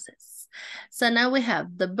sentences. So now we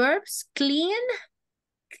have the verbs clean,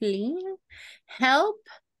 help,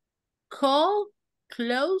 call,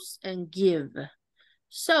 close, and give.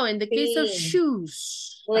 So in the case of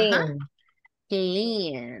shoes,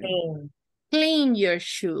 clean your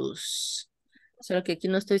shoes. Solo que aquí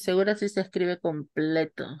no estoy segura si se escribe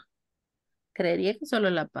completo. Creería que solo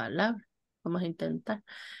la palabra. Vamos a intentar.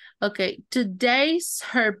 Okay, today's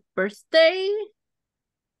her birthday.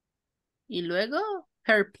 Y luego,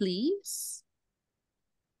 her please.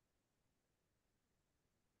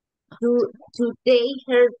 Today,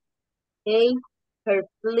 her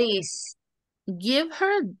please. Give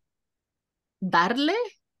her, darle,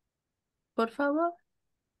 por favor.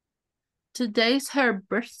 Today's her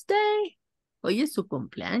birthday. Hoy es su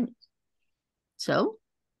cumpleaños. So,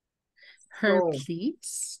 her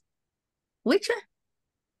please. Which one?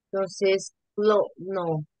 Entonces,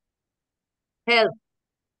 no. Help.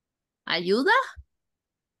 Ayuda.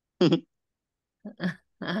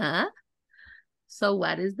 So,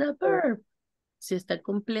 what is the verb? Si está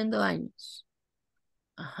cumpliendo años.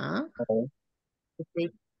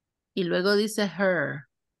 Y luego dice her.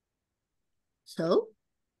 So.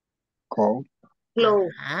 Call.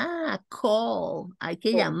 Call. Hay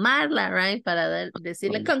que llamarla, right? Para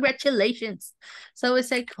decirle congratulations. So we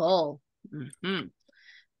say call.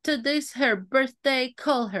 Today's her birthday.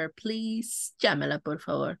 Call her, please. Llámela, por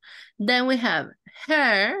favor. Then we have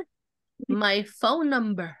her, my phone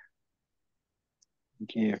number.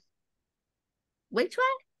 Give. Which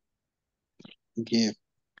one? Give.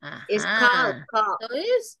 It's call. So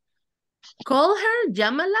is call her,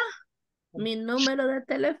 llámala. Mi número de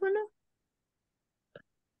teléfono.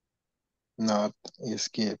 Not is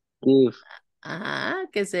give. Give.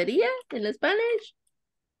 ¿Qué sería en Spanish?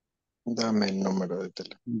 Dame el número de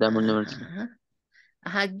teléfono. Dame el número.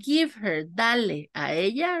 Give her, dale a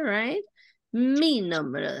ella, right? Mi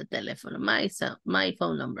número de teléfono, my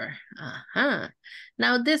phone number.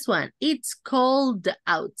 Now this one, it's cold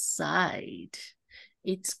outside.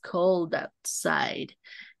 It's cold outside.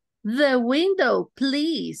 The window,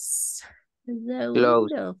 please. The Close.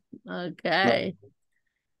 window. Okay. No.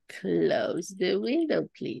 Close the window,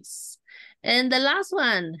 please. And the last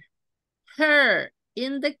one, her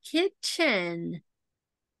in the kitchen.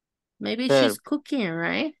 Maybe she's cooking,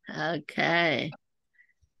 right? Okay.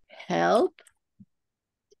 Help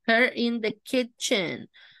her in the kitchen.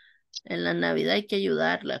 En la Navidad hay que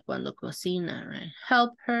ayudarla cuando cocina, right?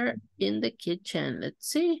 Help her in the kitchen. Let's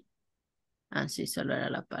see. Así solo era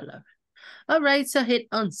la palabra. All right, so hit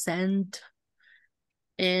on send.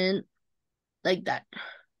 And like that.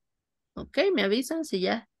 Okay, me avisan si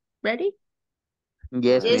ya ready?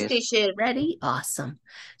 Yes, teacher. Ready? Awesome.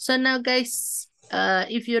 So now, guys,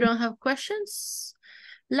 if you don't have questions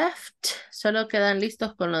left, solo quedan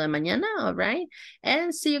listos con lo de mañana, all right?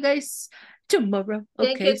 And see you guys tomorrow.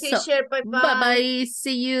 Thank Okay, you, so teacher. Bye-bye. bye-bye.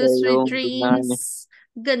 See you. See Sweet you. Good night. dreams.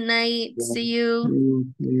 Good night. See you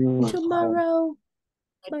tomorrow.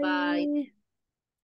 Bye-bye. Bye.